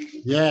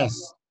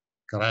 Yes,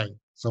 correct.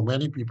 So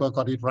many people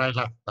got it right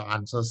lah. The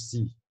answer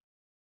C.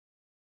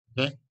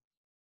 Okay.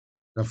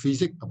 The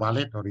physics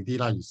terbalik already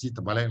lah. You see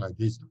terbalik like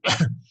this.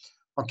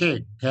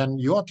 Okay, can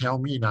you all tell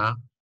me now?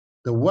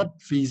 The word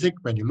physics,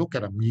 when you look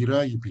at a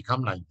mirror, you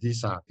become like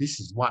this.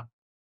 This is what?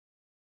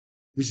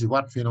 This is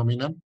what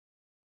phenomenon?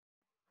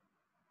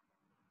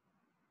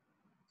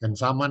 Can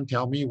someone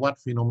tell me what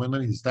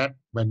phenomenon is that?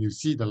 When you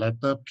see the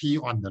letter P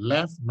on the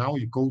left, now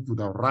you go to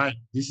the right.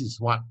 This is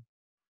what?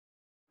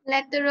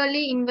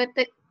 Laterally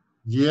inverted.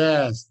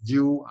 Yes,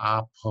 you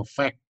are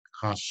perfect,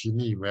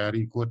 Hashini.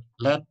 Very good.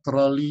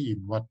 Laterally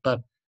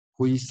inverted.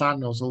 Hui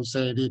San also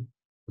said it.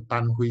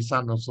 Tan Hui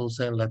San also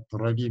said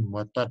laterally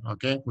inverted.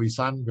 Okay, Hui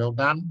San, well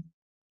done.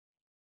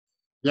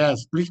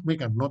 Yes, please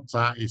make a note.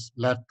 It's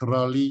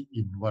laterally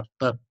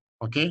inverted.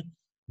 Okay,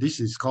 this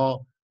is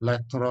called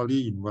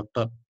laterally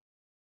inverted.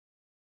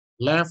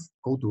 Left,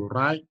 go to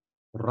right.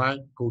 Right,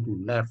 go to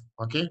left.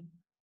 Okay,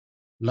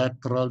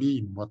 laterally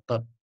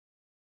inverted.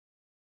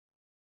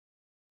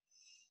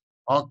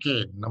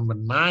 Okay, number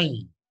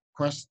 9.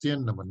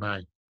 Question number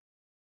 9.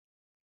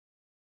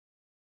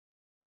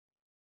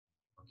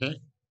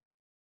 Okay.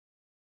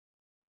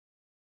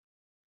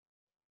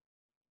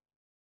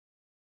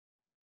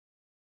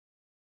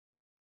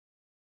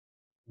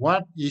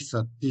 What is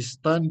the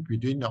distance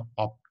between the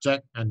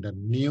object and the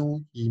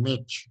new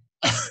image?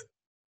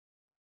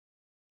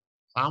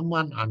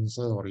 Someone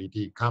answer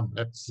already. Come,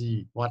 let's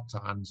see what's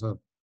the answer.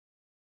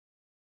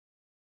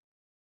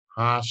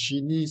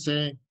 Hashini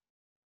say,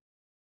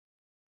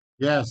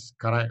 yes,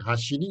 correct.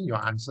 Hashini,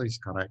 your answer is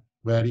correct.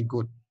 Very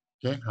good.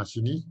 Okay,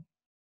 Hashini.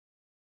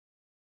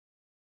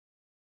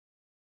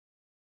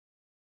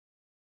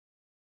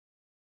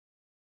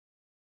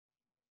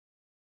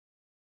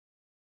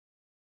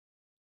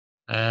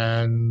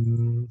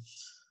 And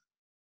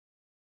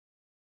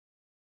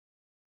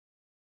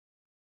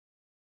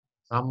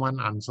someone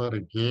answer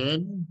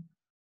again.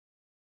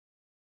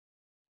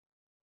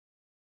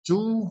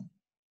 Chu,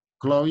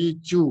 Chloe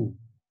Chu,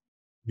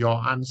 your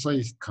answer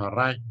is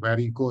correct.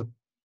 Very good.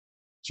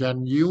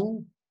 Chen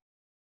Yu,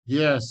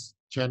 yes,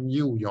 Chen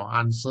Yu, your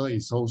answer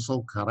is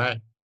also correct.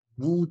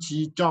 Wu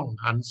Qizhong,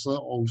 answer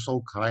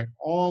also correct.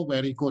 All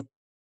very good.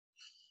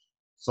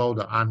 So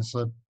the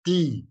answer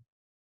D,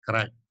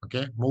 correct.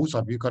 Okay, most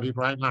of you got it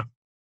right now.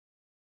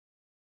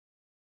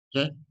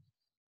 Okay,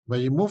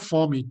 when you move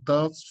 4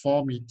 meters,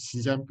 4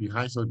 meters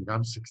behind, so it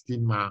becomes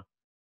 16 ma.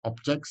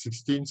 Object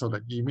 16, so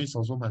the image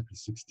also must be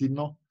 16,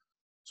 no?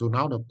 So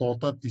now the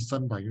total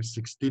distance by you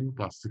 16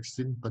 plus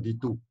 16,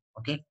 32.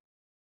 Okay.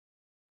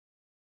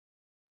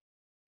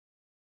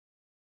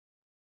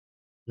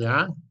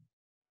 Yeah.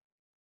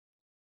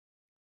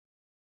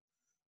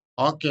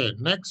 Okay,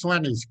 next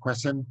one is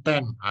question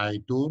 10. I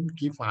don't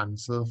give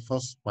answer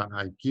first, but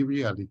I give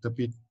you a little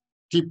bit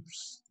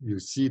tips. You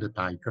see the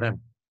diagram.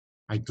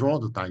 I draw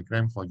the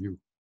diagram for you.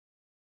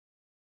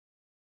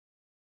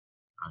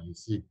 I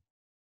see.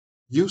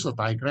 Use the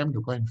diagram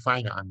to go and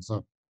find the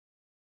answer.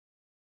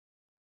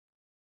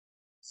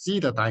 See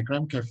the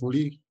diagram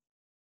carefully.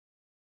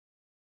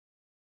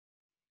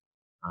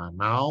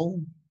 Now,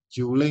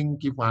 Juling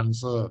give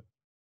answer.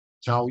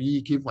 Chao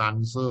Yi give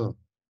answer.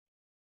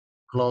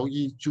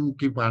 Chloe Chu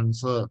give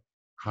answer.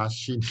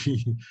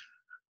 Hashini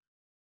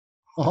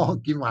all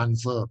give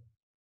answer.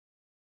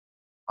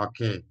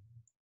 Okay.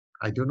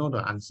 I don't know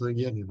the answer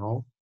yet, you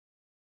know.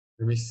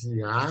 Let me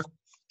see.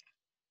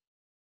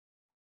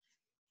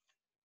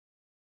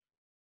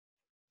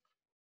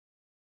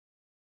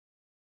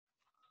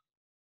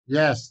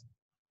 Yes,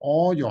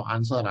 all your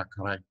answers are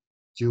correct.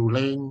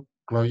 Juling,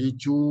 Chloe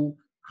Chu,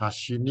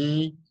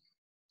 Hashini,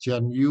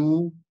 Chen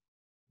Yu,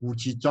 Wu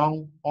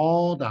Qizhong,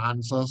 all the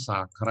answers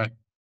are correct.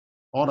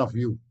 All of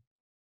you.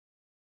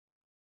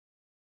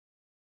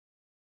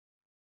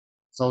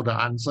 So the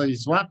answer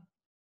is what?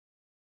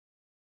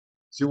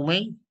 Xiu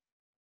Mei?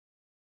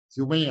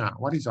 Xiu Mei,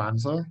 what is your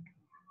answer?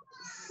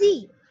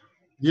 C.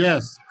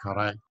 Yes,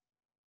 correct.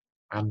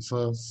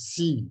 Answer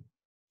C.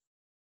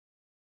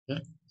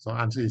 Okay, so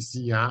answer is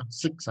C.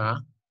 6.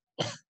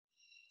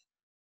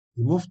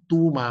 You move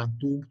 2 ma,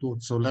 2, 2.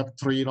 So left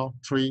 3, no?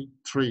 3,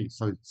 3.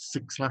 So it's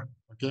 6 lah.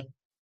 Okay.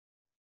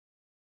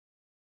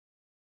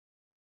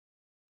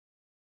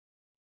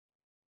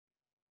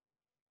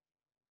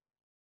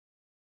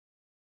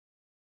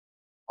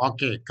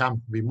 Okay,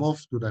 come. We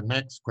move to the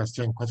next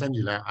question. Question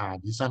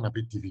 11. This one a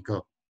bit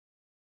difficult.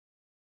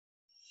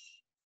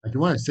 I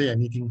don't want to say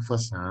anything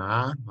first.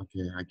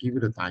 Okay, I give you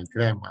the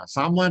diagram.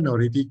 Someone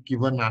already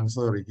given answer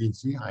already.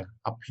 See,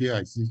 up here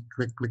I see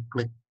click, click,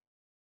 click.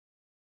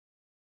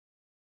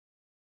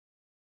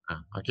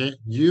 Okay,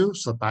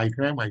 use the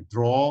diagram I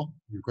draw.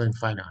 You go and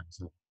find the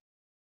answer.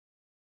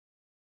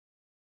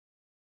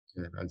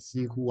 Okay, I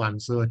see who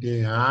answered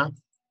there.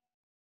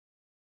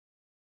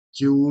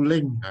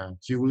 Juling.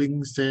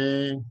 Juling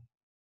say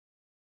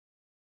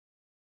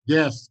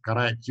yes,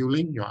 correct.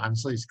 Juling, your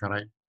answer is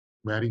correct.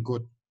 Very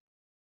good.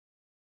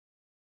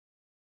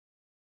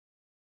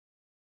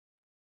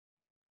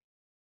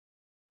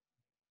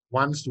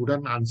 One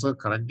student answered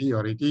correctly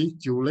already.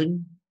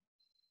 Juling.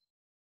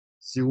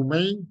 Xiu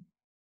Mei.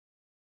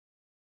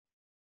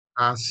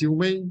 Xiu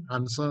Mei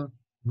answer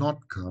not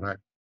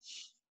correct.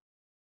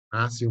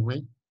 Xiu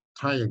Mei,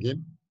 try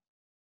again.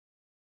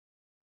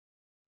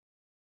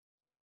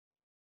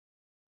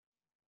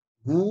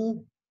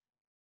 Wu,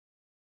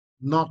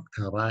 not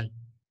correct.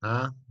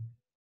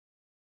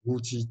 Wu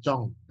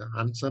Qizhong, the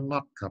answer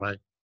not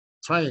correct.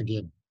 Try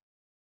again.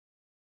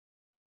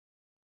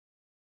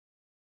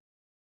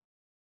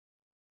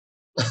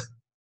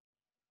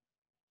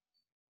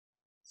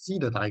 See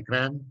the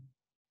diagram.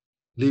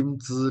 Lim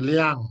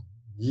Ziliang,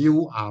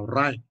 you are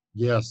right.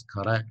 Yes,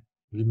 correct.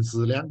 Lim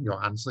Ziliang,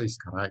 your answer is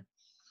correct.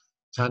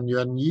 Chan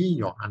Yuanyi,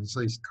 your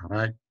answer is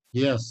correct.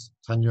 Yes,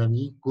 Chan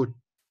Yuanyi, good.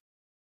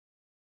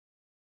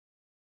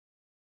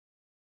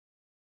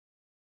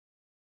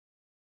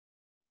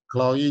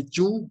 Chloe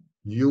Chu,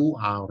 you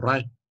are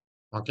right.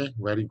 Okay,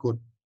 very good.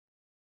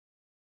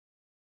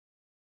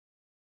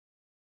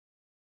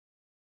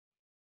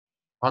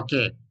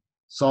 Okay,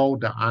 so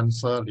the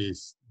answer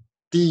is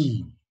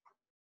D.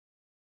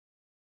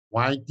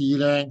 Why D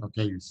then?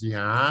 Okay, you see,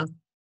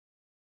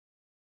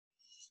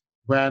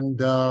 when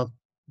the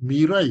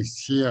mirror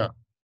is here,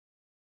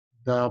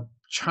 the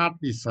chart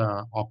is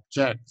an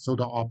object. So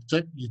the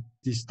object is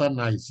distance,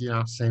 I see,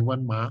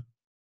 7 ma.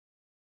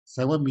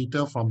 7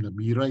 meters from the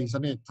mirror,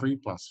 isn't it? 3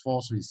 plus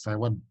 4, so it's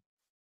 7.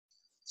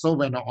 So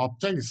when the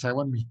object is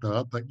 7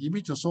 meters, the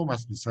image also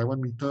must be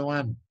 7 meters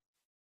one.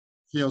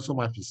 Here also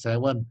must be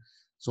 7.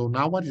 So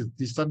now what is the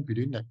distance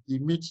between the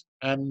image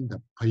and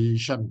the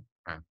patient?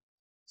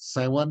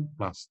 7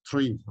 plus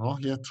 3. Oh,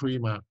 here 3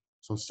 ma.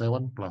 So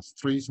 7 plus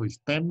 3, so it's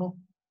 10. No?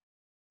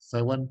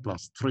 7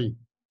 plus 3,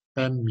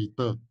 10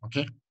 meters.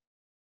 Okay.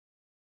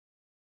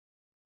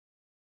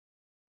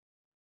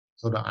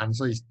 So the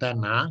answer is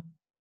 10.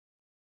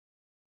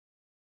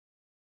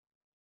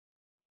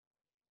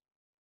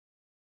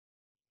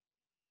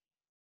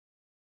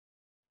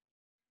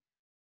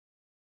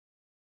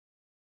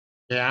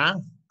 Yeah.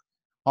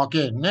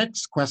 Okay,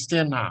 next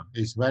question now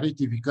is very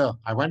difficult.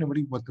 I want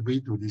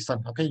everybody to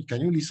listen. Okay,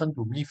 can you listen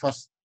to me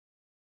first?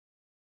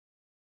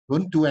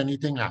 Don't do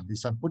anything.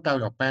 Listen. Put out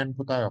your pen,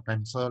 put out your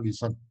pencil,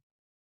 listen.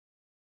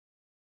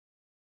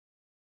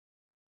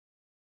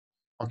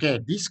 Okay,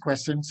 this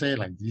question say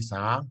like this.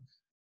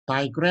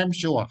 Diagram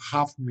show a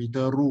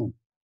half-meter rule,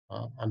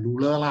 a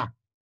ruler lah.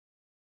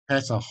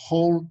 Has a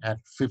hole at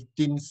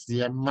 15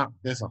 cm mark.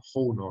 There's a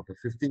hole, no? The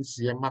 15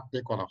 cm mark,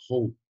 they got a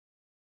hole.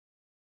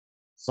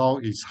 So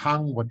it's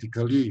hung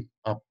vertically.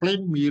 A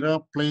plane mirror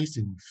placed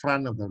in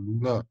front of the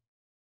ruler.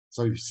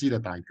 So you see the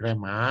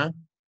diagram.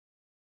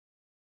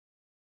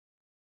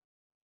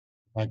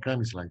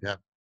 Diagram is like that.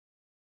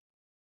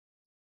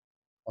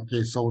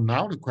 Okay, so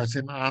now the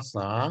question asks,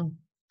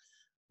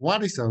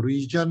 what is the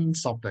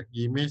regions of the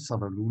image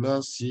of the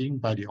ruler seen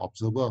by the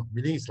observer?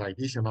 Meaning it's like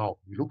this, you know.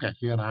 You look at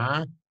here.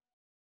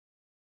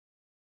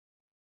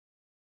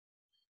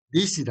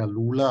 This is the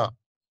ruler.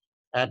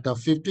 At the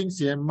 15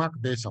 cm mark,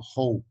 there's a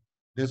hole.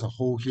 There's a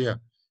hole here.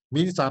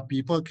 Means that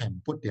people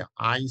can put their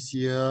eyes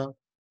here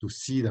to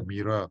see the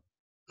mirror.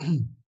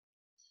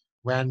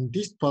 When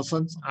this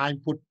person's eye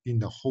put in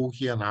the hole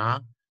here,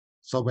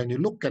 so when you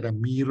look at the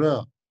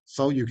mirror,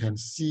 so you can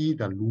see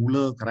the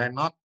ruler, correct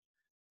not?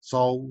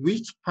 So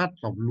which part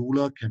of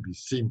ruler can be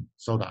seen?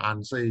 So the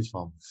answer is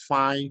from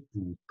 5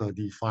 to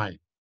 35.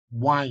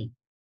 Why?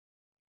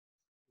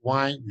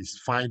 Why is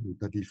 5 to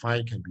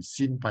 35 can be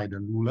seen by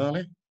the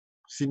ruler,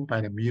 seen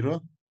by the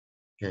mirror?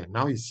 Okay,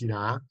 now you see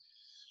now.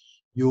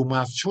 You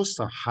must choose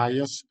the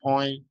highest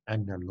point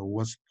and the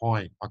lowest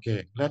point.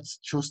 Okay, let's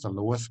choose the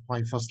lowest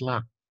point first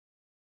lah.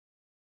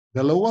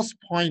 The lowest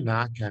point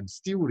can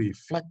still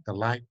reflect the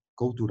light,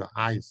 go to the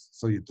eyes.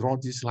 So you draw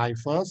this line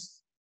first.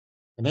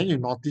 And then you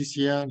notice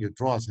here, you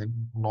draw a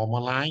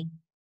normal line.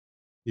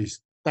 Is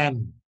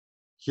 10.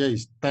 Here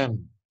is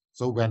 10.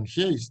 So when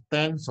here is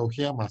 10, so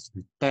here must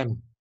be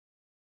 10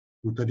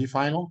 to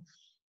 35. No?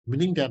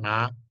 Meaning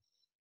that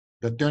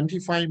the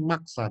 25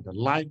 marks are the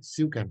light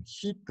still can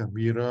hit the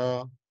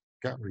mirror,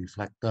 get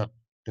reflected.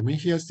 That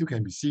means here still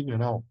can be seen, you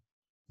know.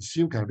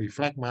 Still can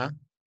reflect,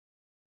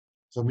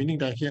 So meaning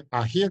that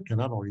here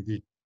cannot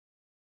already.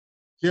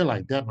 Here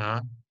like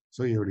that,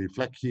 so you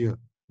reflect here,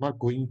 not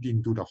going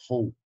into the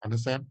hole.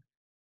 Understand?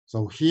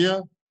 So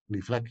here,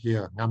 reflect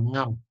here,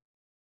 ngam.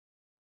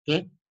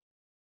 Okay?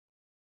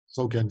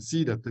 So you can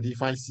see the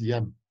 35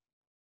 cm.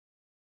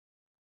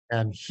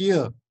 And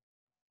here,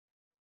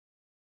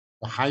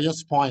 the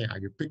highest point,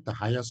 you pick the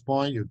highest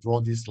point, you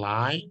draw this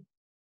line.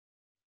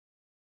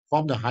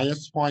 From the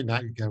highest point,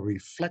 you can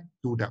reflect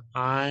to the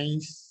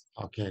eyes.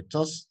 Okay,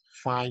 just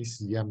 5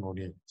 cm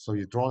only. So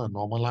you draw a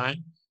normal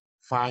line,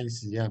 5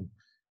 cm.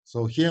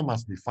 So here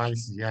must be 5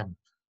 cm.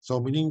 So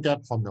meaning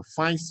that from the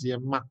 5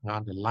 cm mark,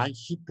 the light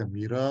hit the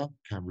mirror,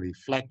 can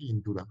reflect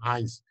into the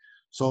eyes.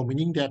 So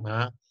meaning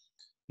that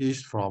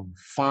is from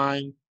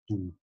 5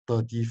 to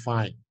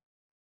 35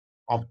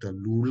 of the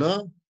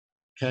ruler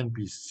can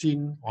be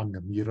seen on the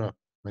mirror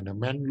when the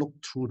man look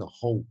through the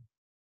hole.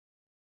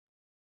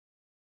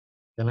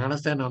 Can you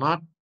understand or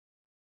not?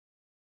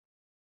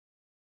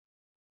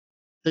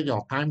 Take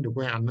your time to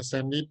go and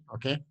understand it,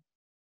 okay?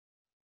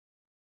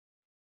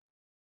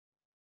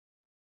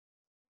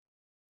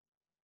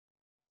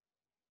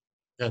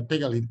 Yeah,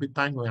 take a little bit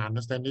time to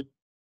understand it.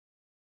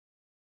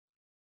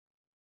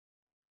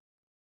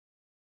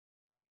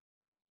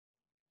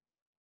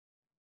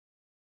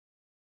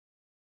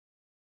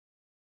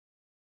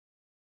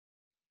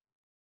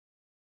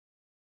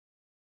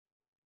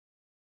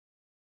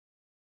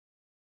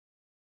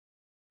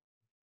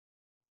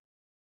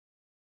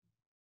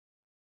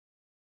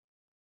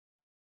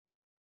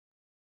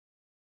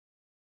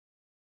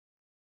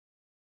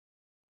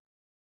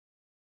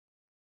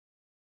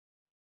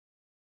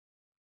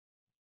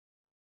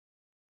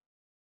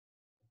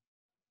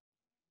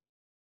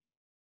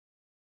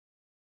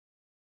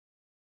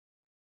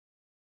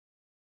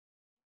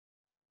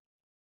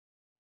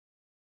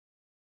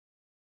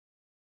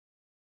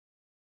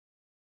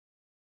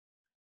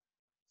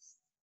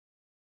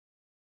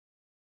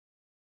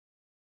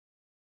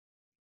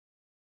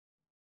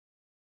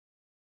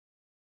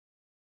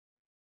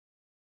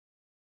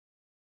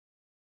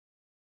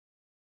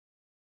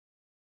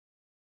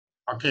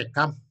 Okay,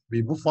 come.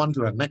 We move on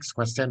to the next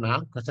question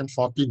now. Question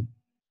 14.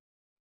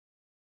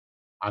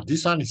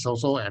 This one is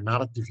also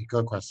another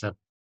difficult question.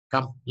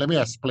 Come, let me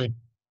explain.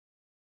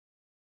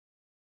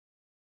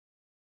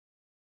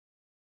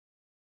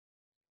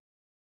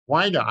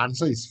 Why the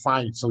answer is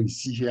 5? So you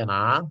see here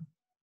now.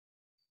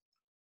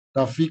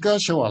 The figure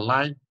show a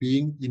light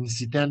being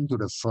incident to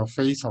the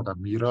surface of the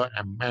mirror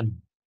and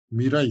man.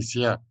 Mirror is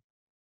here.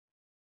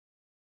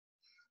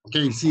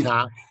 Okay, you see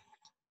now.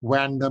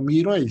 When the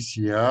mirror is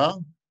here,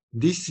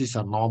 this is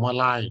a normal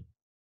light.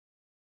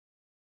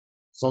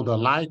 So the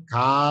light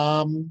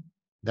come,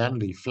 then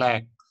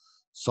reflect.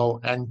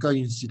 So angle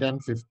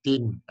incident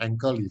 15,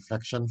 angle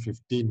reflection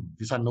 15.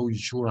 These are no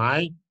issue,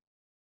 right?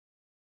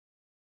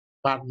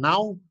 But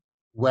now,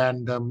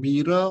 when the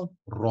mirror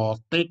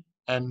rotates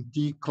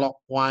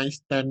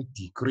anti-clockwise 10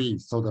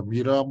 degrees, so the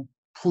mirror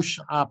push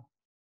up,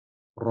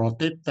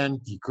 rotate 10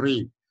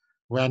 degrees.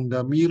 When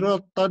the mirror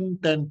turn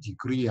 10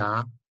 degrees,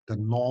 the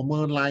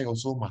normal line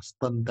also must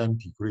turn 10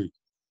 degrees.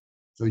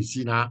 So you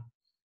see now,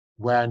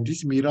 when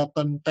this mirror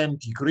turn 10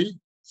 degrees,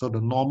 so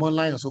the normal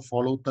line also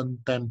follow turn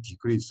 10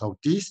 degrees. So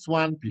this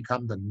one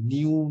become the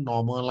new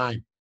normal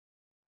line.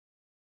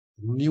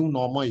 New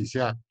normal is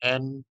here,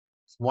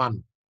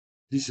 N1.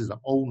 This is the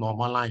old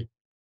normal line,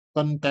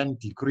 turn 10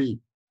 degrees.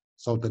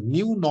 So the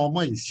new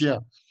normal is here.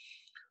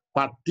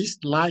 But this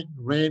light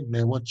ray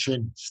never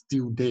change,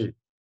 still there.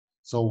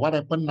 So what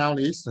happened now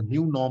is the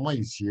new normal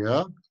is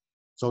here.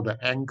 So the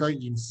angle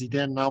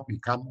incident now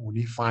become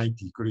only 5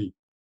 degrees.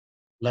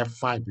 Left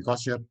 5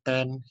 because here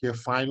 10, here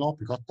 5 lor,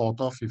 because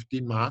total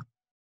 15 mark.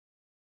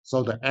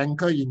 So the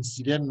angle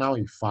incident now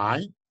is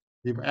 5.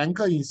 If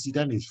angle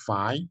incident is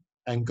 5,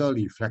 angle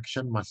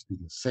reflection must be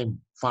the same,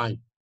 5.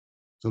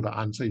 So the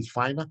answer is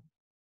 5.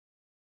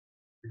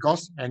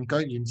 Because angle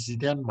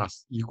incident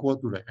must equal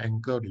to the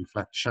angle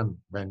reflection.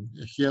 When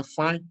here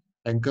 5,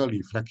 angle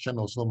reflection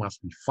also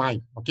must be 5.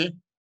 Okay?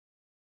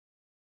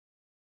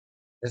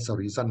 That's the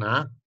reason.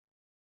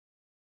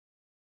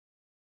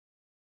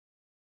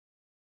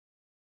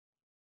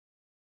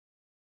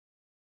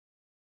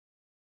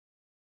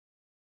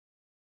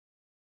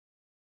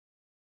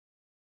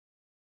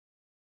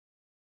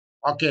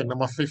 Okay,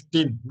 number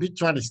 15.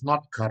 Which one is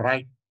not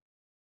correct?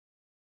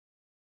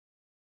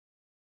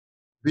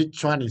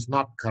 Which one is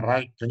not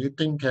correct? Can you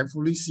think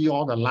carefully? See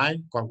all the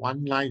line? Got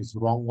one line is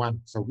wrong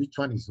one. So which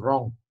one is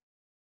wrong?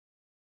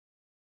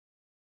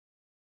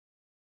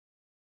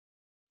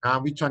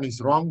 Which one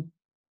is wrong?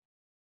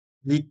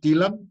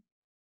 Nitilan?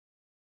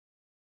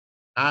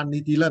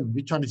 Nitilan,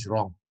 which one is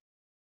wrong?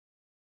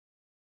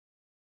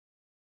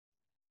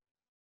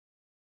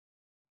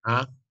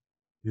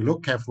 You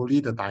look carefully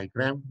the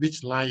diagram.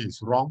 Which line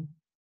is wrong?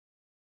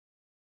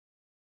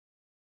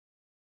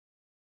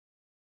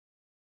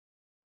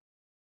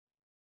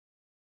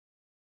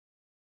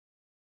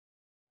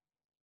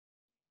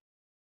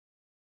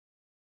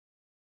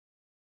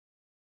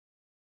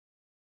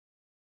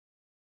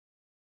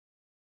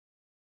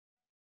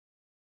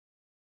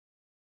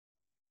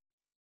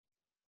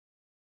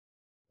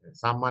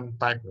 Someone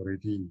typed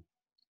already.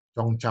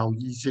 Zhong Chao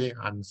Yi say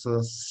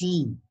answer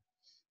C.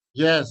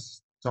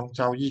 Yes, Zhong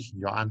Chao Yi,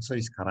 your answer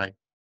is correct.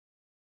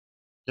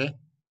 Okay.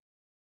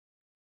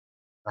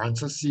 The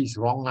answer C is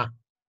wrong.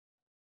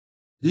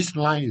 This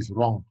line is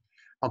wrong.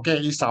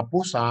 Okay,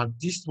 suppose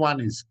this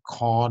one is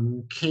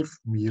concave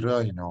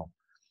mirror, you know.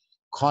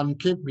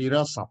 Concave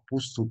mirror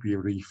supposed to be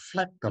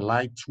reflect the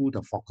light through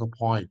the focal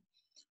point.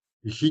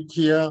 It hit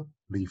here,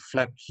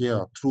 reflect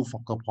here through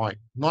focal point.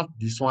 Not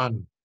this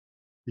one.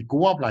 It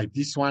go up like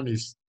this one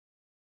is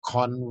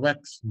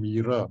convex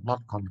mirror,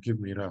 not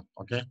concave mirror.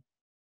 Okay,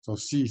 so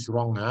C is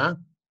wrong.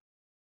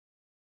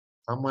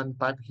 Someone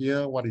type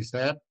here. What is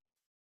that?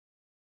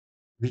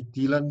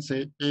 Nitilan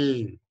say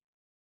A.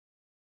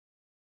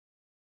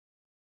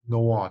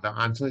 No, the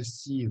answer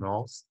is C.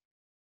 No,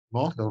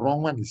 the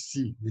wrong one is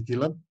C.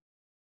 Nitilan.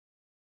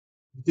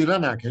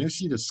 Nitilan, can you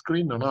see the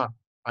screen or not?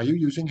 Are you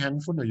using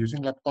handphone or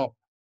using laptop?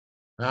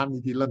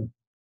 Nitilan.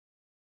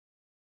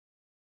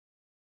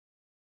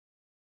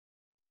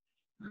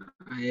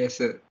 Yes,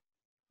 sir.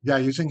 Yeah,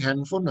 using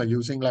handphone or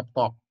using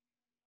laptop?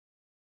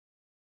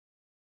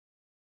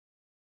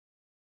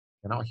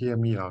 Cannot hear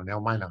me.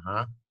 Never mind.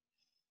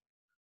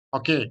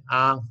 Okay,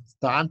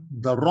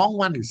 the wrong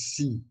one is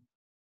C.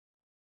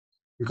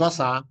 Because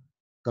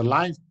the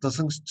light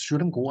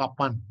shouldn't go up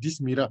on this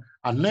mirror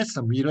unless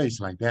the mirror is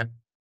like that.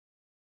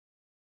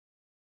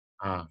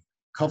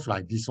 Curve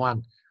like this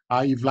one.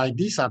 If like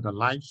this, the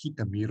light hit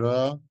the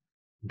mirror,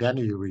 then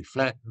it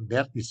reflect.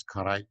 That is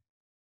correct.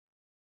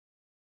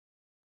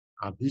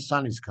 This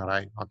one is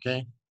correct.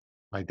 Okay,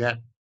 like that.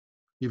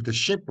 If the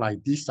shape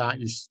like this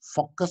is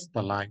focus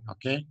the light.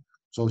 Okay,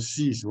 so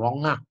C is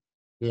wrong.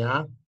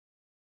 Yeah.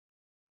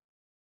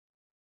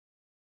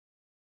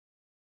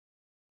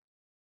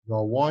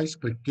 Your voice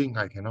clicking,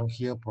 I cannot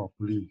hear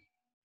properly.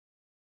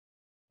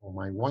 Oh,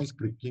 my voice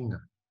clicking.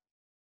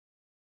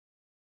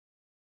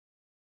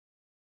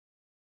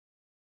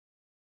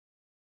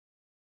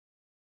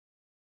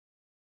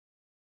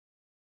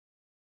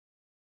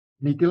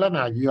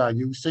 Nitilan, you are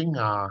using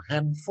a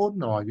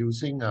handphone or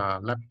using a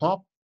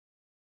laptop?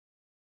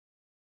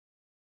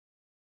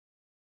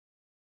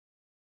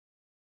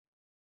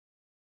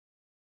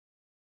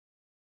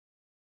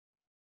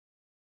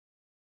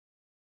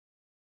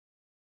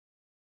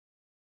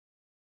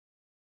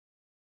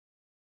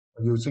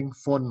 Using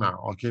phone.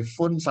 Okay,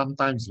 phone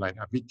sometimes like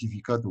a bit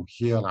difficult to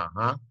hear.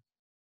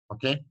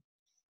 Okay.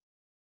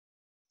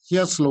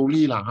 Hear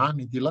slowly,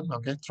 Nitilan.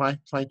 Okay, try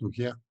to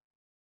hear.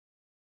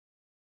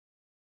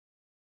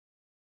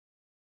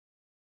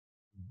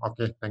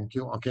 Okay, thank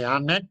you. Okay,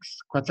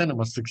 next question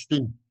number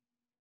 16.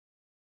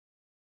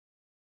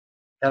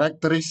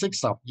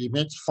 Characteristics of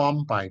image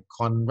formed by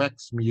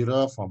convex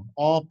mirror from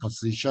all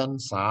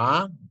positions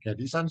are. Okay,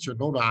 this one should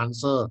know the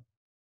answer.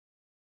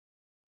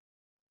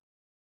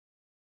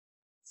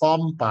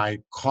 Formed by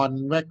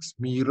convex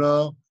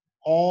mirror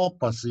all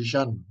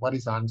position. What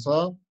is the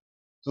answer?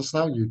 Just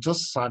now you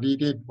just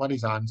studied it. What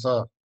is the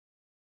answer?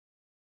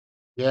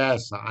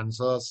 Yes, the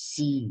answer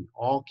C.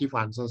 All give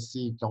answer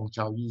C. Zhong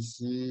Chaoyi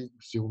C.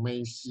 Xiu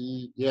Mei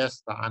C.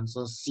 Yes, the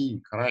answer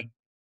C. Correct.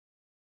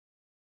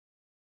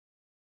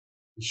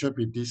 It should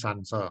be this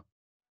answer.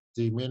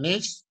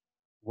 Diminished,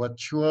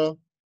 virtual,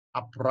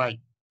 upright.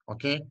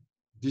 Okay,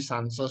 this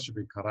answer should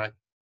be correct.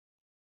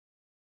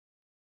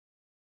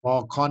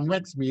 For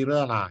convex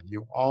mirror,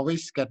 you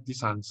always get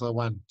this answer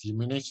one.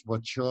 Diminished,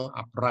 virtual,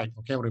 upright.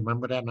 Okay,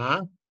 remember that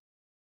now.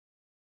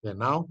 Okay,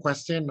 now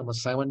question number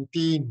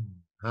 17.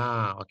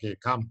 Okay,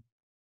 come.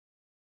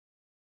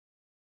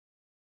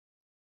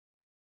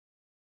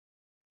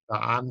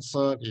 The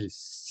answer is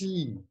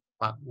C.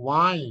 But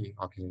why?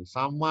 Okay,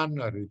 someone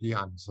already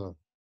answered.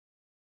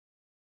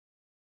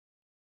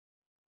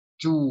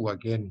 Chu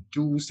again.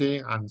 Chu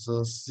say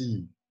answer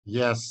C.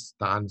 Yes,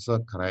 the answer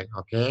correct.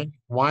 Okay.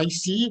 Why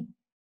C?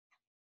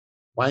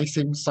 Why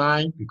same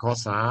sign?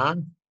 Because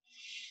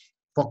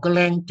focal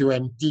length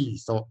 20,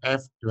 so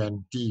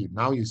f20.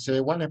 Now you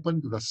say what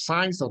happened to the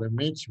size of the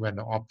image when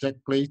the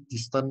object placed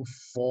distant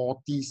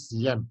 40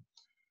 cm?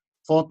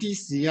 40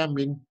 cm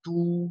means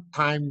 2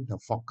 times the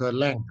focal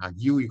length.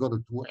 U equal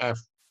to 2f.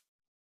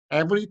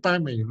 Every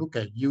time when you look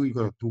at U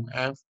equal to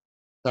 2f,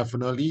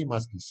 definitely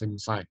must be same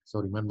side. So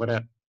remember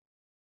that.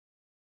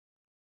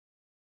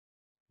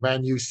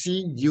 When you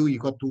see U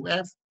equal to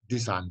f,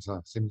 this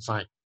answer, same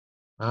side.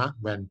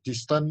 When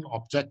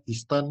object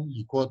distance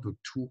equal to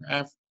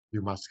 2f,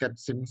 you must get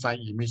same side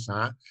image.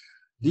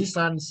 This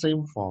one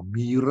same for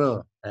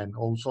mirror and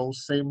also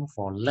same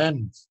for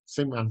lens.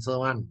 Same answer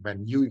one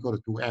when U equal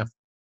to 2f.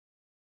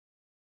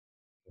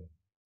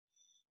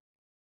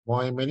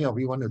 Why many of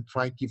you want to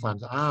try give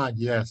answer?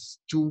 Yes,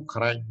 2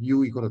 correct.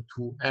 U equal to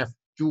 2f.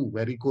 2,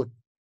 very good.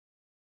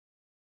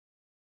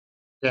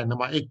 Okay,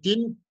 number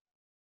 18.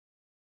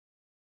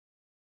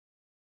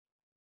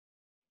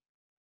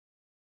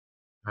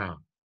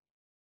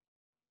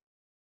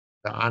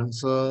 The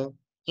answer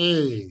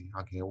A.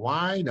 Okay,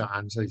 why the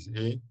answer is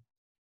A?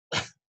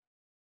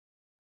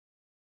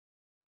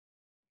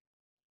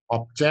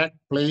 Object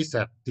placed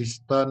at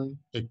distance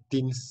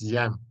 18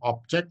 cm.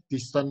 Object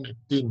distance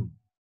 18.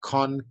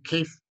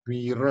 Concave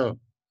mirror.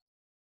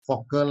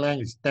 Focal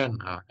length is 10.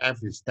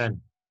 F is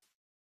 10.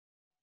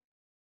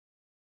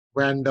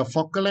 When the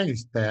focal length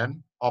is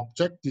 10,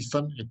 object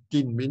distance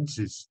 18 means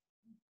it's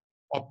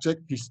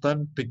object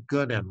distance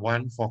bigger than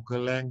 1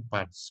 focal length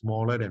but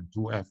smaller than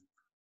 2f.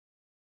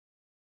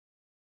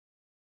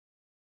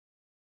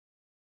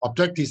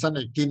 Object distance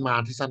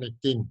 18 distance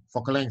 18.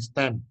 Focal length is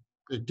 10.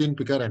 18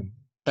 bigger than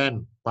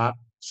 10 but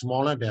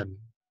smaller than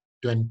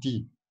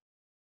 20.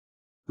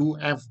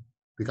 2f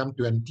become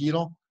 20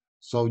 lor.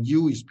 So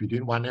U is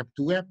between 1f,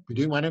 2f.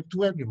 Between 1f,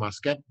 2f, you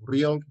must get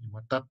real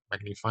inverted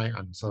magnified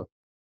answer.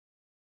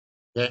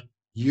 Okay,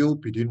 U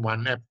between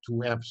 1f,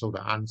 2f. So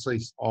the answer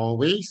is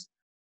always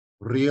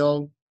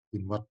real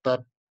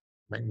inverted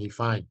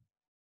magnified.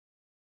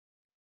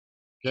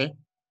 Okay.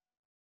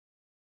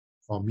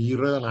 For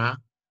mirror,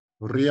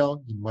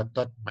 real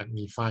inverted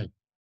magnified.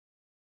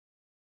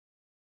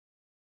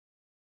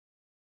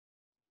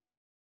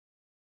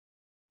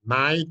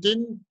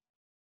 Nineteen.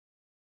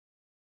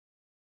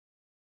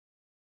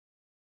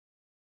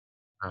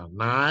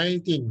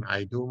 19.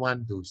 I don't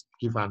want to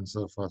give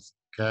answer first.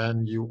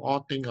 Can you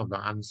all think of the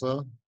answer?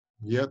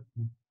 Yes.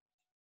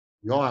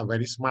 You are a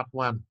very smart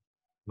one.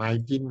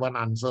 19, one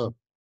answer.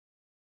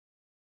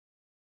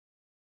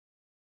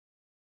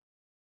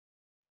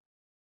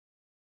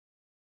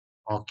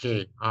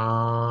 Okay.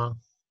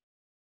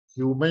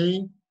 You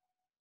may.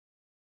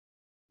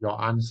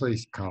 Your answer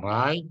is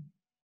correct.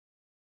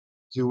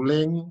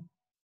 Juling,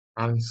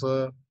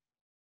 answer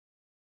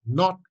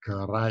not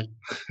correct.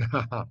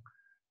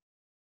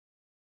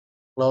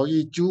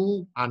 Chloe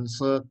Chu,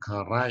 answer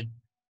correct.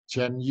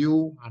 Chen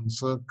Yu,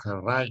 answer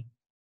correct.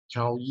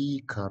 Chao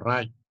Yi,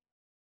 correct.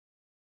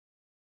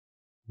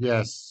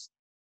 Yes.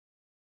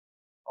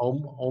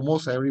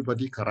 Almost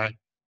everybody correct.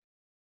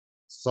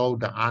 So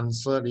the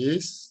answer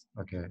is,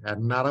 okay,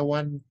 another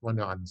one want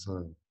to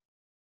answer.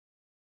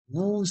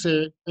 Wu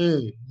say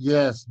A.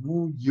 Yes,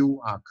 Wu, you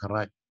are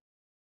correct.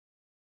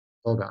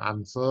 So the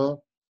answer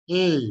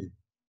A.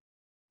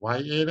 Why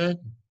A then?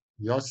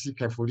 You all see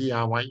carefully,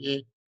 why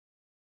A?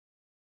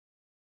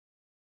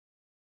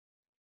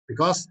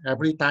 Because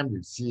every time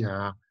you see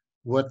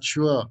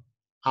virtual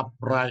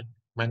upright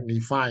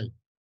magnify,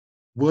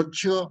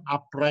 virtual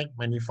upright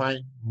magnify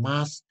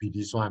must be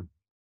this one.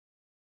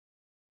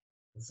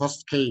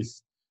 First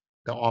case,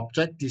 the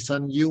object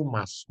distance U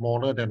must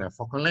smaller than the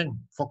focal length.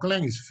 Focal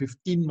length is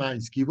 15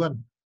 is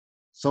given.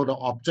 So the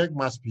object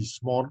must be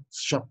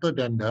shorter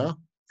than the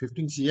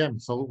 15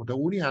 cm. So the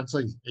only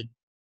answer is 8.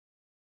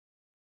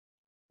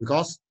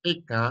 Because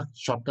 8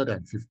 shorter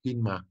than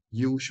 15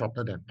 U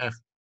shorter than F.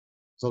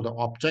 So the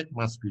object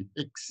must be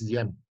X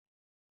cm.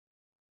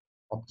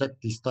 Object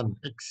distance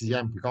X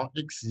cm because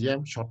X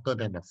cm shorter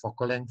than the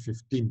focal length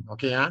 15.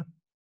 Okay,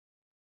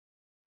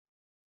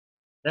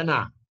 Then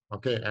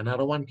Okay,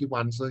 another one give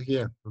answer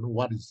here. Don't know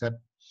what is that.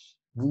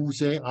 Wu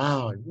say,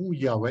 Wu,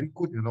 yeah, very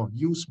good,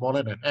 U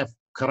smaller than F.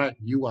 Correct,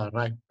 you are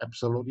right.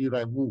 Absolutely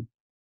right, Wu.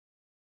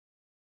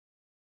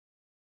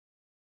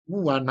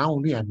 Wu, now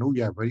only I know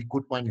you are very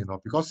good one,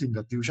 because in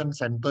the tuition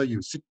center,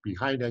 you sit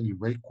behind there, you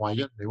very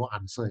quiet, they won't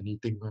answer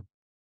anything.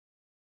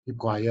 Keep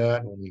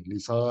quiet, only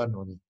listen,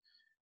 only.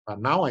 But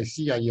now I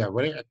see you are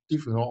very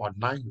active,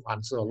 online, you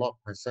answer a lot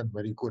of questions,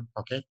 very good.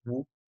 Okay,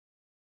 Wu.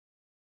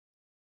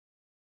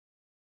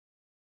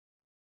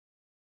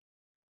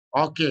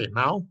 Okay,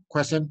 now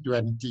question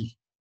 20.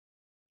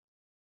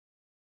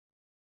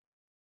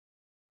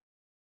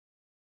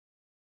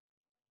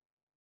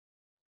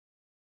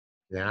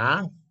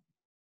 Yeah.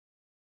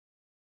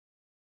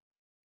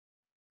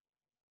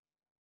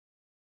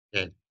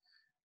 Okay.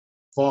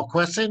 For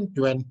question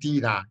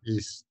 20,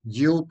 is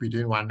U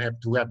between 1F,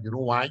 2F. You know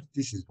why?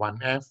 This is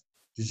 1F,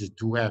 this is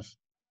 2F,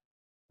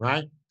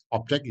 right?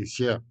 Object is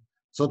here.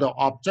 So the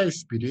object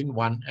is between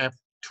 1F,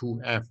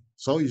 2F.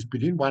 So it's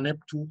between 1F,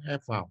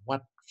 2F.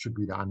 What should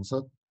be the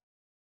answer?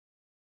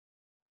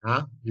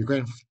 You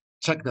can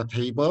check the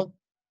table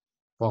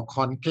for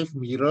concave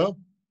mirror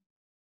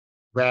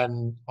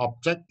when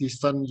object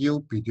distance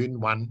U between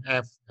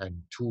 1F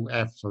and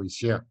 2F. So it's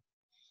here.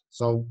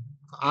 So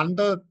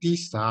under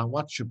this,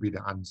 what should be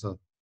the answer?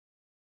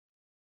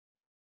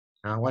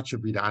 What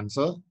should be the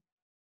answer?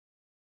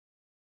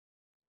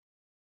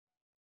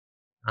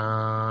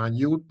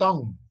 Yu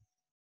Tong,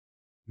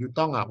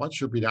 what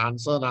should be the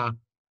answer now?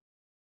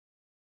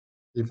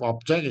 If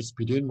object is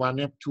between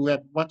 1F,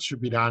 2F, what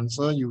should be the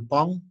answer, Yu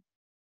Tong?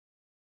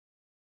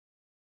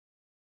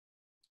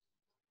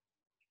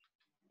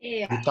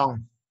 Yeah.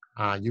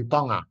 Yu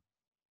Tong,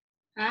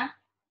 Huh?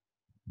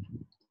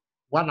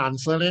 What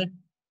answer there?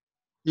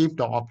 If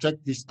the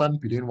object distance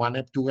between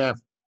 1F, 2F,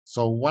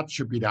 so what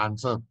should be the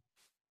answer?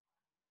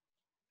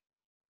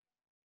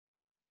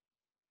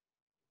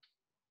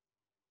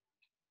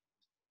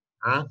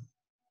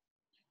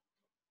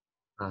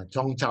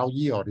 Zhong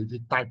Chaoyi already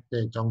typed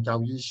there. Zhong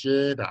Chaoyi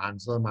said the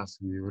answer must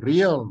be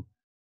real,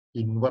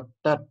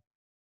 inverted,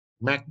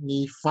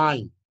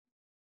 magnified.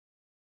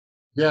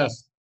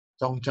 Yes,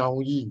 Zhong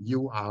Chaoyi,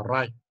 you are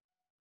right.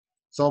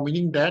 So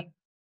meaning that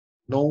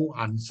no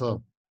answer.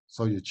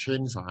 So you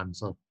change the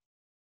answer.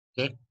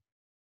 Okay.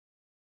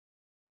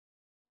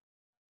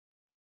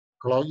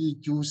 Chloe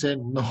Chu said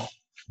no.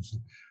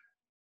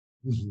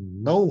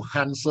 No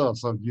answer.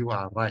 So you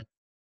are right.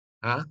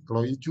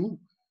 Chloe Chu.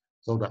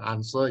 So the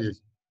answer is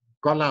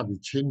got we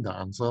change the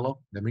answer.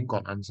 That means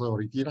got answer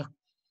already.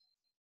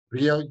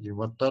 Real,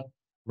 inverted,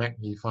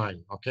 magnify.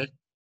 Okay.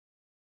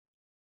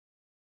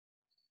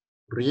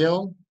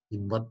 Real,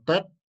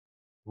 inverted,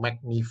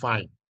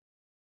 magnify.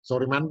 So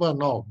remember,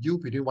 no, U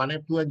between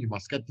 1F, 2F, you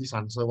must get this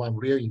answer one,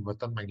 real,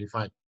 inverted,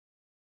 magnify.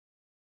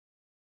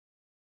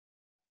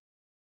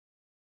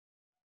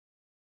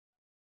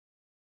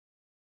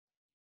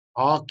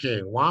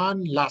 Okay,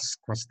 one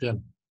last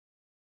question.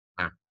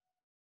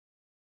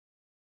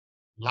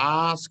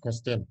 Last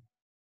question.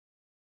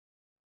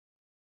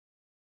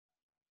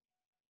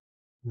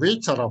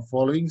 Which of the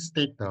following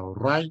state the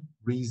right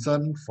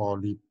reason for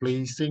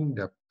replacing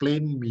the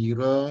plane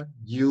mirror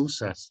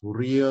used as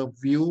rear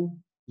view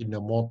in the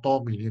motor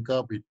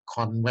vehicle with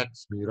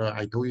convex mirror?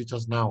 I told you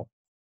just now.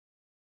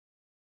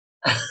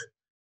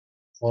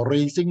 For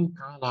racing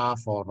car,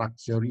 for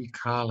luxury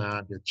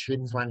car, they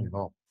change one,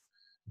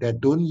 They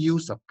don't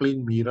use a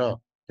plane mirror.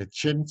 They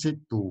change it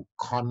to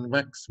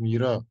convex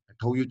mirror. I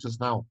told you just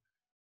now.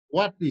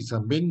 What is the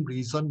main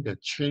reason they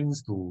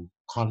change to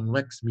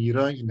convex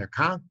mirror in the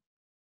car?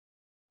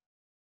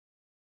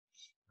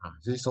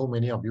 See, so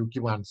many of you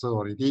give answer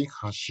already.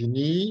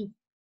 Hashini,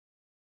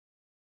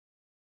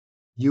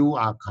 you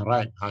are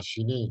correct.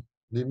 Hashini.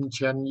 Lim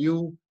Chen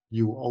Yu,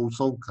 you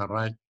also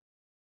correct.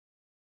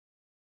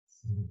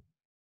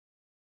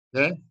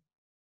 Okay.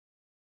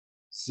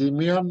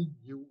 Simeon,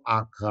 you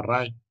are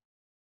correct.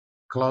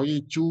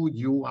 Chloe Chu,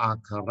 you are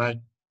correct.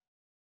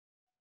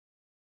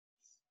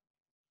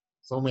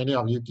 So many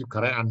of you give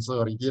correct answer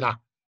already.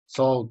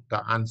 So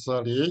the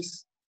answer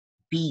is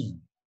B.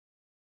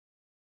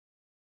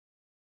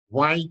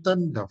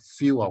 Widen the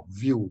field of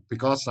view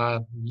because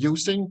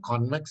using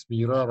convex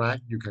mirror,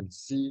 right, you can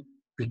see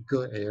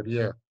bigger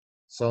area.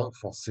 So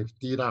for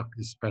safety,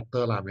 it's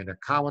better. When the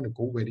car want to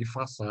go very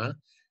fast,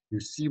 you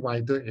see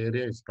wider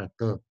area is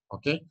better.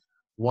 Okay,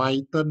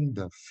 widen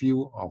the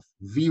field of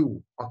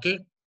view. Okay.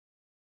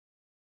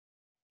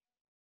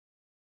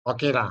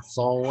 Okay,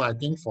 so I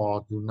think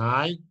for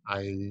tonight,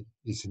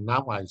 it's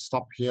enough. I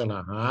stop here.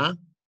 Go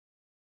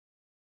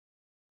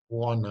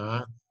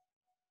on.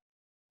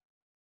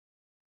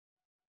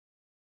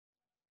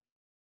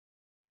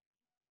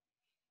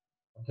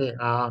 Okay,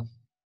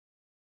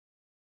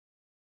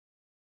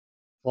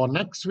 for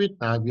next week,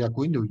 we are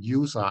going to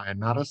use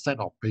another set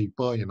of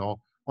paper,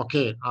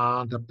 Okay,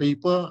 the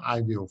paper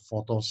I will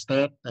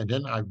photostat and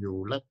then I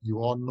will let you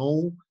all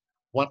know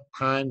what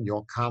time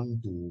you'll come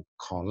to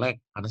collect.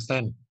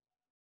 Understand?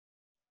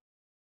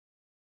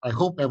 I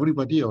hope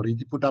everybody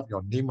already put up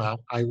your name. I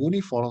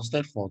only follow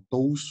that for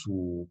those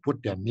who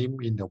put their name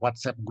in the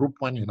WhatsApp group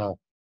one, you know.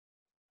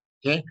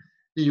 Okay.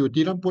 If you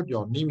didn't put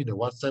your name in the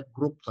WhatsApp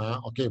group,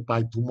 okay,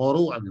 by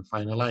tomorrow I will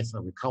finalize. I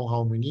will count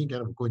how many, then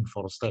I will go in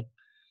for a step.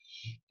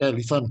 Okay,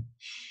 listen.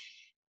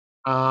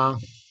 I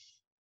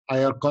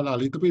have got a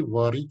little bit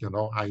worried, you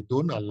know. I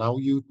don't allow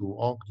you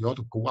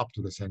to go up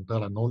to the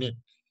center. No need.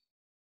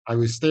 I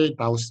will stay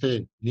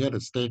downstairs near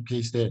the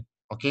staircase there.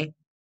 Okay.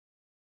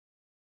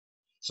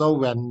 So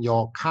when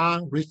your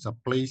car reach a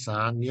place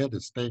near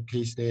the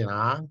staircase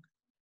there,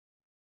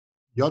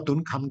 you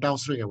don't come down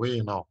straight away,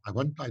 you know. I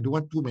don't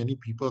want too many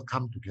people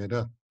come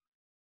together.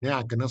 Then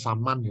I gonna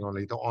summon, you know,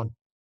 later on.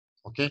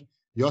 Okay.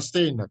 You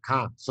stay in the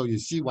car. So you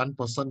see one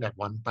person at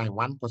one time.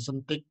 One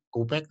person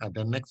go back, and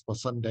the next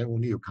person, then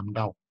only you come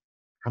down.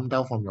 Come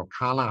down from your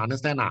car,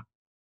 understand?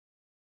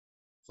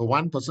 So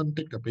one person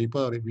take the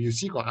paper. If you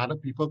see got other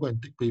people go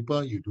and take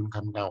paper, you don't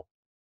come down.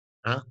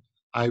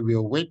 I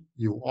will wait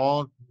you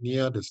all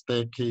near the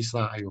staircase.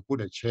 I will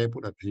put a chair,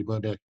 put a table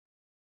there.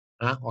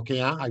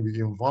 Okay, I will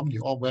inform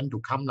you all when to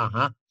come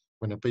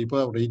when the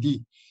paper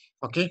ready.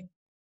 Okay.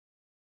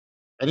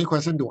 Any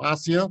question to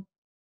ask here?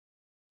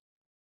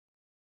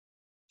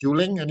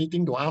 Juling,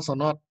 anything to ask or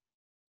not?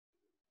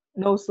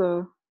 No,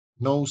 sir.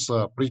 No,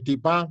 sir.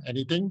 Prithipa,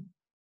 anything?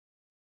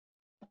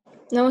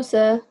 No,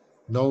 sir.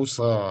 No,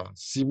 sir.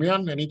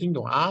 Simeon, anything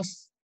to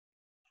ask?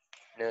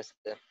 No,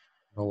 sir.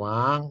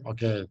 No,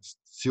 okay.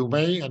 Siu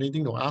Mei,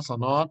 anything to ask or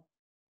not?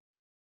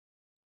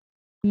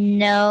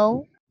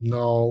 No.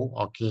 No,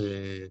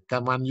 okay.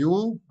 Kaman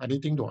Yu,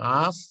 anything to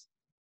ask?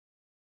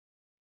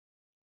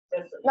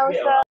 No,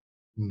 sir.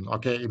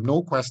 Okay, if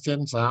no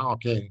questions,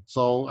 okay.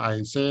 So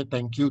I say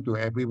thank you to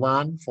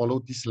everyone. Follow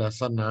this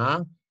lesson.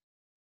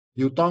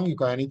 Yu Tong, you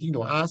got anything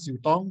to ask, Yu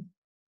Tong?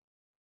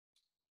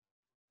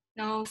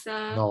 No,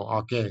 sir. No,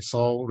 okay.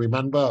 So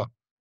remember,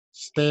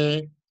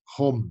 stay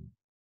home.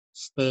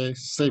 Stay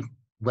safe.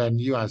 When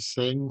you are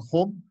staying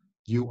home,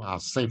 you are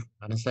safe.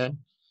 Understand?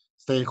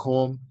 Stay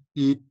home,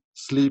 eat,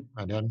 sleep,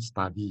 and then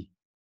study.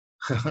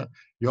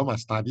 You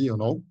must study, you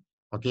know.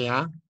 Okay,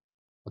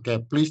 Okay,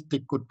 please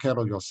take good care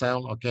of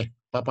yourself. Okay,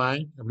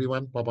 bye-bye,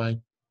 everyone. Bye-bye.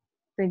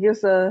 Thank you,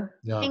 sir.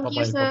 Yeah, Thank you,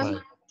 bye-bye, sir. bye-bye.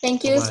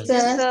 Thank you, Bye-bye.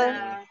 sir.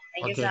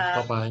 Thank you, Okay, sir.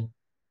 bye-bye.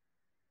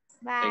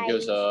 Bye. Thank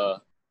you, sir.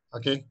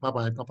 Okay,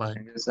 bye-bye, bye-bye.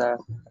 Thank you, sir.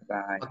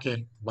 Bye.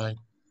 Okay, bye.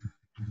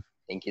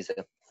 Thank you, sir.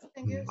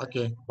 Thank you, sir.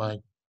 Okay, bye.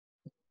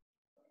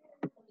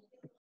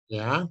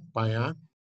 Yeah, bye.